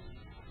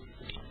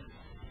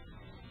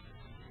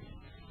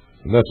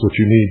 And that's what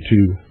you need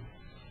to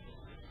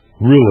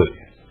really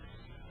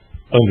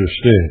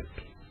understand.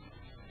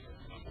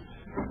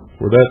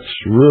 For that's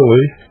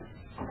really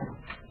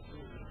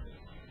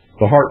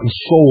the heart and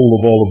soul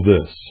of all of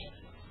this.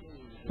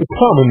 The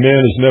common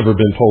man has never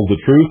been told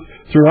the truth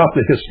throughout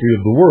the history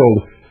of the world,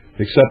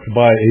 except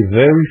by a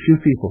very few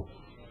people.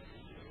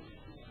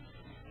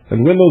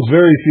 And when those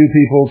very few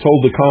people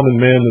told the common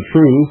man the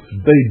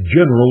truth, they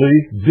generally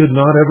did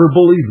not ever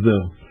believe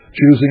them,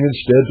 choosing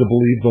instead to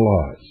believe the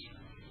lies.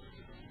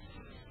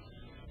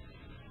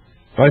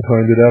 I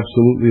find it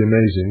absolutely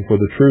amazing, for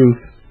the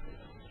truth,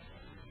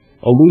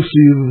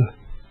 elusive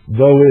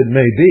though it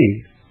may be,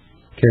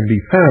 can be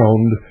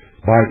found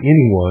by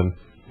anyone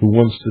who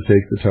wants to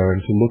take the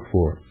time to look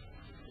for it.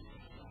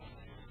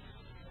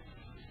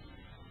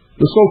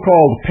 The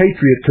so-called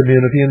patriot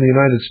community in the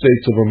United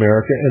States of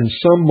America and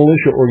some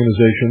militia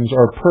organizations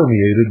are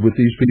permeated with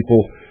these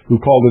people who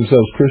call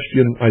themselves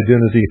Christian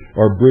identity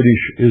or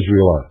British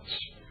Israelites.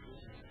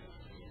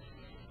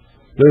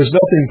 There is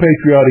nothing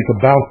patriotic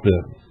about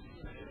them.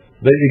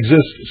 They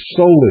exist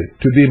solely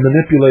to be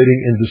manipulating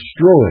and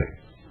destroying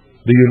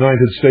the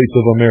United States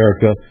of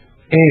America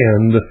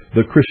and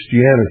the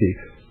Christianity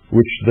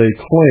which they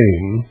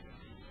claim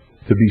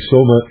to be so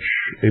much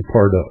a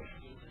part of.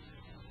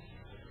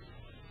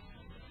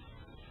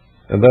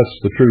 And that's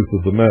the truth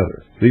of the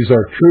matter. These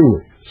are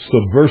truly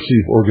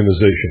subversive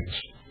organizations.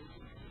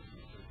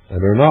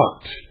 And they're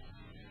not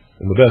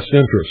in the best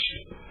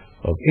interest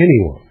of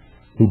anyone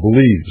who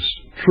believes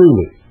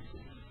truly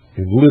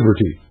in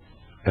liberty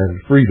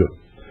and freedom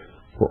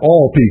for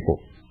all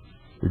people,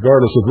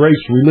 regardless of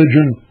race,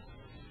 religion,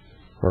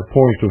 or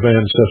point of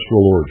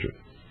ancestral origin.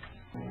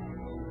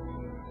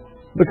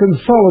 The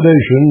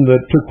consolidation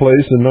that took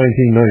place in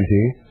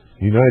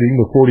 1919, uniting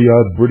the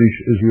 40-odd British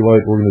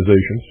Israelite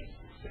organizations,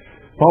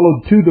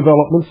 followed two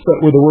developments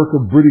that were the work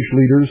of British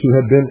leaders who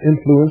had been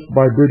influenced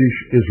by British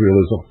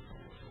Israelism.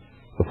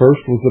 The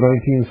first was the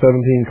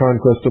 1917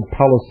 conquest of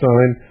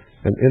Palestine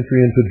and entry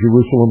into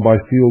Jerusalem by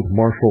Field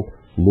Marshal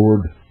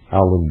Lord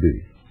Allenby.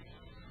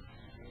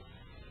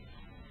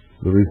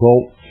 The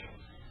result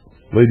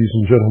ladies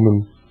and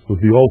gentlemen, was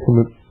the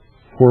ultimate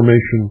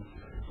formation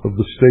of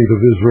the state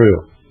of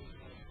Israel,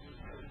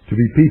 to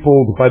be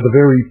peopled by the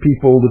very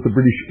people that the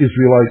British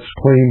Israelites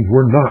claimed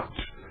were not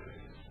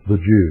the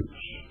Jews.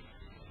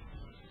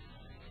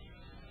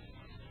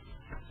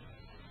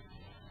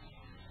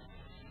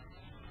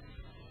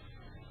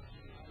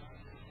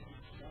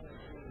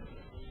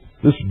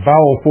 This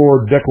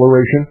Balfour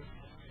Declaration,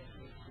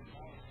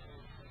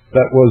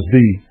 that was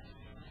the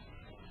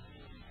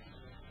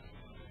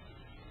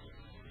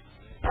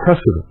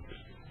precedent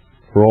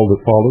for all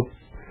that followed,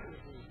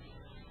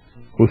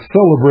 was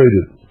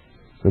celebrated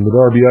in the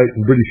Darbyite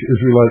and British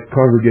Israelite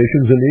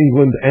congregations in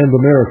England and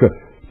America.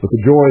 But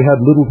the joy had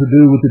little to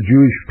do with the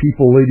Jewish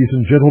people, ladies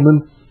and gentlemen.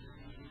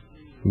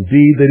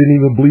 Indeed, they didn't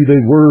even believe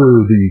they were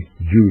the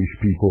Jewish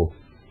people,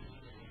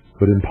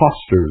 but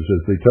impostors,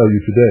 as they tell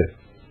you today.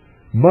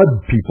 Mud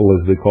people,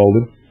 as they called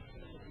them.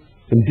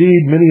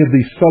 Indeed, many of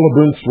these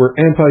celebrants were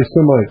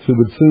anti-Semites who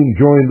would soon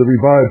join the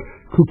revived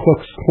Ku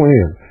Klux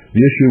Klan.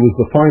 The issue was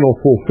the final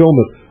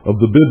fulfillment of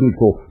the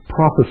biblical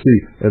prophecy,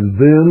 and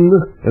then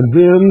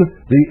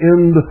the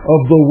end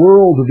of the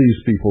world, these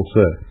people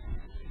say.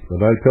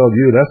 And I tell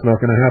you, that's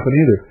not going to happen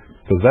either,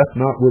 because that's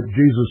not what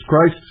Jesus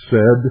Christ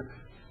said.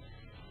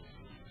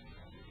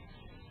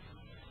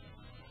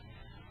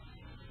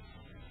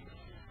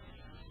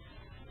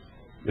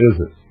 Is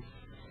it?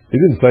 He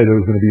didn't say there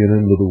was going to be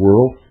an end of the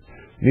world.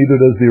 Neither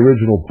does the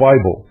original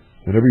Bible.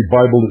 And every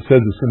Bible that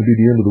says it's going to be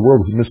the end of the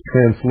world is a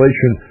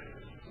mistranslation.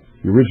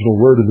 The original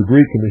word in the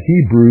Greek and the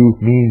Hebrew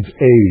means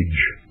age.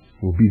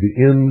 It will be the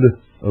end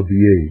of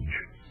the age.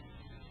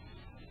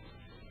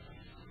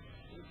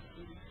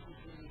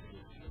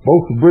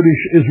 Both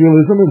British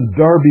Israelism and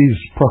Darby's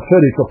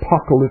prophetic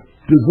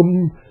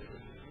apocalypticism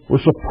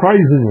were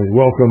surprisingly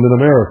welcome in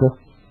America,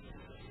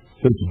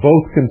 since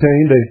both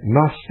contained a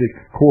Gnostic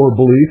core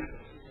belief.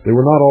 They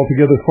were not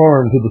altogether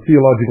foreign to the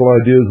theological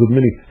ideas of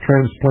many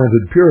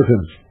transplanted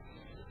Puritans.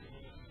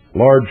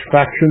 Large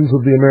factions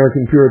of the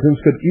American Puritans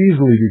could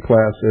easily be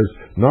classed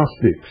as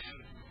Gnostics.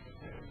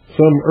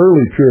 Some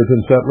early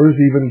Puritan settlers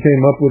even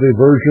came up with a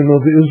version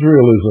of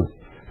Israelism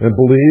and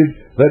believed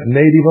that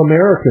Native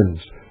Americans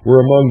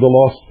were among the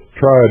lost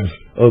tribes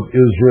of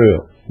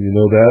Israel. You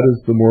know that as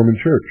the Mormon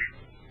Church,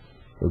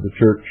 or the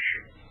Church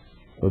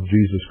of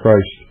Jesus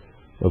Christ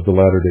of the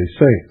Latter-day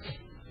Saints.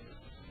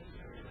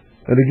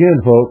 And again,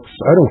 folks,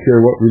 I don't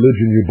care what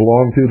religion you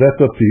belong to.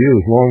 That's up to you,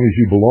 as long as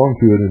you belong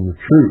to it in the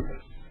truth.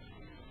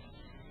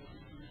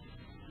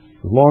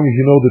 As long as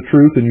you know the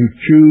truth and you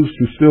choose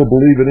to still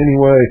believe it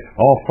anyway,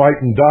 I'll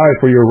fight and die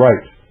for your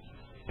right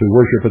to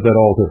worship at that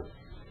altar.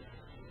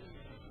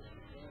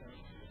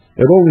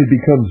 It only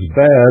becomes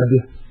bad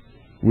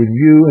when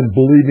you, in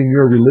believing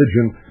your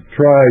religion,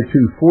 try to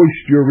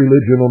foist your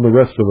religion on the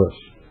rest of us.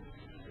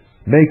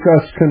 Make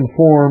us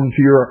conform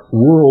to your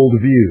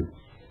worldview.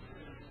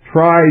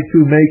 Try to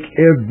make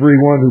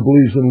everyone who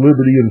believes in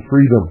liberty and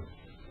freedom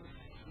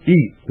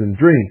eat and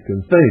drink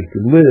and think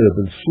and live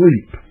and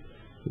sleep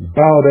and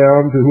bow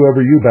down to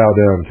whoever you bow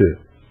down to.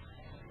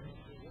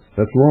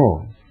 That's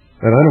wrong.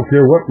 And I don't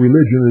care what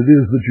religion it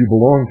is that you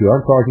belong to.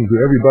 I'm talking to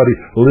everybody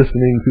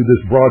listening to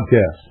this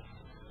broadcast.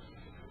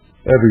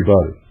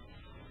 Everybody.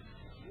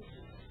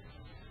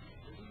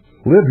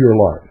 Live your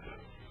life.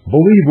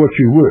 Believe what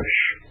you wish.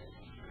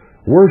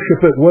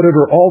 Worship at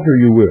whatever altar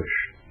you wish.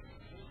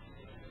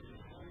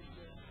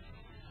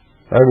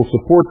 I will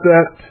support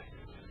that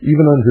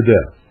even unto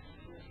death.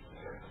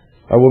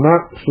 I will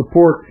not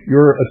support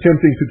your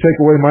attempting to take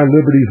away my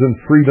liberties and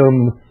freedom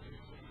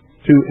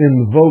to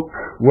invoke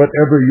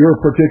whatever your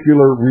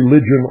particular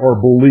religion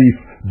or belief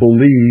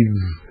believes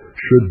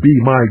should be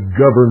my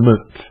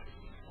government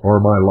or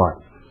my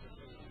life.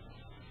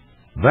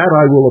 That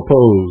I will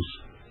oppose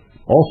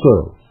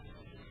also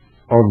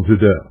unto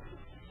death.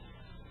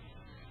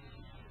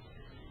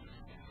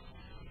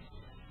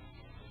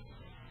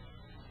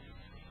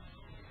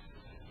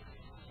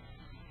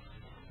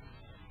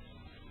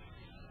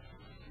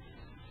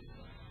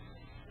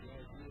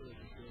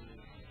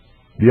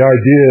 The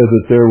idea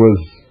that there was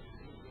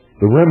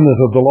the remnant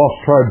of the lost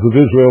tribes of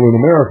Israel in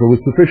America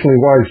was sufficiently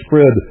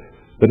widespread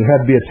that it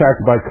had to be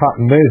attacked by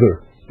Cotton Mather,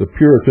 the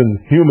Puritan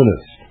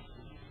humanist.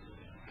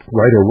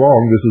 Right or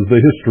wrong, this is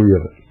the history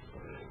of it.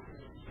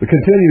 The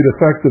continued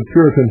effect of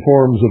Puritan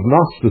forms of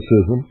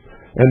Gnosticism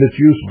and its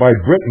use by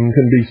Britain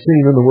can be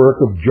seen in the work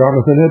of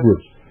Jonathan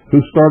Edwards, who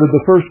started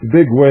the first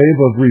big wave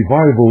of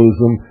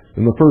revivalism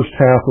in the first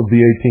half of the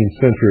 18th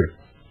century.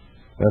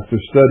 After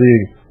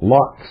studying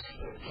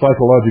Locke's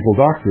psychological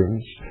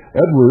doctrines,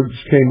 Edwards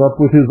came up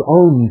with his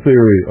own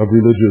theory of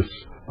religious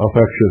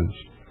affections.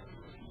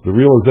 The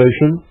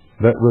realization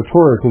that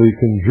rhetorically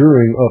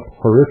conjuring up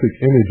horrific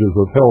images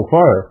of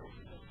hellfire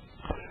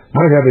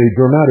might have a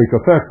dramatic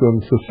effect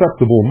on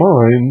susceptible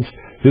minds,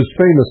 his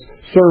famous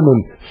sermon,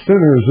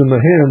 Sinners in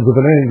the Hands of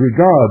an Angry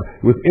God,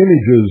 with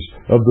images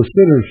of the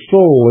sinner's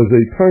soul as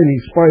a tiny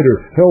spider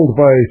held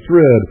by a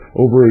thread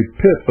over a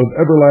pit of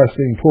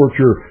everlasting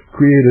torture,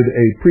 created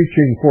a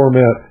preaching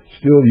format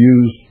still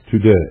used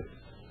today.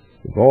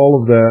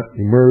 All of that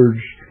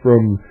emerged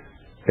from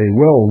a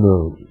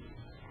well-known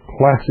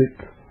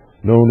classic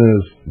known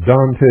as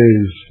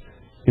Dante's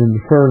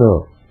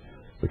Inferno.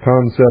 The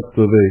concept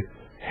of a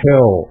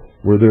hell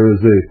where there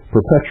is a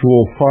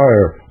perpetual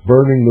fire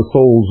burning the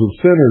souls of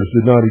sinners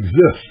did not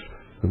exist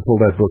until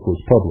that book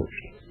was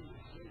published.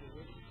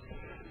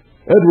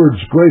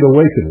 Edward's Great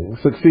Awakening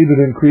succeeded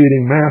in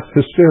creating mass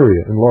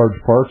hysteria in large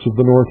parts of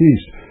the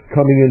Northeast,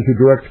 coming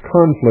into direct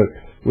conflict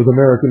with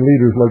American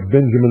leaders like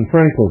Benjamin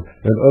Franklin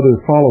and other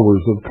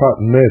followers of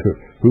Cotton Mather,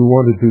 who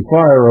wanted to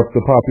fire up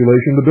the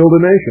population to build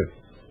a nation.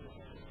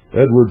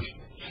 Edward's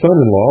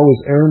son-in-law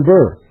was Aaron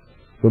Burr,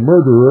 the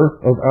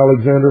murderer of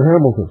Alexander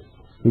Hamilton,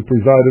 who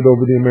presided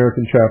over the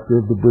American chapter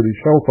of the British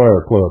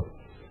Hellfire Club,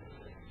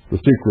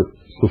 the secret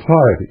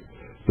society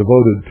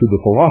devoted to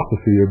the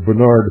philosophy of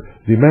Bernard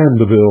de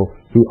Mandeville,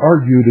 who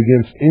argued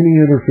against any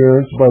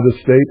interference by the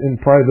state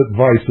in private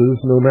vices,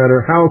 no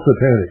matter how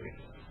satanic.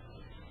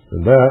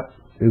 And that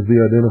is the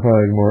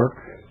identifying mark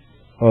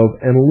of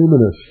an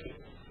illuminist.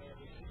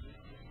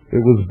 It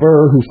was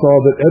Burr who saw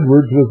that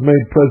Edwards was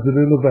made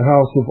president of the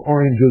House of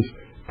Orange's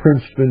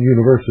Princeton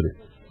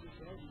University.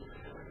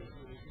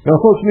 Now,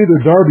 folks,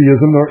 neither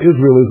Darbyism nor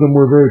Israelism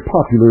were very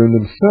popular in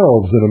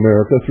themselves in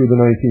America through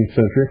the 19th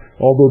century,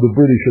 although the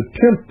British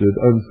attempted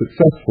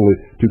unsuccessfully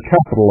to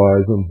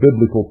capitalize on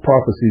biblical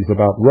prophecies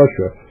about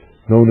Russia,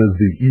 known as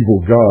the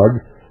evil Gog,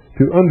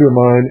 to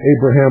undermine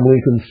Abraham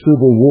Lincoln's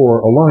Civil War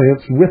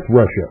alliance with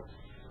Russia.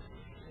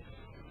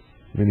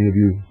 Many of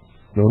you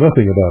know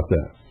nothing about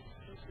that.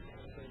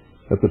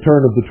 At the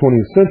turn of the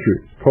 20th century,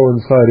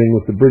 coinciding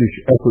with the British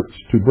efforts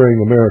to bring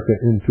America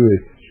into a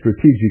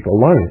strategic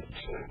alliance,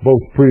 both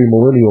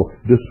premillennial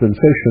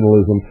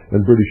dispensationalism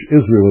and British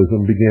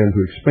Israelism began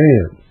to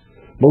expand.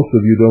 Most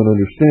of you don't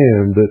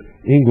understand that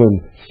England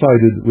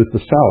sided with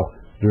the South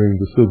during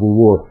the Civil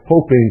War,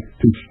 hoping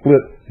to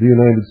split the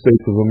United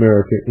States of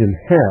America in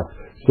half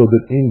so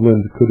that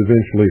England could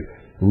eventually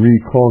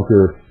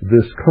reconquer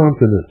this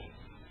continent.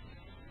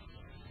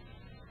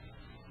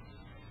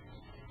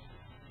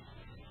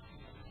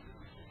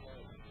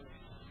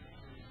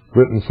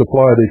 Britain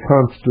supplied a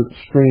constant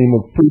stream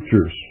of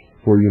preachers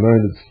for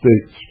United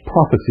States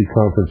prophecy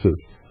conferences,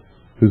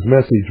 whose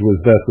message was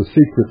that the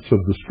secrets of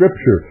the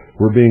Scripture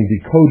were being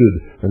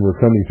decoded and were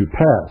coming to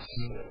pass,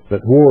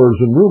 that wars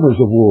and rumors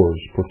of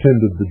wars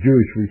portended the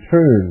Jewish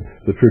return,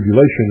 the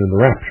tribulation, and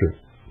the rapture.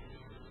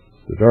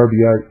 The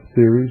Darbyite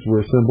theories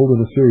were assembled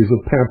in a series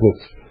of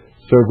pamphlets,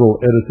 several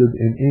edited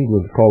in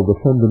England, called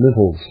The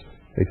Fundamentals,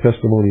 a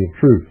Testimony of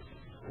Truth.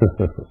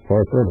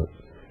 Far from it.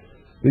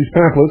 These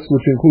pamphlets,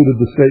 which included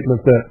the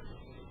statement that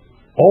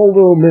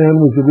although man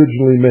was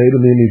originally made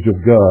in the image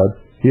of God,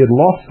 he had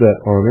lost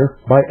that honor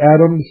by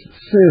Adam's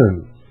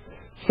sin,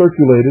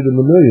 circulated in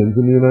the millions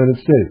in the United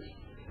States.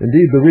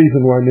 Indeed, the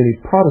reason why many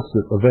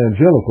Protestant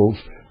evangelicals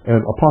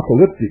and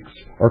apocalyptics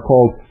are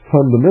called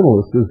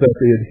fundamentalists is that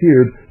they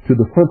adhered to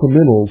the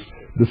fundamentals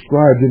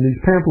described in these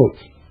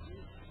pamphlets.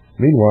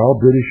 Meanwhile,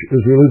 British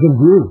Israelism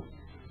grew.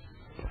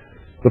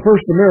 The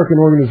first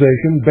American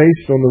organization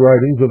based on the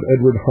writings of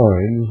Edward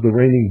Hines, the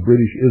reigning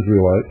British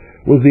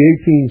Israelite, was the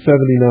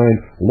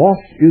 1879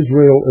 Lost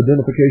Israel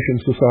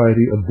Identification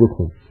Society of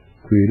Brooklyn,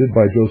 created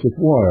by Joseph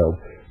Wilde,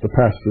 the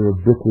pastor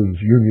of Brooklyn's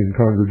Union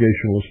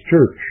Congregationalist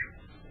Church.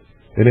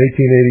 In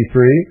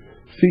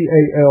 1883,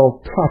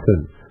 C.A.L.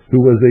 Totten, who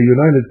was a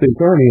United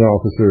States Army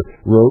officer,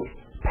 wrote,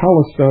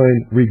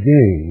 "Palestine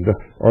regained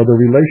are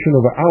the relation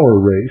of our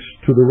race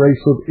to the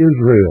race of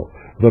Israel,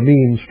 the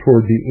means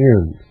toward the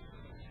end."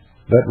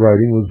 That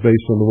writing was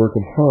based on the work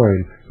of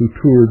Hine, who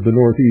toured the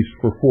Northeast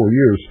for 4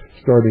 years,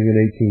 starting in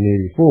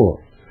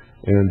 1884.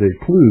 And a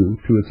clue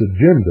to its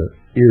agenda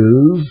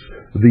is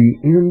the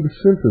end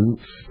sentence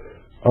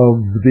of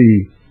the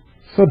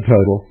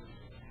subtitle,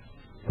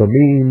 "The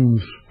Means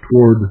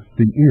Toward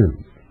the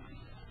End."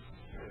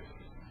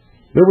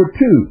 There were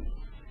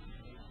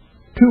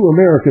two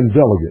American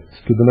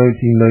delegates to the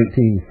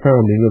 1919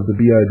 founding of the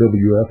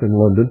BIWF in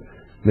London,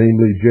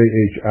 namely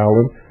J.H.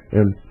 Allen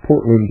and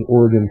Portland,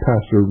 Oregon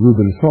pastor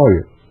Reuben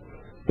Sawyer.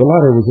 The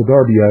latter was a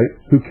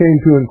Darbyite who came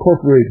to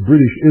incorporate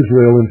British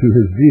Israel into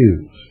his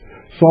views.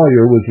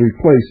 Sawyer was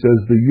replaced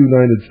as the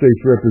United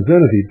States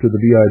representative to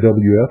the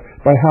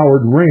BIWF by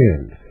Howard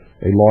Rand,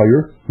 a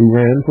lawyer who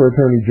ran for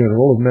Attorney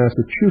General of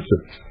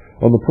Massachusetts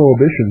on the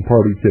Prohibition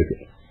Party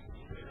ticket.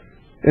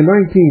 In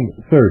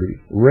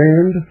 1930,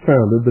 Rand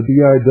founded the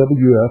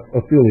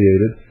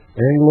BIWF-affiliated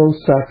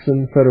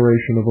Anglo-Saxon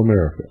Federation of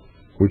America,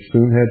 which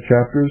soon had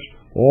chapters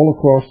all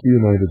across the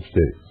United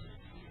States.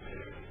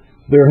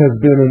 There has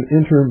been an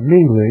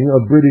intermingling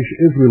of British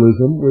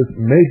Israelism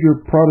with major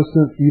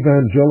Protestant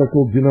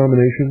evangelical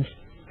denominations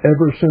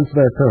ever since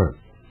that time.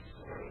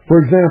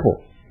 For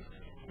example,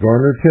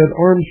 Garner Ted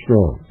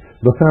Armstrong,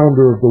 the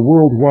founder of the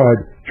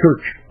Worldwide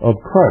Church of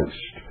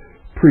Christ,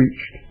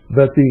 preached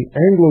that the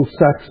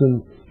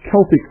Anglo-Saxon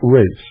Celtic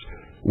race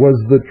was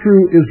the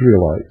true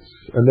Israelites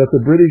and that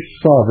the British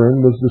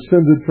sovereign was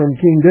descended from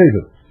King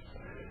David.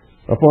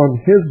 Upon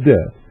his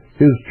death,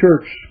 his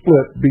church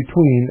split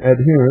between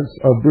adherents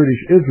of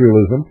British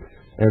Israelism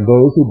and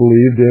those who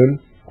believed in,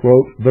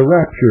 quote, the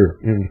rapture,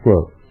 end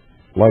quote.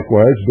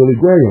 Likewise, Billy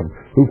Graham,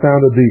 who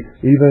founded the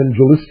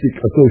Evangelistic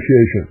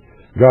Association,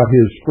 got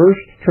his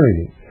first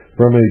training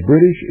from a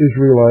British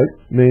Israelite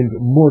named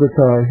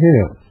Mordecai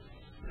Ham.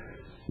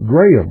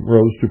 Graham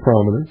rose to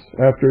prominence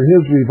after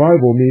his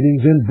revival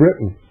meetings in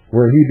Britain,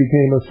 where he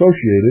became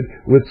associated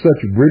with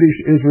such British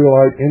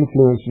Israelite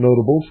influence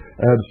notables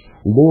as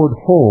Lord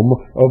Home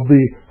of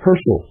the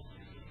Herschel.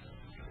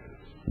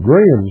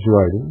 Graham's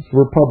writings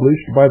were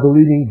published by the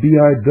leading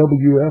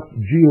BIWF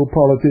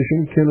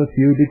geopolitician Kenneth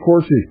Hugh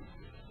DeCourcy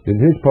in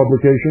his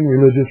publication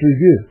Religious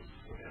Review.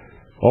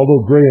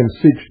 Although Graham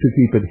seeks to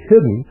keep it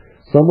hidden,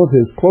 some of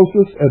his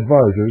closest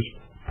advisors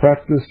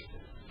practice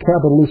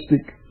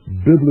Kabbalistic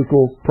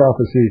biblical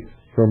prophecy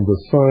from the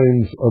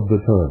signs of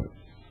the time.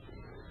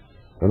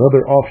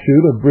 Another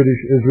offshoot of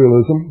British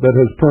Israelism that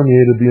has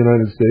permeated the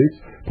United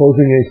States,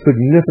 posing a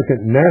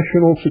significant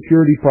national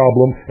security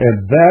problem,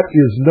 and that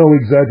is no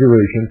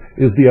exaggeration,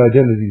 is the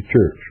Identity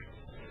Church.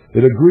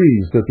 It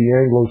agrees that the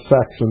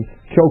Anglo-Saxon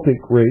Celtic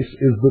race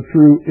is the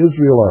true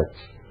Israelites,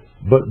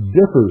 but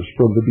differs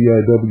from the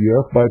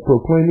BIWF by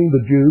proclaiming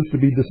the Jews to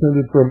be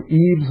descended from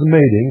Eve's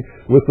mating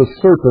with the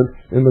serpent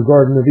in the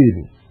Garden of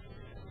Eden.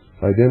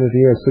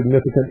 Identity has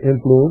significant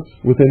influence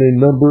within a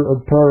number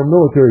of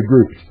paramilitary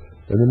groups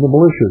and in the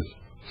militias.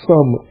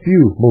 Some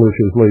few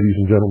militias, ladies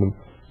and gentlemen.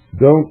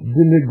 Don't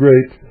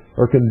denigrate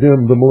or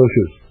condemn the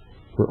militias,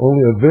 for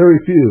only a very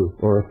few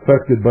are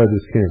affected by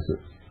this cancer.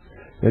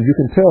 And you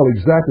can tell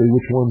exactly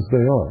which ones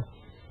they are.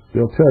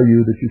 They'll tell you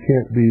that you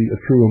can't be a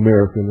true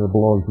American or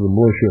belong to the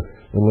militia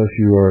unless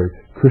you are a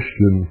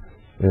Christian,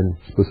 and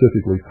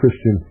specifically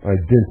Christian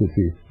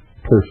identity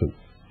person.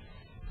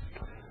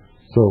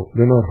 So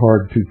they're not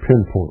hard to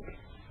pinpoint.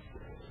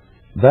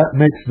 That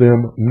makes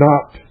them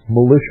not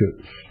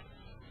militias,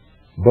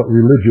 but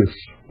religious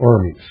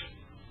armies.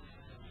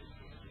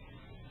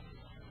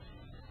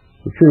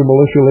 The true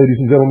militia, ladies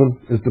and gentlemen,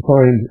 is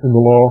defined in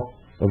the law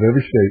of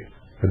every state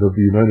and of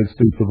the United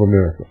States of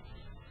America.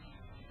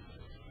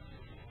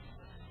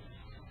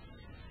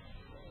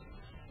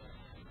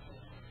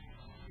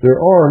 There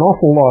are an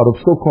awful lot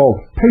of so-called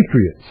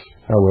patriots,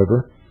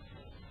 however,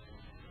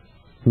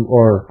 who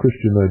are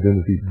Christian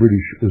identity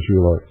British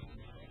Israelites.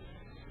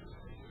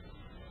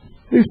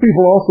 These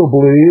people also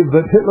believe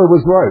that Hitler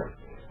was right,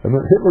 and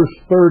that Hitler's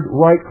Third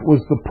Reich was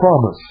the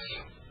promise,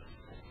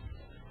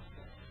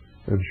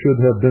 and should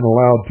have been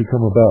allowed to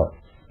come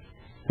about.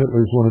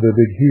 Hitler's one of their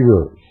big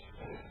heroes,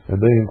 and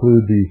they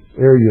include the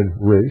Aryan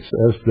race,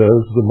 as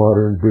does the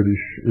modern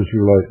British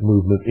Israelite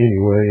movement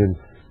anyway, and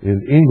in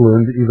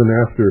England, even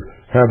after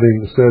having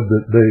said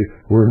that they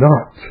were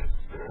not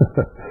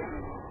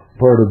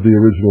part of the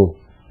original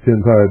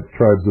 10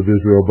 tribes of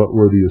Israel, but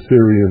were the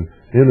Assyrian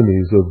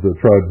enemies of the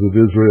tribes of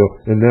Israel,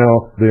 and now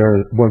they are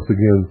once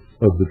again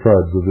of the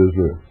tribes of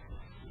Israel.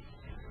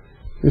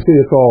 You see,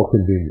 it's all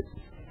convenient.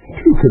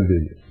 Too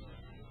convenient.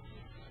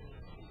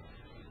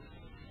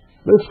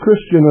 This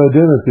Christian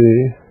identity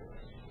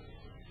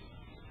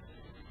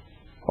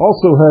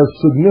also has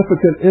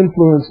significant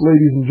influence,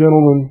 ladies and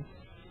gentlemen,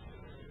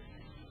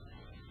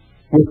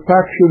 with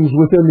factions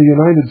within the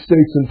United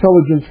States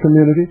intelligence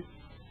community,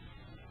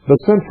 the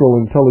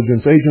Central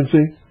Intelligence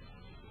Agency,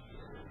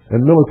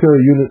 and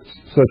military units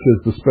such as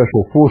the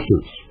Special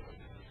Forces,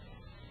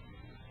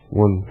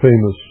 one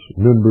famous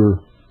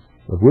member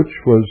of which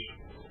was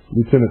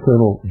Lieutenant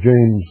Colonel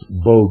James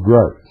Bo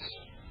Gritz,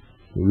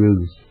 who is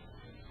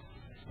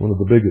one of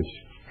the biggest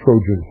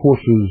Trojan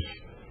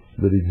horses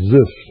that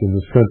exists in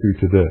this country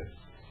today.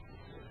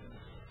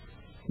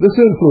 This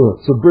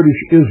influence of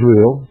British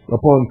Israel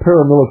upon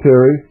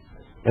paramilitary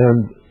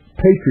and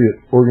patriot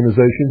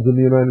organizations in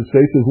the United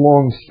States is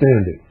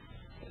long-standing.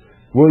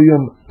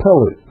 William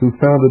Pellet, who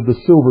founded the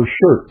Silver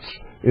Shirts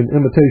in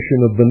imitation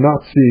of the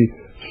Nazi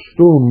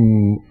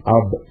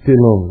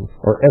Sturmabteilung,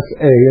 or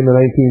SA, in the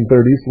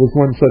 1930s, was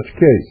one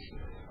such case.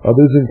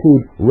 Others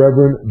include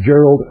Reverend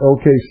Gerald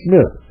L.K.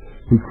 Smith,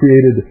 who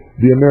created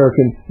the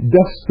American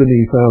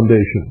Destiny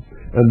Foundation,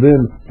 and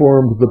then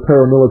formed the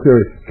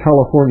paramilitary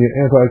California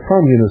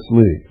Anti-Communist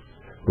League.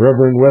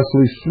 Reverend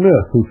Wesley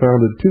Smith, who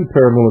founded two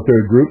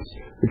paramilitary groups,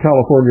 the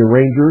California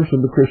Rangers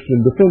and the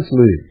Christian Defense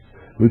League.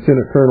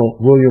 Lieutenant Colonel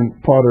William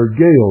Potter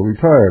Gale,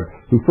 retired,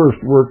 who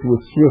first worked with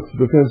Swift's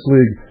Defense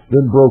League,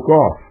 then broke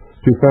off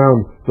to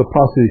found the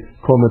Posse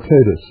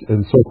Comitatus,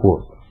 and so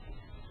forth.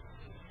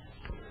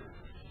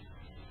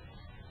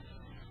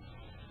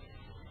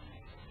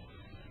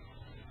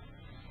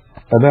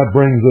 And that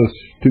brings us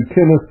to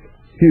Kenneth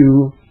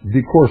Hugh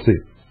DeCourcy.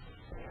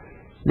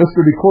 Mr.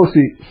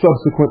 DeCourcy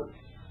subsequent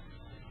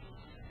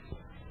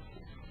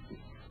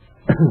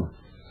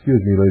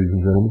excuse me, ladies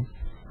and gentlemen.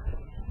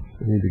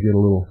 I need to get a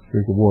little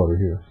drink of water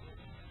here.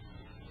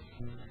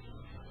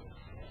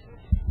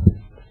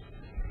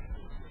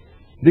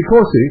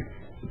 DeCourcy,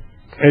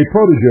 a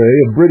protege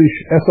of British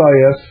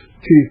SIS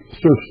Chief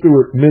Sir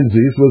Stuart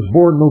Menzies, was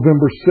born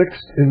November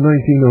 6th in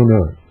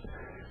 1909.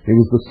 He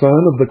was the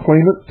son of the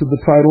claimant to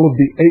the title of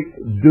the 8th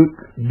Duc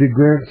de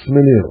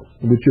Grantmesnil,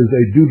 which is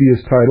a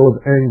dubious title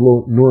of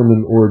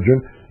Anglo-Norman origin,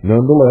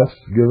 nonetheless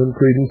given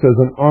credence as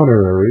an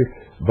honorary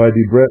by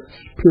Debrett's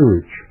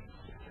peerage.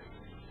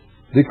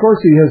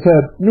 DeCourcy has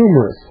had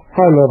numerous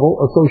high-level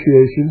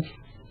associates,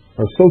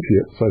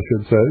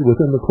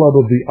 within the Club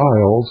of the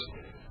Isles,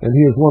 and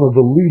he is one of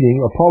the leading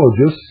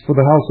apologists for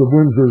the House of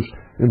Windsor's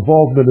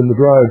involvement in the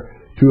drive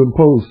to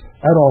impose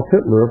Adolf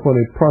Hitler upon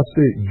a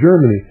prostate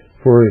Germany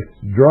for a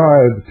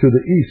drive to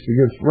the east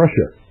against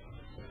Russia.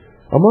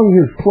 Among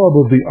his Club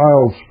of the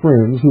Isles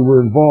friends who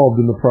were involved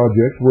in the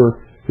project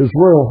were His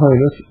Royal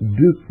Highness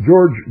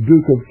George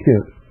Duke of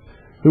Kent,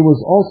 who was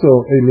also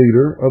a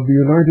leader of the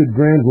United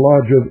Grand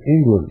Lodge of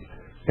England,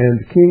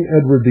 and King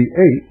Edward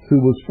VIII, who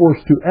was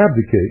forced to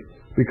abdicate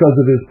because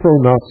of his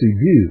pro-Nazi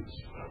views,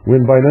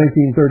 when by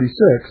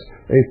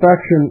 1936 a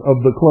faction of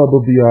the Club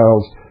of the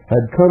Isles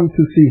had come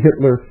to see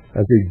Hitler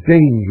as a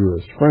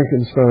dangerous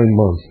Frankenstein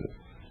monster.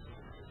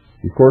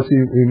 DeCourcy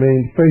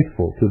remained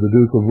faithful to the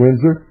Duke of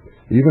Windsor,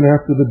 even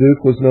after the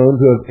Duke was known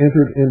to have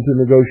entered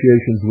into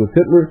negotiations with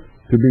Hitler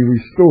to be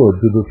restored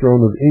to the throne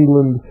of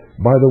England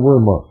by the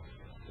Wehrmacht.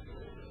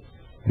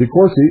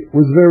 DeCourcy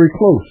was very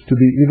close to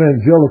the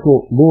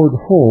evangelical Lord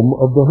Home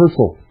of the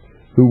Hersel,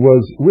 who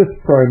was with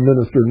Prime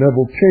Minister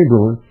Neville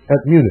Chamberlain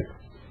at Munich.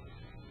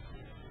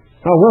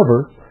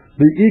 However,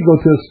 the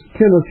egotist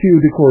Kenneth Hugh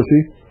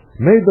DeCourcy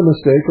made the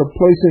mistake of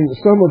placing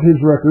some of his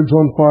records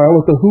on file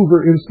at the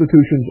Hoover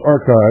Institution's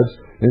archives,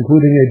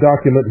 including a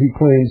document he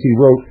claims he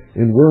wrote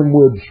in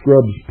Wormwood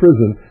Scrubs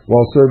Prison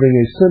while serving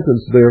a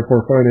sentence there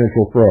for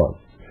financial fraud.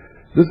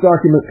 This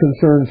document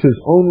concerns his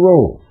own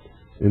role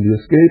in the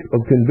escape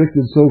of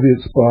convicted Soviet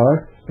spy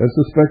and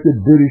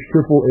suspected British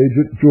triple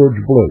agent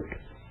George Blake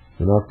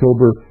in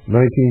October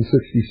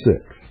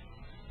 1966.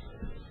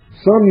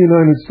 Some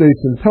United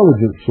States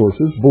intelligence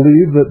sources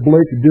believe that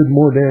Blake did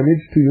more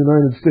damage to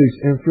United States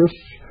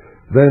interests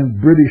than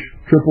British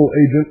triple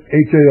agent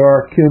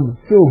H.A.R. Kim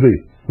Philby,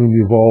 whom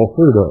you've all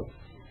heard of.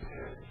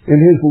 In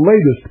his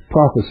latest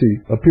prophecy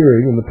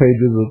appearing in the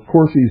pages of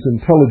Corsi's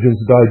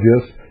Intelligence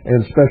Digest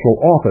and Special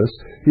Office,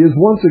 he is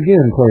once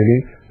again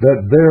claiming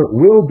that there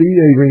will be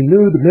a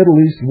renewed Middle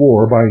East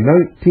war by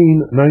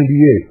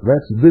 1998,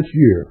 that's this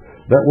year,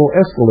 that will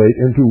escalate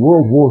into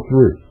World War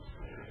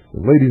III.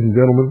 And ladies and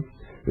gentlemen,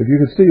 if you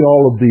could see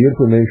all of the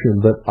information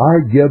that I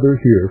gather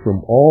here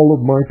from all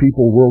of my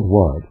people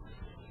worldwide,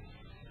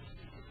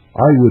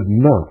 I would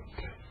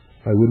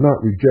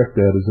not reject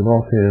that as an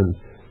offhand,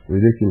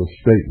 ridiculous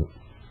statement.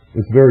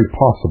 It's very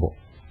possible,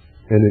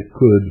 and it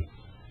could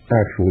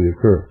actually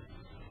occur.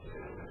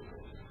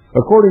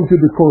 According to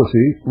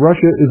DeCourcy,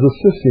 Russia is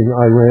assisting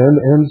Iran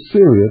and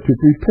Syria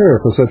to prepare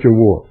for such a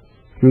war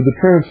through the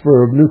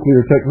transfer of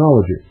nuclear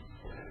technology.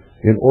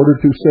 In order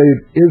to save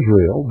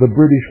Israel, the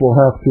British will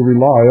have to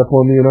rely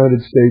upon the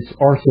United States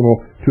arsenal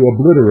to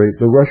obliterate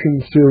the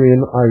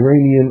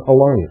Russian-Syrian-Iranian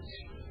alliance.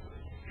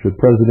 Should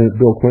President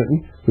Bill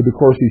Clinton, who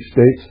DeCourcy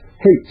states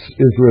hates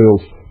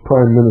Israel's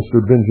Prime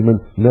Minister Benjamin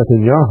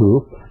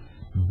Netanyahu,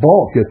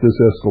 balk at this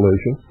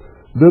escalation,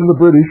 then the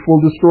British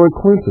will destroy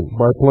Clinton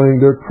by playing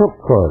their trump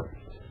card,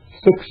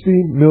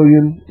 60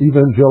 million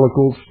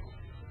evangelicals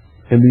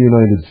in the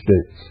United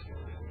States.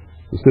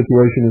 The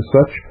situation is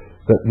such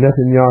that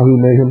Netanyahu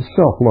may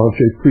himself launch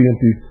a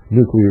preemptive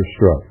nuclear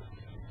strike.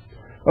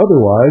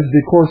 Otherwise,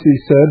 DeCourcy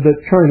said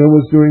that China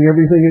was doing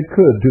everything it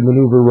could to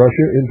maneuver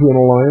Russia into an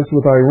alliance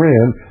with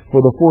Iran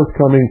for the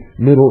forthcoming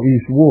Middle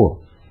East war.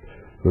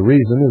 The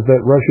reason is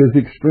that Russia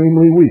is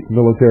extremely weak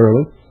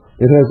militarily.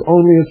 It has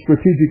only its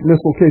strategic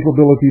missile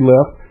capability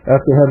left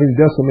after having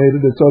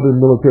decimated its other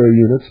military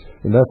units,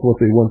 and that's what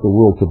they want the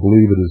world to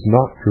believe. It is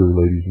not true,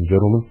 ladies and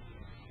gentlemen.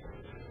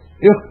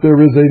 If there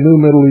is a new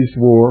Middle East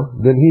war,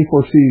 then he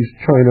foresees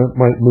China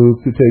might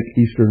move to take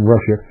eastern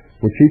Russia,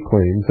 which he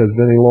claims has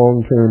been a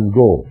long-term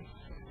goal.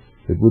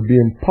 It would be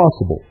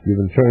impossible,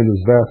 given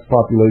China's vast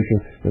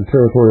population and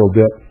territorial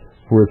depth,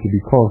 for it to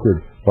be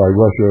conquered by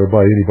Russia or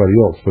by anybody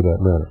else for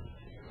that matter.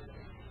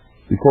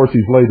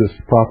 DeCourcy's latest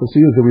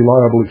prophecy is a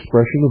reliable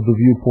expression of the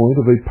viewpoint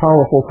of a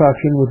powerful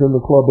faction within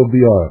the Club of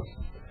the Isles.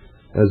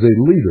 As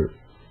a leader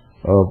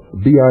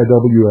of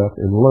BIWF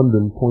in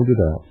London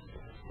pointed out,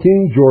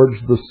 King George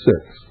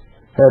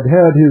VI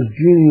had his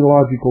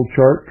genealogical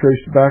chart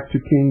traced back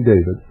to King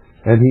David,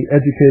 and he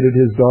educated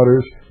his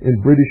daughters in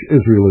British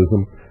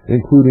Israelism,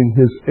 including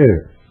his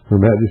heir,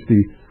 Her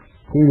Majesty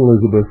Queen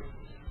Elizabeth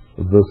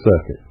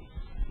II.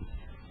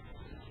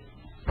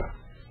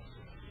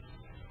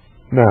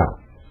 Now,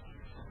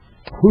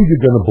 who you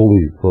going to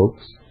believe,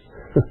 folks?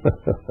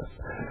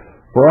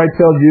 For I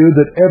tell you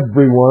that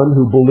everyone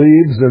who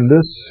believes in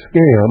this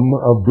scam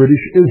of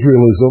British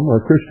Israelism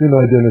or Christian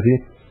identity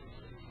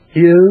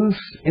is,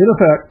 in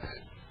effect,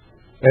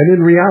 and in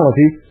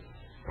reality,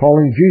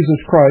 calling Jesus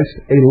Christ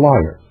a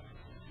liar.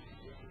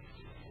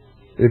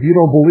 If you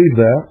don't believe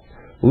that,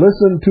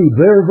 listen to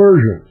their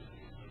version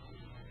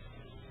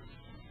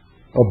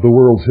of the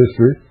world's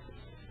history,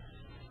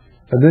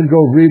 and then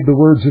go read the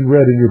words in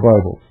red in your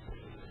Bible.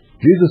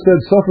 Jesus said,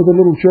 suffer the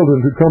little children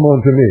to come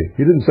unto me.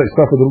 He didn't say,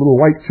 suffer the little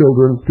white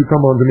children to come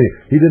unto me.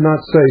 He did not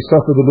say,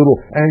 suffer the little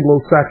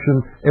Anglo-Saxon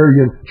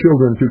Aryan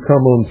children to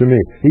come unto me.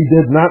 He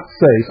did not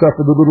say,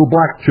 suffer the little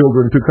black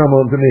children to come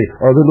unto me,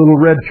 or the little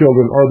red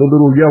children, or the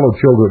little yellow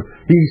children.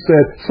 He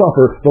said,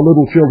 suffer the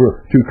little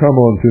children to come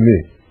unto me.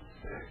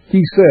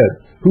 He said,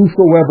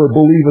 whosoever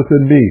believeth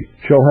in me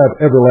shall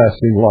have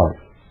everlasting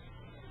life.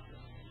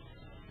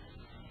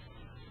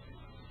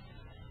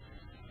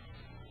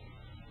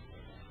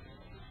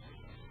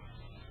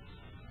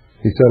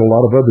 He said a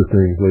lot of other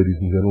things, ladies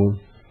and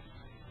gentlemen,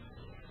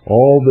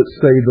 all that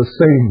say the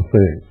same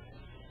thing,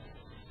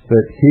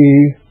 that he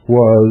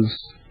was,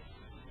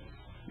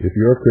 if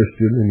you're a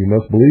Christian, and you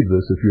must believe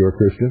this if you're a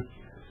Christian,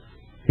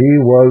 he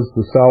was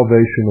the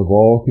salvation of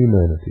all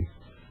humanity.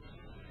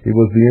 He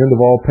was the end of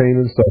all pain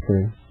and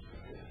suffering.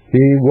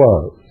 He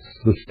was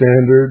the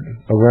standard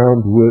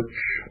around which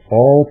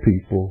all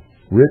people,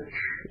 rich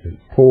and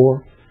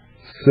poor,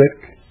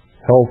 sick,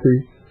 healthy,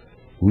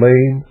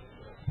 lame,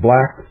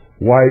 black,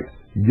 white,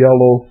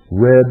 yellow,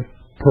 red,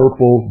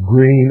 purple,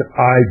 green,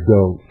 I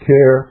don't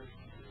care,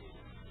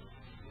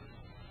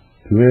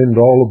 to end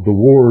all of the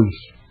wars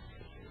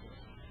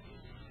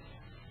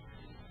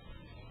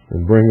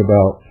and bring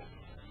about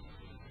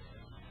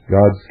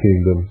God's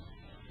kingdom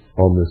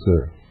on this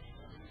earth.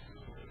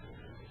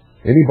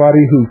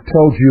 Anybody who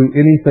tells you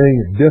anything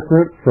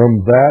different from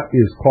that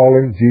is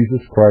calling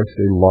Jesus Christ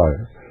a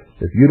liar.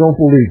 If you don't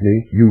believe me,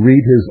 you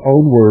read his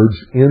own words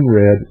in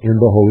red in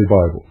the Holy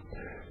Bible.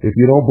 If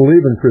you don't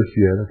believe in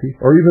Christianity,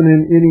 or even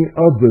in any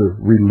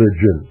other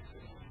religion,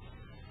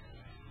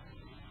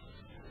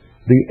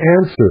 the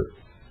answer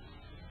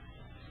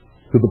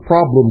to the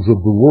problems of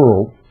the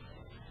world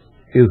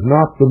is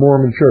not the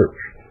Mormon Church.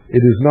 It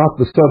is not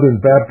the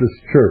Southern Baptist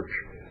Church.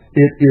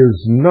 It is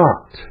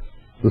not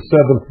the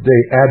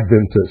Seventh-day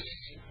Adventists.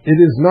 It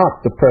is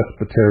not the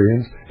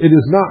Presbyterians. It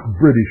is not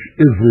British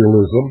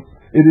Israelism.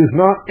 It is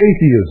not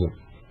atheism.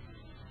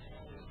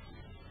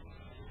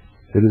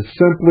 It is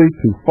simply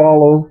to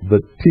follow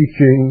the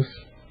teachings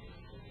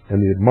and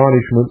the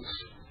admonishments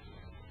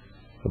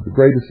of the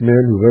greatest men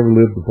who have ever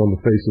lived upon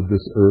the face of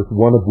this earth,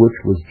 one of which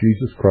was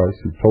Jesus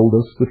Christ, who told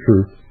us the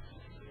truth,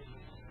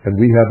 and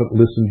we haven't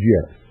listened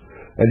yet.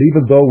 And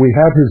even though we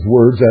have his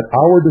words at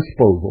our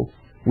disposal,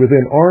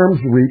 within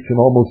arm's reach in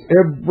almost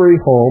every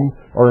home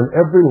or in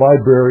every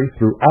library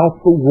throughout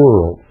the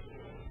world,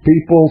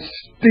 people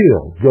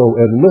still go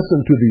and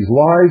listen to these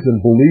lies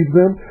and believe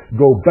them,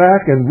 go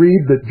back and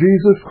read that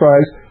Jesus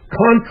Christ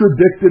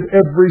contradicted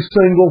every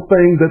single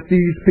thing that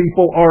these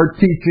people are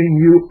teaching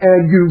you,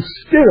 and you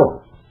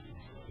still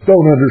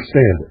don't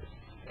understand it.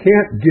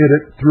 Can't get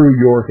it through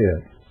your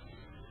head.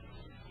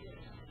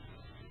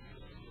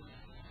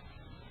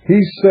 He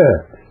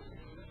said,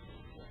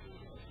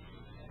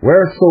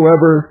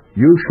 wheresoever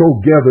you shall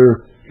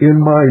gather in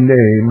my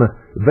name,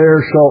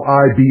 there shall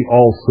I be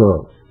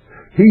also.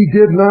 He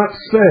did not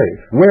say,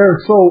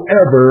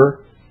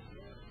 wheresoever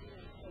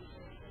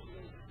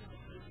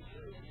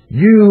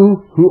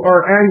you who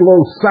are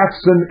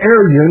Anglo-Saxon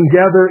Aryan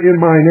gather in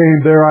my name,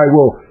 there I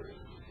will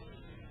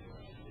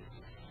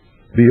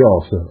be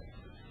also.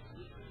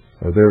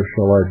 Or there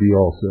shall I be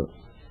also.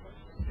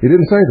 He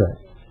didn't say that.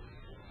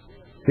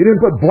 He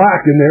didn't put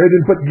black in there. He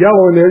didn't put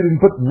yellow in there. He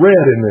didn't put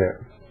red in there.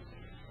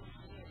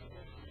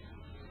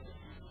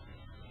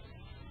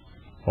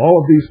 All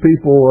of these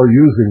people are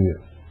using you.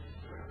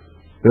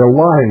 They're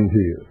lying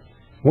to you.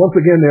 Once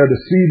again, they're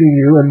deceiving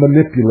you and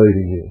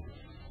manipulating you.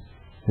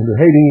 And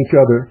they're hating each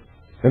other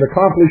and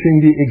accomplishing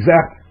the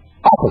exact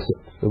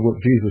opposite of what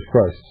Jesus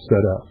Christ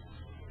set out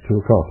to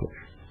accomplish.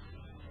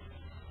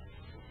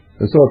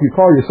 And so if you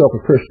call yourself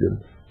a Christian,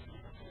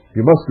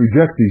 you must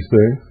reject these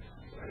things,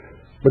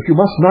 but you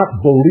must not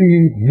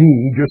believe me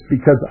just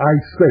because I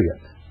say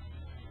it.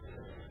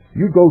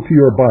 You go to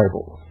your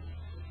Bible,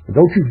 and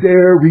don't you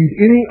dare read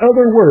any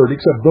other word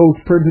except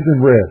those printed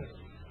in red.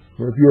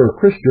 Or if you're a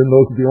Christian,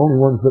 those are the only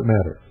ones that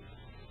matter.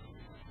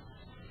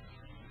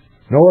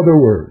 No other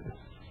word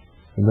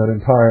in that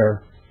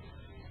entire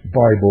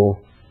Bible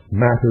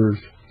matters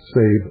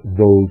save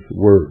those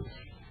words.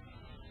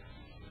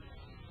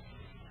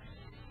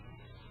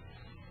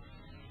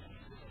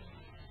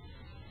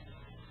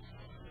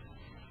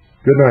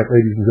 Good night,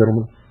 ladies and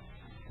gentlemen,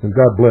 and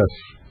God bless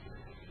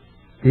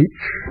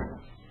each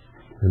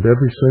and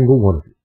every single one of you.